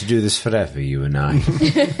destined to do this forever, you and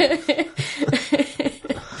I.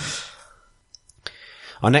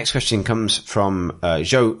 Our next question comes from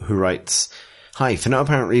Joe, who writes, Hi, for no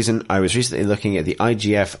apparent reason, I was recently looking at the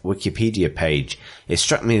IGF Wikipedia page. It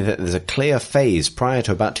struck me that there's a clear phase prior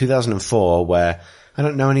to about 2004 where I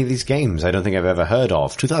don't know any of these games I don't think I've ever heard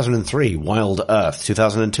of. 2003, Wild Earth.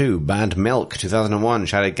 2002, Bad Milk. 2001,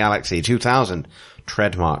 Shattered Galaxy. 2000,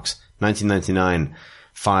 Treadmarks. 1999,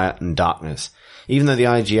 Fire and Darkness. Even though the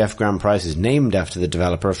IGF Grand Prize is named after the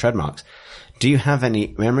developer of Treadmarks, do you have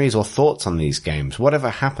any memories or thoughts on these games? Whatever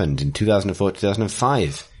happened in 2004,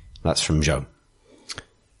 2005? That's from Joe.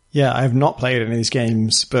 Yeah, I have not played any of these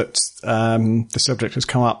games, but the subject has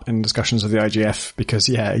come up in discussions of the IGF because,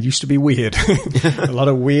 yeah, it used to be weird. A lot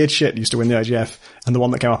of weird shit used to win the IGF, and the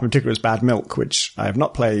one that came up in particular is Bad Milk, which I have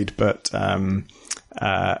not played, but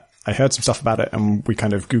I heard some stuff about it, and we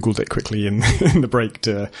kind of Googled it quickly in the break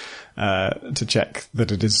to check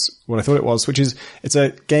that it is what I thought it was, which is, it's a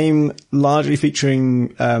game largely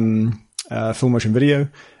featuring full motion video,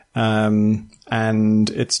 And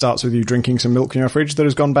it starts with you drinking some milk in your fridge that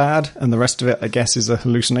has gone bad, and the rest of it, I guess, is a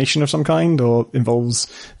hallucination of some kind or involves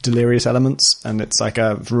delirious elements, and it's like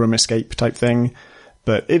a room escape type thing.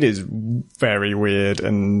 But it is very weird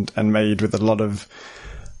and made with a lot of,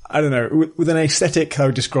 I don't know, with an aesthetic I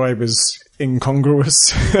would describe as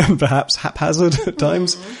incongruous and perhaps haphazard at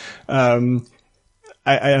times. And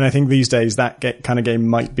I think these days that kind of game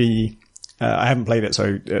might be, I haven't played it,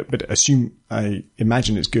 so, but I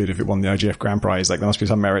imagine it's good if it won the IGF Grand Prize. Like, there must be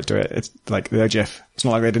some merit to it. It's like the IGF, it's not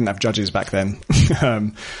like they didn't have judges back then.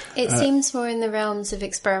 It seems more in the realms of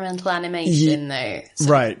experimental animation, though.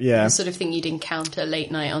 Right, yeah. The sort of thing you'd encounter late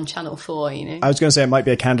night on Channel 4, you know? I was going to say it might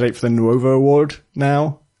be a candidate for the Nuovo Award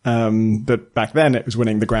now. But back then it was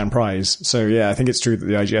winning the grand prize. So yeah, I think it's true that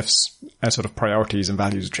the IGF's sort of priorities and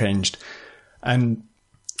values have changed. And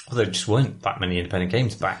well, there just weren't that many independent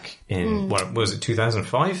games back in, what was it,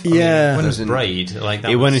 2005? Yeah. When was Braid? Like,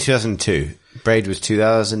 that It won in 2002. Braid was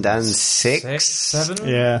 2006? 6, 7?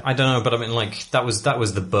 Yeah. I don't know, but I mean, like, that was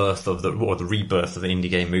the birth of the rebirth of the indie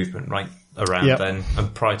game movement, right? Around then.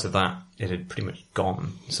 And prior to that, it had pretty much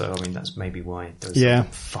gone. So, I mean, that's maybe why there was some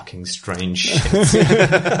fucking strange shit.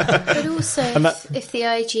 But also, if the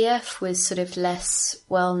IGF was sort of less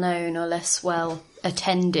well known or less well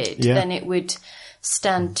attended, then it would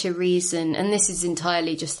stand to reason, and this is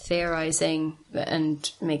entirely just theorising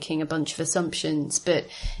and making a bunch of assumptions, but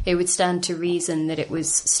it would stand to reason that it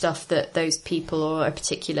was stuff that those people or a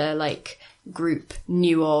particular, like, group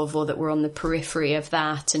knew of, or that were on the periphery of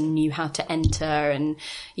that and knew how to enter and,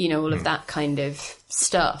 you know, all of that kind of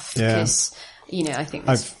stuff. Yeah. Because, you know, I think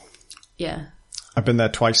I've been there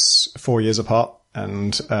twice, 4 years apart,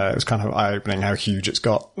 and it was kind of eye-opening how huge it's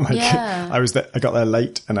got. Like, I got there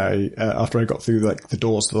late, and after I got through like the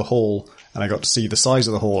doors to the hall, and I got to see the size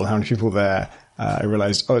of the hall and how many people were there, I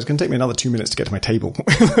realised, it's going to take me another 2 minutes to get to my table.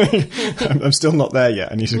 I'm still not there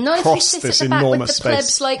yet. I need to cross this enormous space.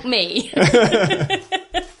 Plebs like me.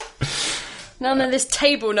 None of this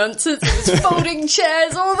table nonsense. It's folding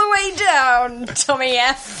chairs all the way down, Tommy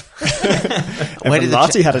F. When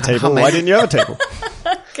Marty had a table, why didn't you have a table?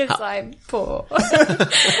 Because I'm poor.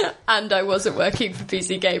 And I wasn't working for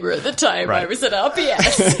PC Gamer at the time. Right. I was at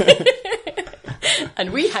RPS.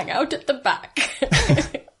 And we hang out at the back.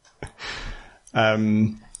 So I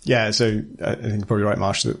think you're probably right,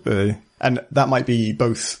 Marsh, and that might be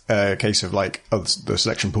both a case of like, the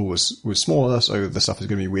selection pool was smaller, so the stuff is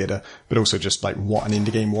going to be weirder, but also just like what an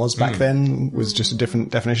indie game was back then was just a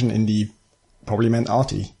different definition. Indie probably meant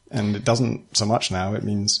arty, and it doesn't so much now. It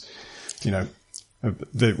means, you know,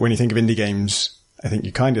 when you think of indie games, I think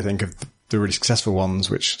you kind of think of the really successful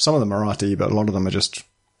ones, which some of them are arty, but a lot of them are just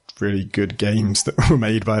really good games that were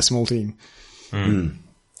made by a small team.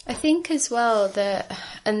 I think as well that,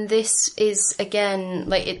 and this is again,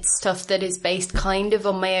 like, it's stuff that is based kind of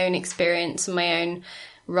on my own experience and my own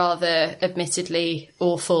rather admittedly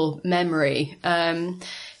awful memory.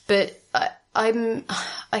 But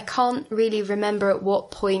I can't really remember at what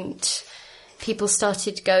point people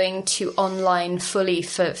started going to online fully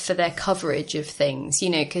for their coverage of things, you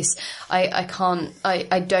know, because I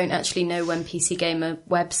don't actually know when PC Gamer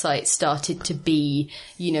website started to be,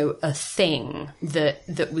 you know, a thing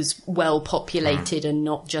that was well populated and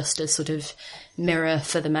not just a sort of mirror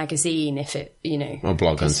for the magazine, if it, you know. Or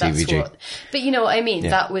blog on CVG. But you know what I mean?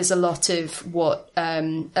 Yeah. That was a lot of what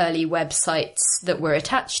early websites that were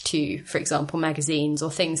attached to, for example, magazines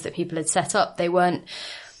or things that people had set up, they weren't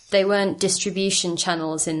distribution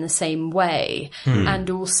channels in the same way. And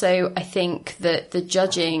also, I think that the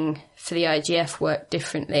judging for the IGF worked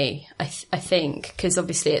differently, I think, because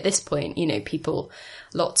obviously at this point, you know,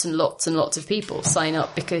 lots and lots and lots of people sign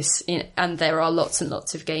up because, you know, and there are lots and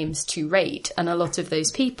lots of games to rate, and a lot of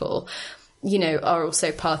those people, you know, are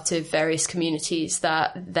also part of various communities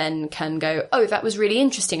that then can go, oh, that was really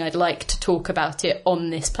interesting, I'd like to talk about it on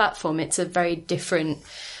this platform. It's a very different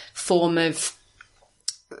form of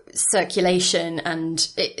circulation, and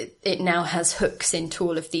it now has hooks into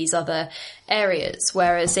all of these other areas,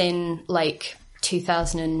 whereas in like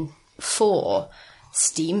 2004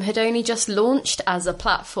 Steam had only just launched as a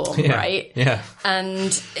platform, right?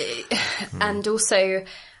 And also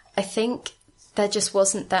I think there just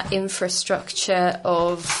wasn't that infrastructure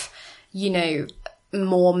of, you know,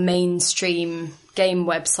 more mainstream game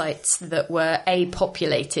websites that were A,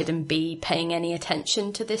 populated, and B, paying any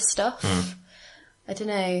attention to this stuff. I don't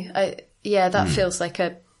know. That feels like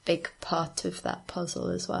a big part of that puzzle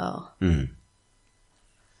as well. I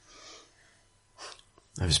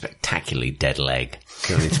have a spectacularly dead leg.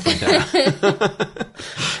 I need to point out.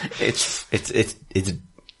 It's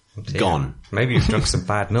Gone. Maybe you've drunk some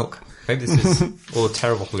bad milk. Maybe this is all a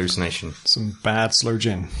terrible hallucination. Some bad slow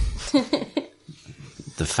gin.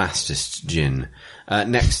 The fastest gin.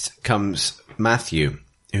 Next comes Matthew,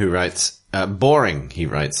 who writes, boring, he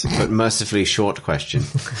writes, but mercifully short question.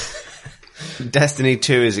 Destiny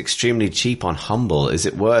 2 is extremely cheap on Humble. Is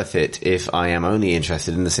it worth it if I am only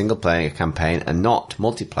interested in the single-player campaign and not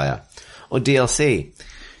multiplayer or DLC?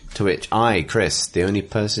 To which I, Chris, the only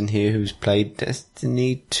person here who's played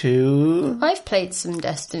Destiny 2... I've played some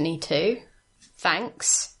Destiny 2.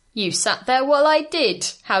 Thanks. You sat there while I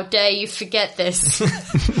did. How dare you forget this?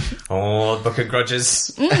 Oh, the Book of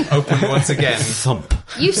Grudges. Open once again. Thump.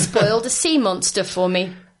 You spoiled a sea monster for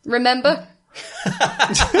me. Remember?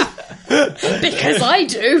 Because I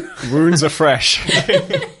do. Wounds are fresh.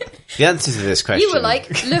 The answer to this question... You were like,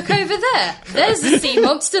 look over there. There's a sea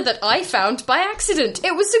monster that I found by accident.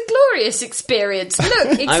 It was a glorious experience.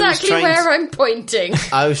 Look, exactly where I'm pointing.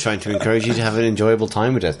 I was trying to encourage you to have an enjoyable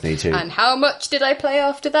time with Destiny 2. And how much did I play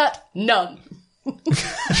after that? None. I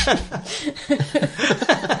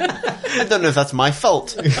don't know if that's my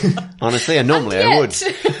fault. Honestly, and normally I would.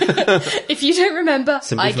 If you don't remember,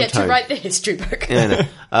 Simply I from get Toad. to write the history book. Yeah,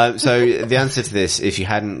 no. So the answer to this, if you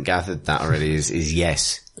hadn't gathered that already, is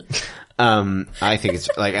yes. I think it's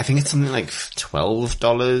something like $12,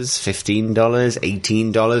 $15,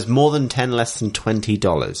 $18, more than $10, less than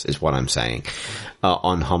 $20 is what I'm saying,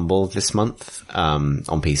 on Humble this month, on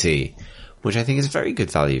PC, which I think is very good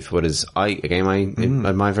value for what is a game I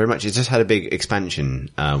admire very much. It's just had a big expansion,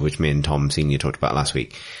 which me and Tom Senior talked about last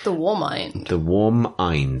week. The Warmind. The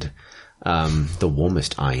Warmind. The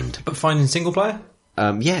warmest Ind. But finding single player?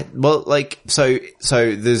 Yeah, well, like, so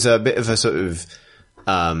there's a bit of a sort of,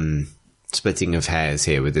 splitting of hairs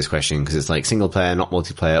here with this question, because it's like single player, not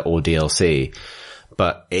multiplayer, or DLC.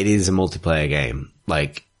 But it is a multiplayer game.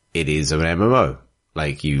 Like, it is an MMO.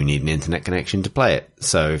 Like, you need an internet connection to play it.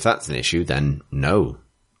 So if that's an issue, then no.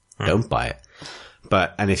 Don't buy it.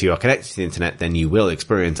 And if you are connected to the internet, then you will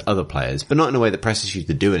experience other players, but not in a way that presses you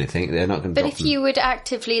to do anything. They're not going to. But if you would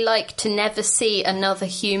actively like to never see another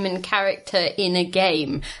human character in a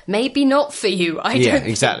game, maybe not for you. I don't think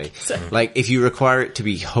exactly. so. Like, if you require it to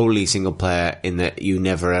be wholly single player in that you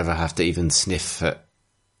never ever have to even sniff at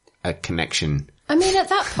a connection. I mean, at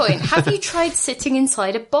that point, have you tried sitting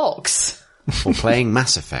inside a box? Or playing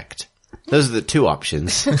Mass Effect. Those are the two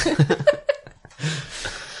options.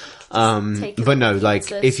 But no, like,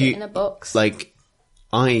 if you, in a box. like,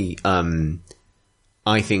 I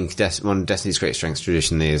think one of Destiny's great strengths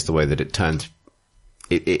traditionally is the way that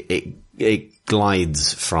it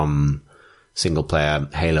glides from single player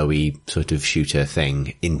Halo-y sort of shooter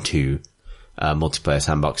thing into multiplayer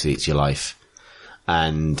sandbox that eats your life,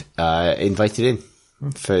 and invited in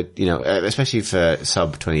for, especially for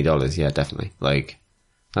sub $20. Yeah, definitely. Like,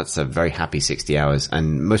 that's a very happy 60 hours,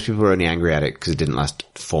 and most people were only angry at it because it didn't last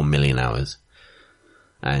 4 million hours.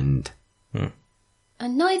 And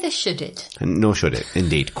neither should it. And nor should it,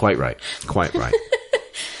 indeed. Quite right. Quite right.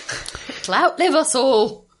 It'll outlive us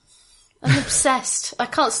all. I'm obsessed. I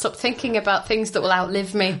can't stop thinking about things that will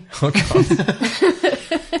outlive me. Oh,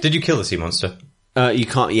 God. Did you kill the sea monster? You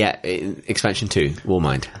can't yet. Expansion 2,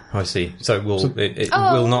 Warmind. Oh, I see. So it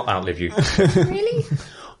will not outlive you. Really?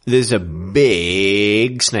 There's a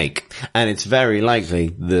big snake, and it's very likely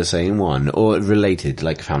the same one, or related,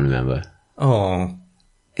 like a family member. Oh.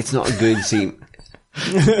 It's not a good scene.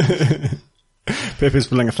 Pip is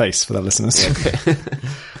pulling a face for the listeners.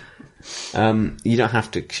 You don't have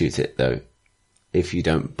to shoot it, though, if you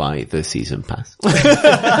don't buy the season pass.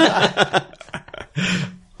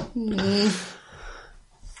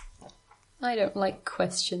 I don't like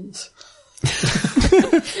questions.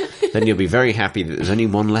 Then you'll be very happy that there's only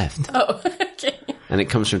one left. Oh, okay. And it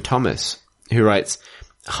comes from Thomas, who writes,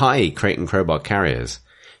 "Hi, Crate and Crowbar carriers.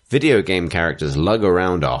 Video game characters lug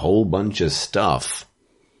around a whole bunch of stuff.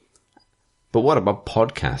 But what about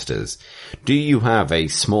podcasters? Do you have a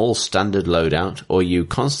small standard loadout, or are you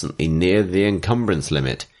constantly near the encumbrance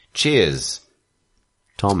limit? Cheers."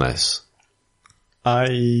 Thomas.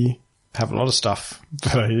 I have a lot of stuff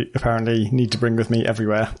that I apparently need to bring with me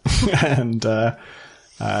everywhere. And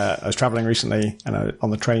I was traveling recently, and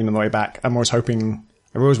on the train on the way back, I always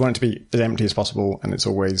want it to be as empty as possible, and it's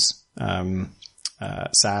always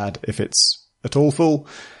sad if it's at all full.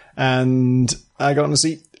 And I got on a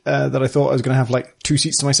seat that I thought I was going to have like 2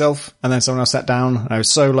 seats to myself, and then someone else sat down, and I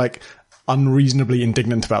was so like unreasonably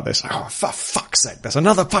indignant about this. Oh, for fuck's sake, there's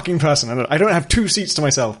another fucking person, and I don't have 2 seats to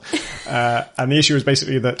myself. And the issue is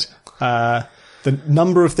basically that the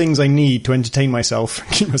number of things I need to entertain myself,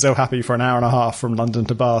 keep myself happy for an hour and a half from London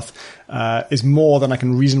to Bath, is more than I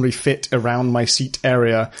can reasonably fit around my seat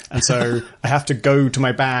area. And so I have to go to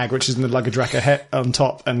my bag, which is in the luggage rack on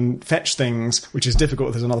top, and fetch things, which is difficult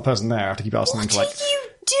if there's another person there. I have to keep asking them to, like... What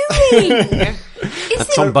are you doing?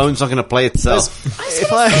 The trombone's not going to play itself.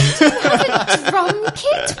 If I have a drum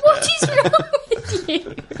kit? What is wrong with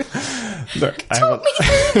you? Look, Talk me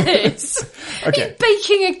through this. Okay. Are you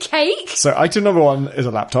baking a cake? So item number 1 is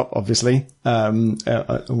a laptop, obviously, on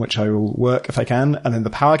which I will work if I can. And then the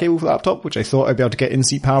power cable for the laptop, which I thought I'd be able to get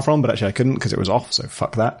in-seat power from, but actually I couldn't because it was off, so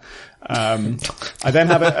fuck that. I then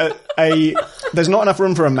have there's not enough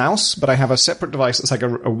room for a mouse, but I have a separate device that's like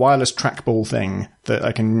a wireless trackball thing that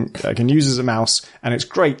I can use as a mouse, and it's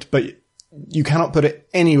great, but you cannot put it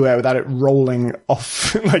anywhere without it rolling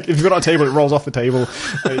off. Like, if you've got it on a table, it rolls off the table.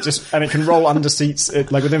 And it can roll under seats.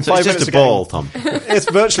 Like, within 5 minutes it's just a ball, Tom. It's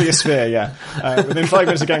virtually a sphere, yeah. Within 5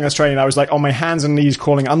 minutes of getting this train, I was like on my hands and knees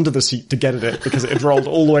crawling under the seat to get at it because it had rolled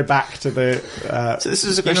all the way back to the... so this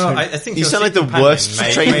is a question. I think you your sound like the companion worst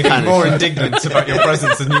train may be manager. more indignant about your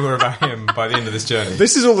presence than you were about him by the end of this journey.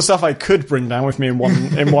 This is all the stuff I could bring down with me in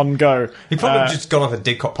one go. He probably just got off at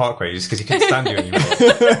Didcot Parkway just because he couldn't stand you anymore.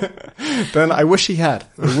 Then I wish he had.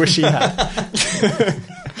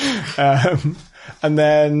 And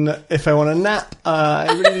then if I want a nap, I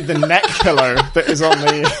really need the neck pillow that is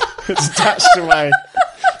it's attached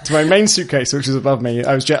to my main suitcase, which is above me.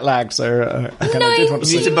 I was jet lagged, so I kind of did want to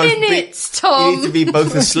sleep. 90 minutes, Tom. You need to be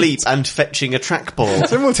both asleep and fetching a trackball.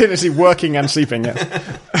 Simultaneously working and sleeping,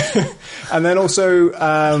 yeah. And then also,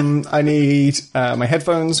 I need my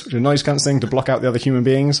headphones, which are noise cancelling, to block out the other human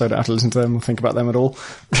beings, so I don't have to listen to them or think about them at all.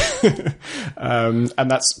 And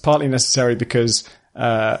that's partly necessary because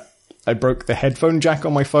I broke the headphone jack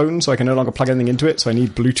on my phone, so I can no longer plug anything into it, so I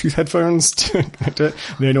need Bluetooth headphones to connect it.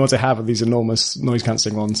 The only ones I have are these enormous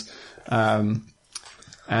noise-cancelling ones. And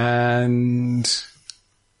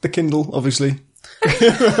the Kindle, obviously.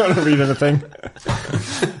 I don't read anything.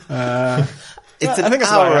 It's an I think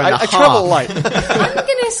it's hour and a I half. travel light. I'm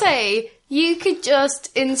going to say you could just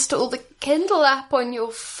install the Kindle app on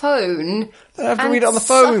your phone I have to and read it on the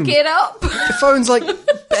phone. suck it up. The phone's like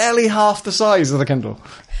barely half the size of the Kindle.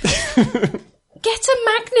 Get a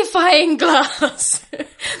magnifying glass.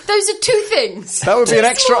 Those are 2 things. That would be an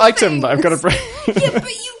extra small item things. that I've got to bring. Yeah, but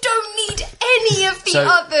you don't need any of the So,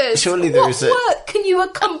 others. surely there what is a- work can you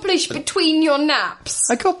accomplish between your naps?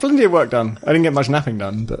 I got plenty of work done. I didn't get much napping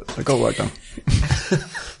done, but I got work done.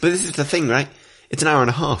 But this is the thing, right? It's an hour and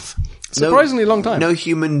a half. Surprisingly long time. No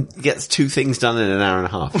human gets 2 things done in an hour and a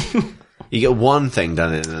half. You get 1 thing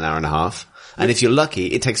done in an hour and a half. And if you're lucky,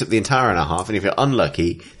 it takes up the entire hour and a half. And if you're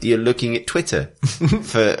unlucky, you're looking at Twitter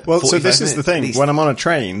for Well, 45 so this is minutes the thing. at least. When I'm on a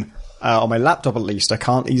train, on my laptop at least, I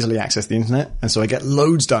can't easily access the internet, and so I get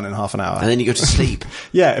loads done in half an hour. And then you go to sleep.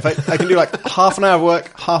 Yeah, if I can do like half an hour of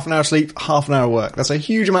work, half an hour of sleep, half an hour of work. That's a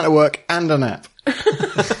huge amount of work and a nap.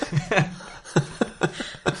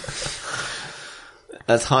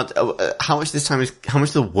 That's hard. How much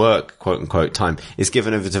of the work, quote unquote, time is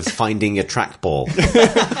given over to finding a trackball?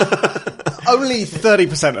 Only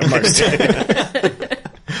 30% of most.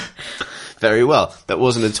 Very well. That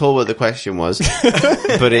wasn't at all what the question was,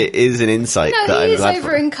 but it is an insight No, that he I'm is glad over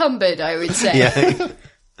for. encumbered, I would say. Yeah.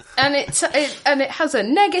 And it has a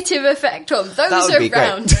negative effect on That those would be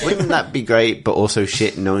around. great. Wouldn't that be great? But also,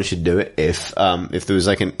 shit, no one should do it if there was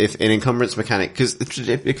like an encumbrance mechanic, because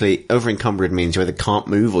typically over encumbered means you either can't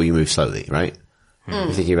move or you move slowly, right?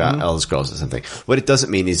 You're thinking about Elder Scrolls or something. What it doesn't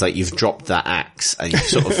mean is like you've dropped that axe and you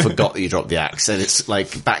sort of forgot that you dropped the axe, and it's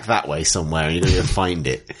like back that way somewhere and you don't even find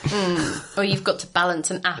it. Or you've got to balance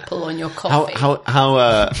an apple on your coffee.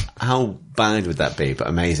 How bad would that be? But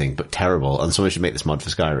amazing, but terrible. And someone should make this mod for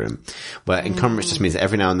Skyrim, where encumbrance just means that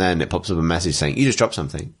every now and then it pops up a message saying you just dropped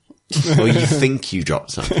something. Or you think you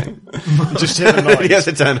dropped something. You just hear the noise. You have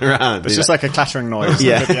to turn around. It's just like a clattering noise.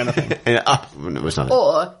 Yeah. It could be anything. It was nothing.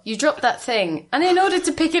 Or you drop that thing, and in order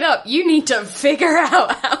to pick it up, you need to figure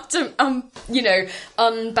out how to,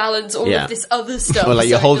 unbalance all of this other stuff. Well, like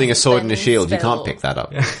you're so it holding a doesn't sword and a then shield, you spill. can't pick that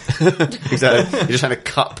up. You're just having a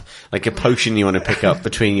cup, like a potion you want to pick up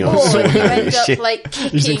between your Or sword you and end your up shield.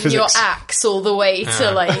 like Using kicking your physics. axe all the way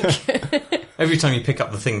to like. Every time you pick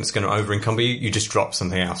up the thing that's going to over-encumber you, you just drop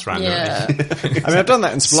something else randomly. Yeah. I mean, I've done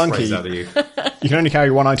that in Sprays out of Spelunky. you. You can only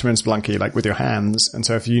carry one item in Spelunky, like with your hands. And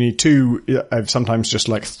so if you need 2, I've sometimes just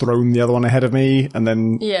like thrown the other one ahead of me and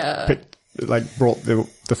then brought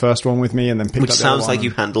the first one with me and then picked Which up the other sounds like one.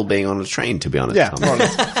 you handle being on a train, to be honest. Yeah, Tom. more or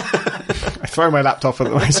less. I throw my laptop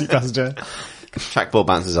at my seat passenger. Trackball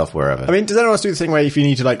bounces off wherever. I mean, does anyone else do the thing where if you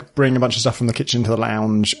need to like bring a bunch of stuff from the kitchen to the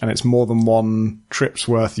lounge and it's more than one trip's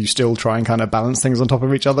worth, you still try and kind of balance things on top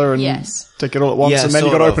of each other and take it all at once? Yeah, and then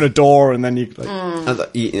you got to open a door and then you...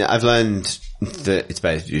 Like, I've learned that it's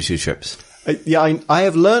better to do 2 trips. I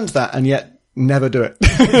have learned that and yet never do it.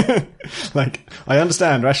 Like, I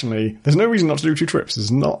understand rationally, there's no reason not to do 2 trips.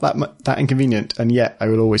 It's not that inconvenient, and yet I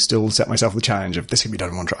will always still set myself the challenge of this can be done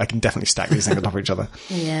in 1 trip. I can definitely stack these things on top of each other.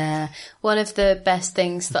 Yeah. One of the best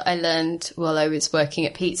things that I learned while I was working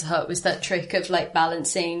at Pizza Hut was that trick of like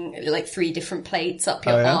balancing like 3 different plates up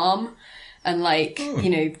your arm. And like,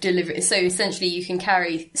 deliver. So essentially you can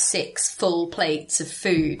carry 6 full plates of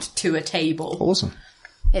food to a table. Awesome.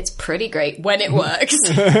 It's pretty great when it works.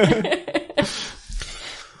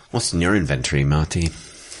 What's in your inventory, Marty?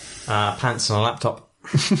 Pants and a laptop.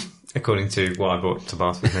 According to what I brought to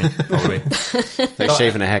Bath with me, probably. Like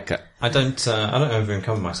shaving a haircut. I don't over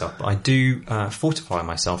encumber myself, but I do fortify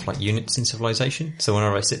myself like units in Civilization. So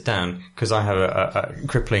whenever I sit down, because I have a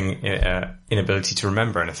crippling inability to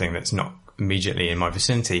remember anything that's not immediately in my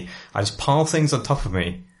vicinity, I just pile things on top of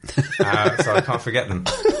me, so I can't forget them.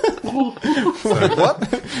 What?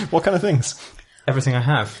 What kind of things? Everything I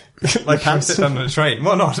have. Like I sit down on a train.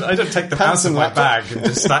 Well, not. I don't take them out of my bag and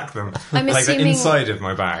just stack them. I'm like assuming, they're inside of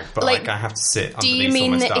my bag, but like I have to sit do underneath you mean all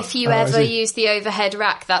my that stuff. if you ever use the overhead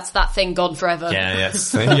rack, that's that thing gone forever? Yeah,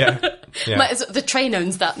 yes. Yeah. The train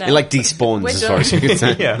owns that now. It like despawns as far as you can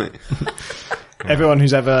say. Yeah. Everyone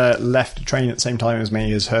who's ever left a train at the same time as me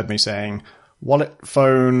has heard me saying, wallet,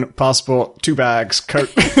 phone, passport, 2 bags,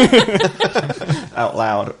 coat, out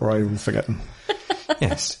loud, or I will forget them.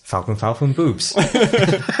 Yes, Falconboobs.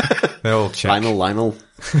 They're all check. Lionel.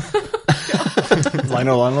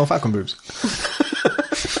 Lionel, Falconboobs.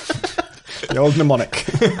 The old mnemonic.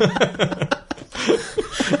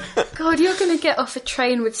 God, you're going to get off a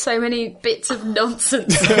train with so many bits of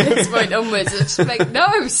nonsense from this point onwards. It's like,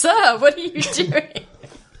 no, sir, what are you doing?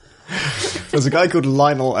 There's a guy called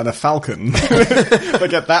Lionel and a falcon. If I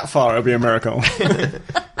get that far, it'll be a miracle.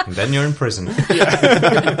 And then you're in prison.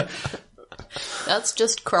 Yeah. That's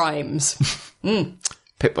just crimes.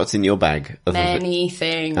 Pip, what's in your bag? Many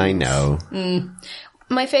things. I know.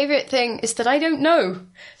 My favourite thing is that I don't know.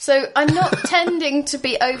 So I'm not tending to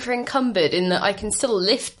be over encumbered in that I can still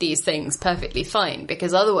lift these things perfectly fine,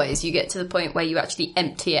 because otherwise you get to the point where you actually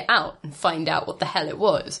empty it out and find out what the hell it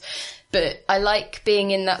was. But I like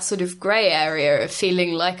being in that sort of grey area of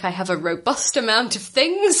feeling like I have a robust amount of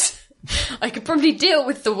things. I could probably deal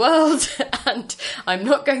with the world, and I'm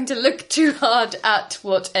not going to look too hard at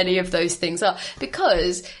what any of those things are,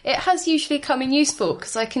 because it has usually come in useful,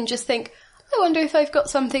 because I can just think, I wonder if I've got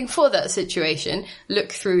something for that situation,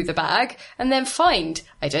 look through the bag, and then find,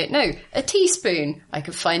 I don't know, a teaspoon. I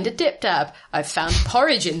could find a dip dab. I've found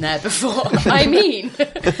porridge in there before. I mean,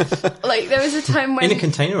 like there was a time when... In a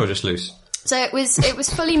container or just loose? So it was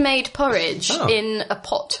fully made porridge in a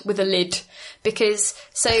pot with a lid, because,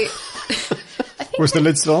 so... I think was the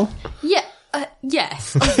lid still? Yeah.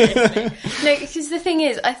 Yes, obviously. No, because the thing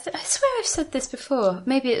is, I swear I've said this before.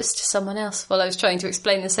 Maybe it was to someone else while I was trying to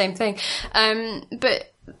explain the same thing.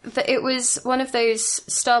 But it was one of those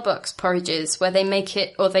Starbucks porridges where they make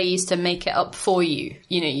it, or they used to make it up for you.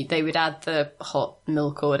 You know, they would add the hot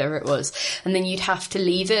milk or whatever it was, and then you'd have to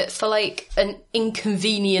leave it for like an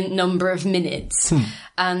inconvenient number of minutes.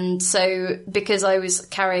 And so, because I was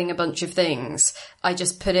carrying a bunch of things, I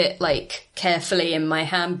just put it like carefully in my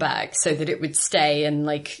handbag so that it would stay and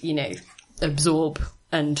like, you know, absorb,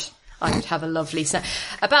 and I would have a lovely snack.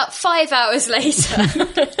 About 5 hours later,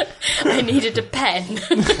 I needed a pen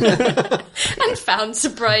and found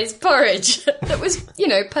surprise porridge that was, you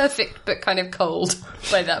know, perfect but kind of cold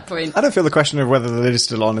by that point. I don't feel the question of whether the lid is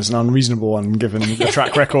still on is an unreasonable one, given the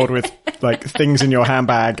track record with like things in your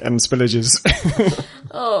handbag and spillages.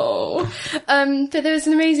 But there was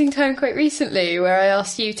an amazing time quite recently where I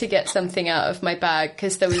asked you to get something out of my bag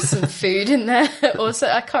because there was some food in there. Also,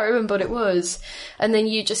 I can't remember what it was. And then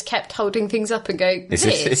you just kept holding things up and going,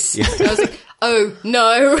 this? Yeah. And I was like, oh,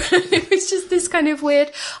 no. It was just this kind of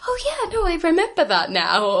weird, oh, yeah, no, I remember that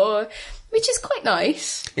now, which is quite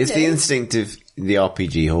nice. It's the instinct of the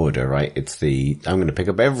RPG hoarder, right? It's the, I'm going to pick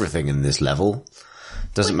up everything in this level.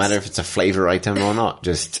 Doesn't matter if it's a flavour item or not,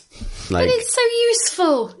 just like... But it's so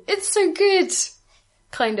useful. It's so good.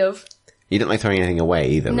 Kind of. You don't like throwing anything away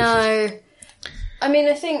either. No. I mean,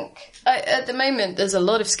 I think at the moment there's a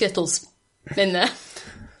lot of Skittles in there.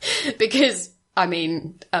 Because, I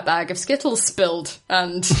mean, a bag of Skittles spilled,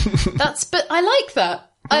 and but I like that.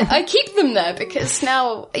 I keep them there because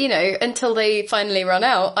now, you know, until they finally run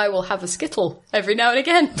out, I will have a Skittle every now and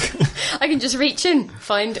again. I can just reach in,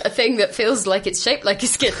 find a thing that feels like it's shaped like a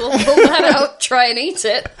Skittle, pull that out, try and eat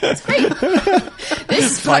it. It's great.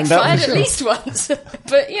 This has backfired at least once.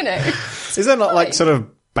 But, you know. Is there not like sort of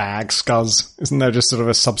bag scuzz? Isn't there just sort of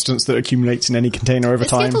a substance that accumulates in any container over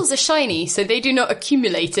time? Skittles are shiny, so they do not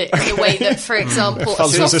accumulate it in the way that, for example, a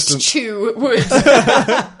Fuzz soft resistant. chew would.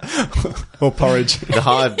 Or porridge. The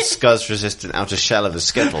hard, scuzz-resistant outer shell of a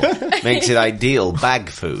Skittle makes it ideal bag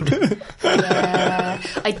food. Yeah.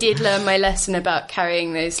 I did learn my lesson about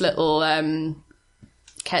carrying those little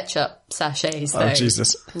ketchup sachets, though. Oh,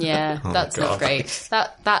 Jesus. Yeah, that's not great.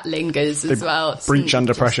 That lingers as well. It's breach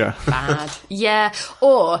under just pressure. Bad. Yeah.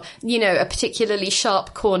 Or, you know, a particularly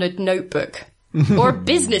sharp-cornered notebook. Or a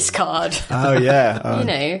business card. Oh, yeah. You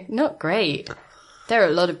know, not great. There are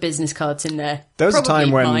a lot of business cards in there. There was a Probably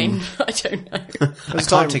time when- mine. I don't know. I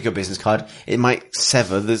can't take your business card. It might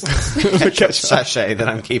sever the ketchup sachet that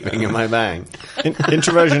I'm keeping in my bag.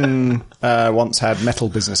 Introversion once had metal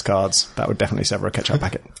business cards. That would definitely sever a ketchup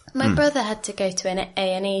packet. My brother had to go to an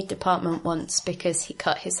A&E department once because he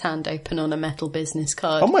cut his hand open on a metal business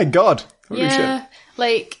card. Oh my god. Holy yeah, shit.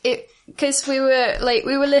 like it because we were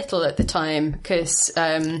little at the time. Because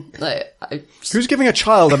Who's giving a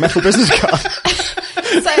child a metal business card?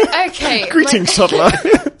 so okay, Greetings, toddler. So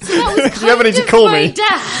that was Do you ever need to call me?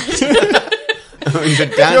 Dad. Your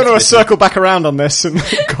You want to circle back around on this and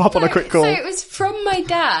go up on a quick call? So it was from my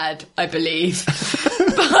dad, I believe.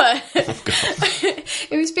 But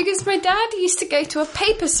it was because my dad used to go to a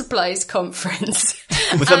paper supplies conference.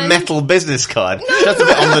 With a metal business card. That's a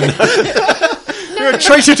bit on the nose. You're a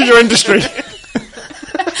traitor to your industry.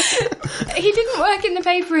 He didn't work in the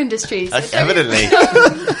paper industry. So Evidently.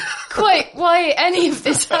 quite why any of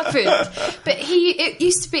this happened. But it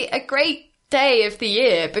used to be a great day of the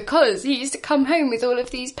year because he used to come home with all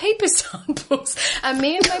of these paper samples, and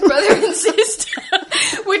me and my brother and sister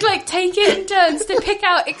would like take it in turns to pick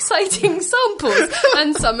out exciting samples,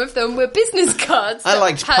 and some of them were business cards. I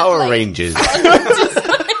liked Power Rangers.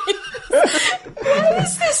 Why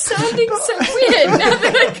is this sounding so weird now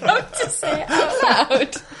that I come to say it out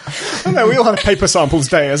loud? I don't know, we all had a paper samples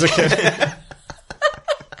day as a kid.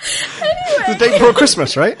 Anyway. The day before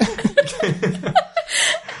Christmas, right?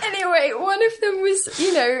 Anyway, one of them was,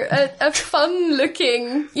 you know, a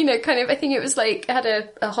fun-looking, you know, kind of, I think it was like, had a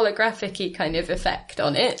holographic-y kind of effect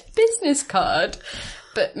on it. Business card,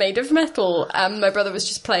 but made of metal. And my brother was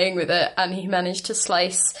just playing with it, and he managed to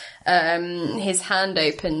slice his hand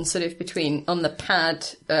open sort of on the pad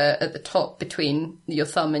at the top between your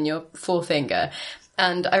thumb and your forefinger.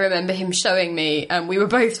 And I remember him showing me, and we were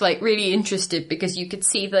both like really interested because you could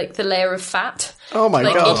see like the layer of fat, Oh my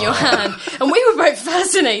like God. in your hand, and we were both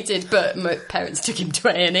fascinated. But my parents took him to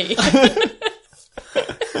A&E.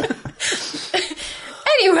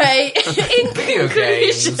 Anyway, in Video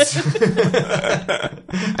conclusion, games.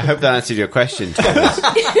 I hope that answered your question, Thomas.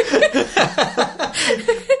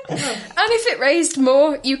 and if it raised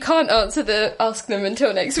more, you can't ask them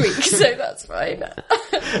until next week, so that's fine.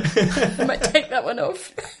 I might take that one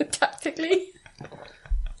off tactically.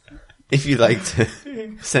 If you'd like to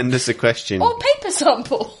send us a question. Or paper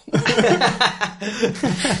sample. Papers,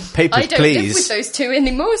 I don't live with please. those two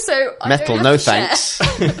anymore, so I Metal, don't no have to share. thanks.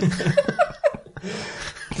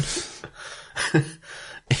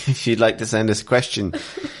 If you'd like to send us a question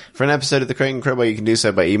for an episode of The Crate and Crowbar, you can do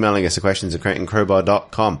so by emailing us at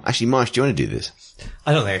questions@crateandcrowbar.com. Actually, Marsh, do you want to do this?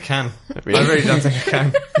 I don't think I can. Really? I really don't think I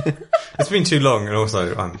can. It's been too long, and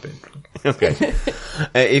also I'm a bit drunk. Okay.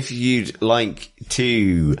 If you'd like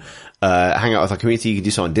to hang out with our community, you can do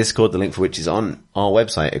so on Discord, the link for which is on our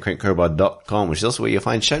website at crateandcrowbar.com, which is also where you'll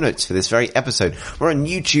find show notes for this very episode. We're on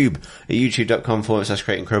YouTube at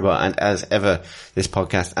youtube.com/crateandcrowbar, and as ever, this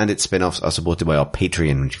podcast and its spin-offs are supported by our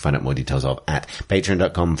Patreon, which you can find out more details of at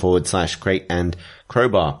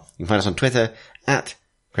patreon.com/crateandcrowbar. You can find us on Twitter at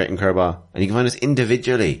crateandcrowbar, and you can find us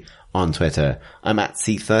individually on Twitter. I'm at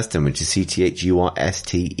C Thurston, which is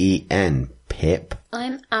CTHURSTEN. Pip.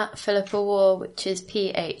 I'm at Philippa War, which is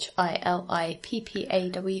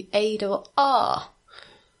PHILIPPAWAR.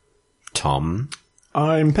 Tom.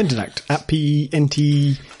 I'm Pentanact at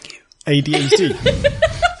PNTADAC.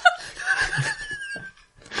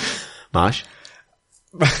 Marsh.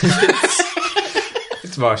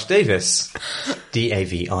 It's Marsh Davis.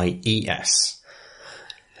 DAVIES.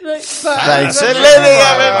 Thanks for living,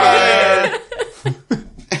 everybody!